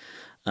liked.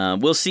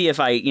 We'll see if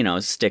I,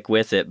 stick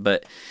with it,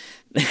 but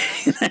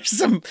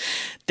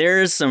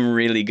there's some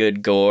really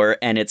good gore,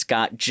 and it's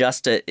got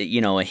just a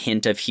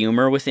hint of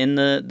humor within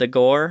the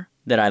gore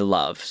that I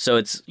love. So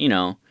it's,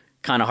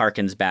 kind of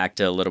harkens back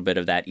to a little bit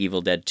of that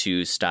Evil Dead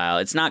 2 style.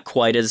 It's not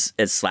quite as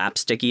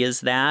slapsticky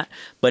as that,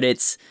 but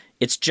it's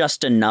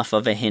just enough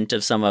of a hint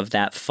of some of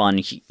that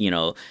fun,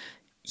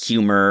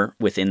 humor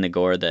within the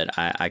gore that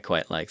I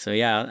quite like. So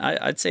yeah,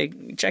 I'd say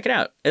check it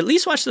out. At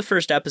least watch the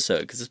first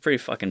episode because it's pretty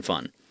fucking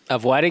fun.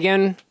 Of what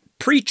again?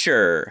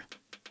 Preacher.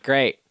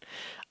 Great.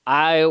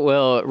 I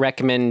will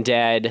recommend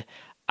Dead.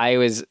 I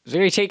was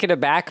very taken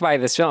aback by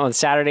this film. On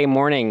Saturday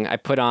morning, I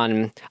put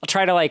on, I'll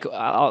try to like,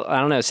 I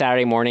don't know,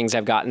 Saturday mornings,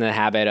 I've gotten the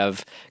habit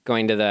of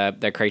going to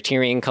the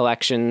Criterion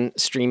Collection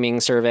streaming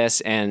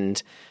service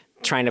and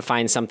trying to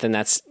find something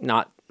that's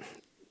not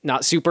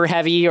super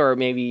heavy, or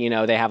maybe, you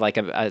know, they have like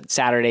a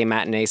Saturday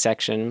matinee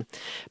section.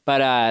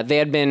 But they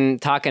had been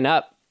talking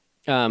up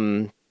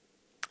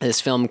this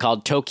film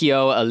called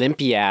Tokyo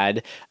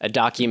Olympiad, a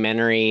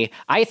documentary.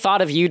 I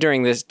thought of you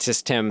during this,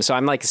 Tim, so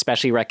I'm like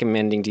especially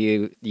recommending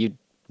to you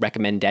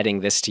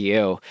recommending this to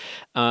you.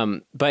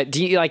 But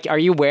do you are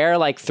you aware,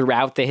 like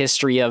throughout the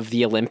history of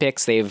the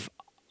Olympics, they've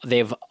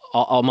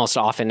almost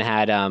often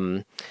had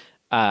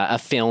a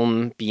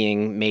film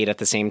being made at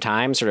the same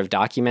time, sort of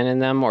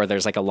documenting them, or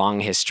there's like a long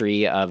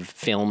history of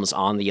films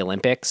on the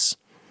Olympics?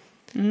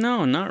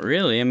 No, not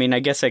really. I mean,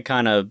 I guess I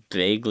kind of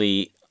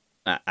vaguely,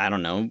 I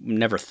don't know,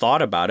 never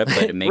thought about it,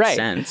 but it makes Right.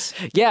 sense.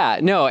 Yeah,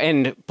 no,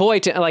 and boy,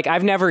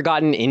 I've never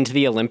gotten into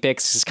the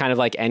Olympics. It's kind of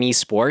like any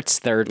sports.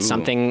 They're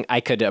something I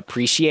could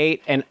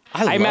appreciate, and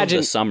I love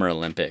imagine the Summer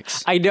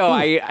Olympics. I know.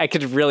 I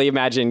could really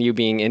imagine you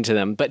being into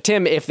them. But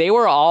Tim, if they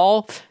were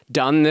all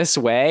done this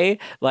way,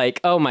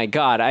 like, oh my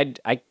God,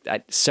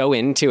 I'd so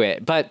into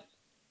it. But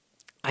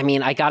I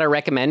mean, I gotta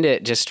recommend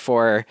it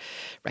for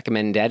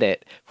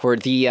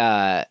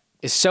the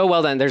it's so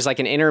well done. There's like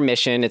an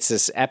intermission. It's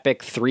this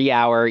epic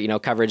 3-hour,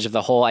 coverage of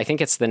the whole. I think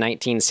it's the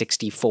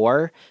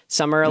 1964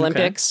 Summer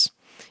Olympics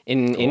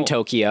in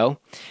Tokyo,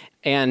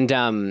 and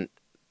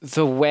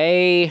the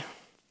way,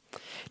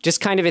 just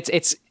kind of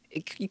it's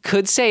you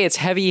could say it's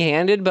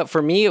heavy-handed, but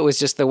for me, it was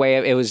just the way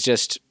it was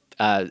just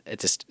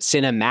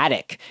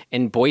cinematic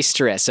and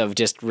boisterous, of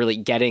just really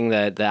getting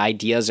the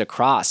ideas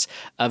across,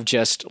 of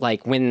just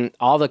like when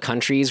all the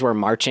countries were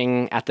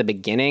marching at the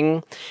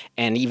beginning,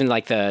 and even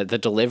like the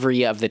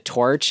delivery of the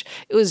torch.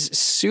 It was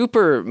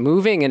super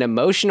moving and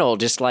emotional,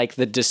 just like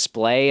the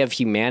display of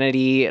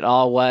humanity it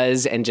all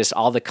was, and just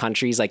all the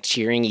countries like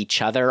cheering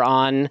each other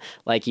on,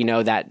 like,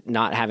 that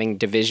not having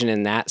division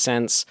in that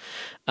sense.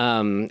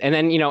 And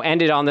then,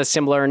 ended on the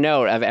similar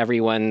note of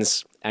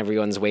everyone's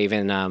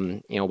waving,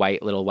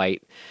 little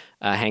white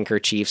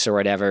handkerchiefs or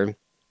whatever.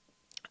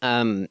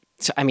 So,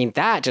 I mean,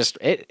 that just,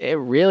 it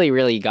really,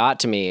 really got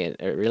to me.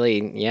 It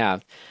really,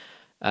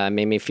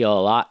 made me feel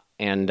a lot.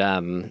 And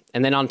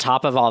then on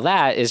top of all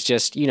that is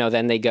just,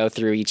 then they go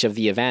through each of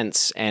the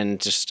events, and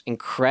just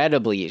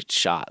incredibly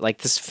shot. Like,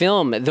 this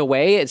film, the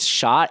way it's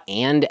shot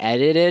and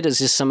edited is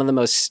just some of the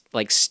most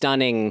like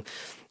stunning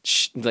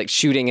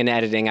shooting and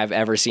editing I've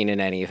ever seen in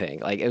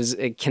anything. Like,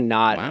 it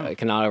cannot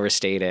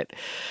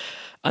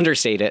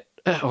understate it,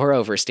 or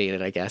overstate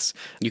it, I guess.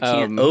 You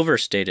can't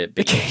overstate it,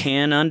 but you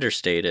can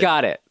understate it.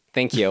 Got it.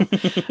 Thank you.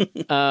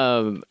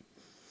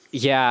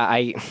 Yeah,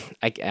 I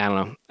don't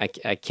know. I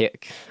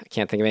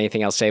can't think of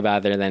anything else to say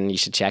about it other than you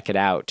should check it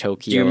out.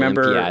 Tokyo. Do you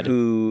remember Olympiad.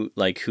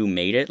 who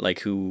made it?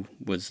 Like, who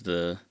was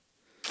the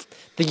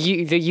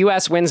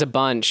U.S. wins a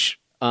bunch,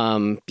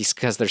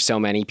 because there's so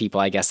many people,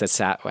 I guess that's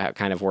how it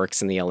kind of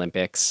works in the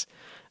Olympics.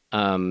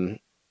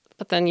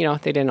 But then,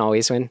 they didn't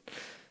always win.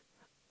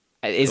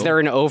 Is there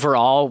an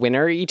overall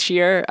winner each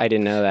year? I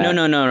didn't know that.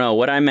 No.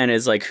 What I meant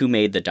is, like, who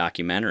made the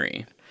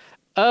documentary?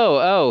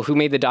 Oh, who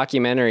made the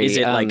documentary? Is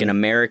it like an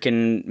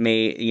American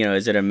made,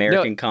 is it an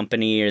American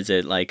company, or is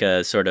it like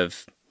a sort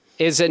of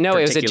it was a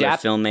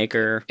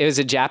filmmaker? It was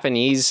a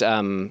Japanese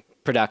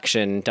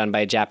production done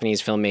by a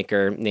Japanese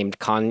filmmaker named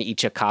Kon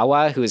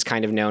Ichikawa, who is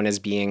kind of known as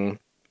being,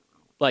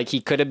 like, he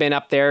could have been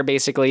up there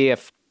basically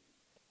if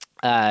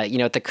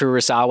the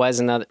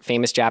Kurosawas and the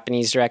famous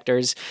Japanese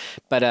directors,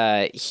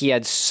 but he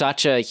had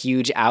such a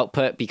huge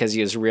output because he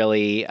was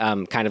really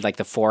kind of like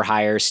the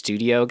for-hire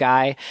studio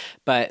guy.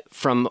 But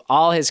from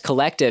all his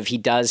collective, he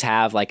does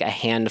have like a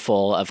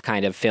handful of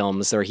kind of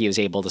films where he was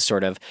able to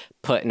sort of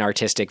put an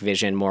artistic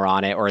vision more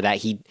on it, or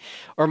that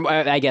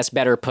I guess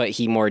better put,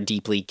 he more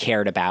deeply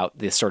cared about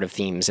the sort of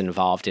themes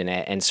involved in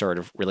it and sort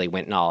of really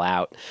went all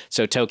out.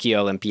 So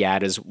Tokyo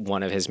Olympiad is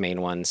one of his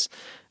main ones,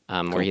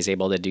 where he's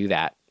able to do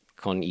that.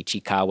 Kon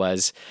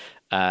Ichikawa's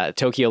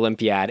Tokyo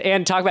Olympiad.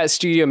 And talk about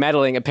studio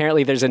meddling.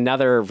 Apparently there's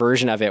another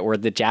version of it where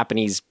the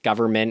Japanese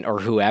government or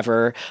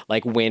whoever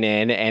like went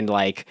in and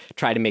like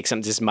try to make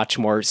something just much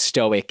more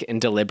stoic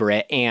and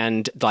deliberate,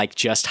 and like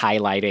just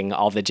highlighting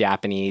all the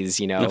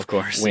Japanese, of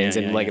course, wins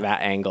and like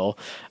that angle.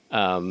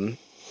 You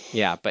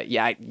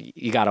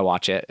gotta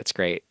watch it. It's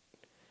great.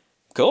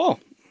 Cool.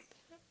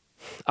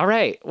 All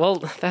right. Well,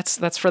 that's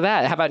for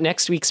that. How about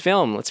next week's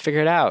film? Let's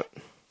figure it out.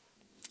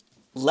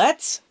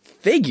 Let's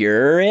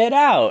figure it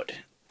out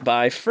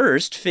by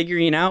first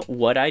figuring out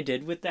what I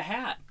did with the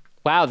hat.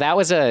 Wow, that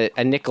was a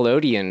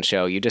Nickelodeon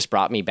show. You just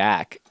brought me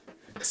back.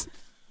 It's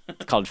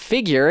called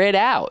Figure It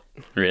Out.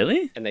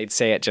 Really? And they'd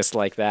say it just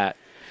like that.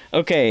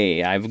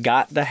 Okay, I've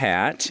got the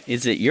hat.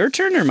 Is it your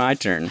turn or my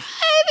turn?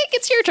 I think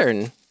it's your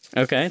turn.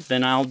 Okay,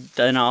 then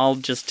I'll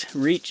just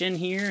reach in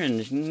here and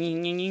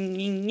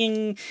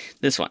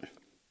this one.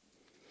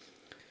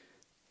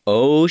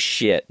 Oh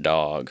shit,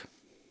 dog.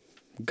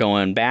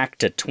 Going back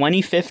to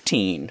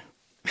 2015.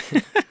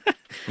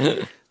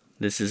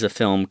 This is a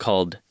film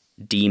called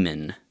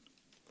Demon.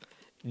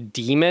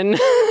 demon.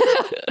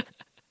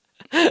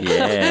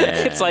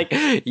 Yeah. It's like,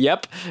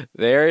 yep,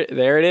 there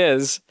it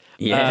is.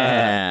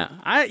 Yeah.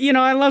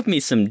 I love me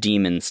some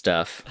demon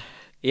stuff.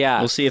 Yeah.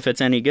 We'll see if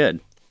it's any good.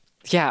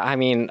 Yeah, I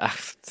mean,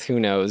 who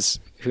knows?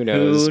 Who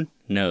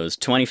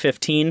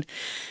 2015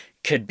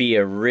 could be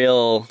a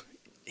real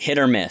hit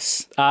or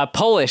miss.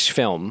 Polish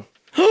film.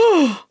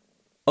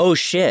 Oh,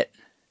 shit.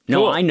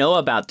 No, Cool. I know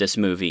about this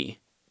movie.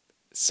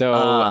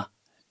 So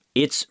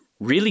It's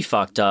really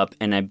fucked up,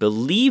 and I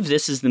believe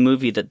this is the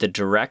movie that the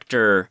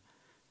director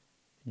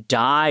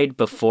died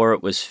before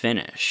it was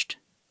finished.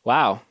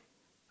 wow.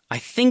 I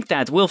think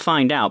that we'll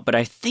find out, but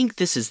I think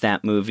this is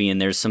that movie,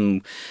 and there's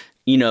some,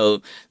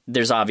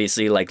 there's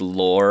obviously like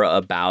lore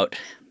about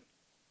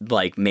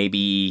like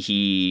maybe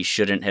he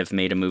shouldn't have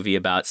made a movie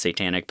about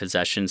satanic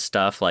possession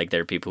stuff. Like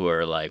there are people who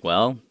are like,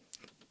 well,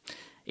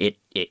 it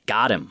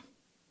got him.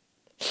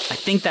 I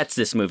think that's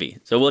this movie,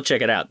 so we'll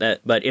check it out.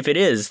 But if it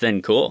is,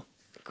 then cool.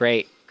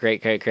 Great.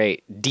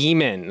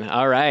 Demon.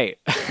 All right.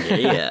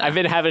 Yeah. I've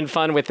been having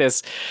fun with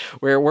this.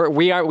 We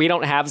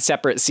don't have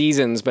separate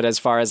seasons, but as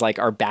far as like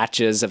our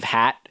batches of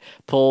hat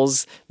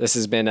pulls, this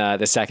has been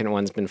the second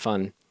one's been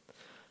fun.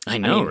 I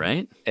know,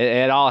 right?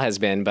 It all has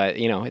been, but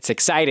it's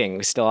exciting.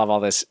 We still have all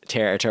this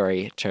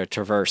territory to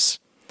traverse.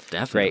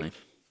 Definitely. Great.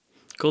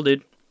 Cool,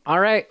 dude.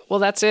 All right. Well,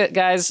 that's it,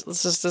 guys.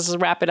 Let's just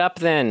wrap it up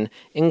then.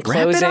 In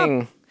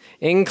closing,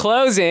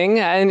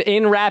 and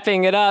in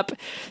wrapping it up,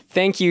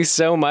 thank you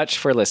so much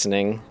for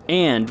listening.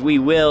 And we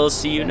will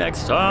see you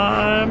next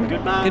time.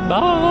 Goodbye.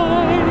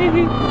 Goodbye.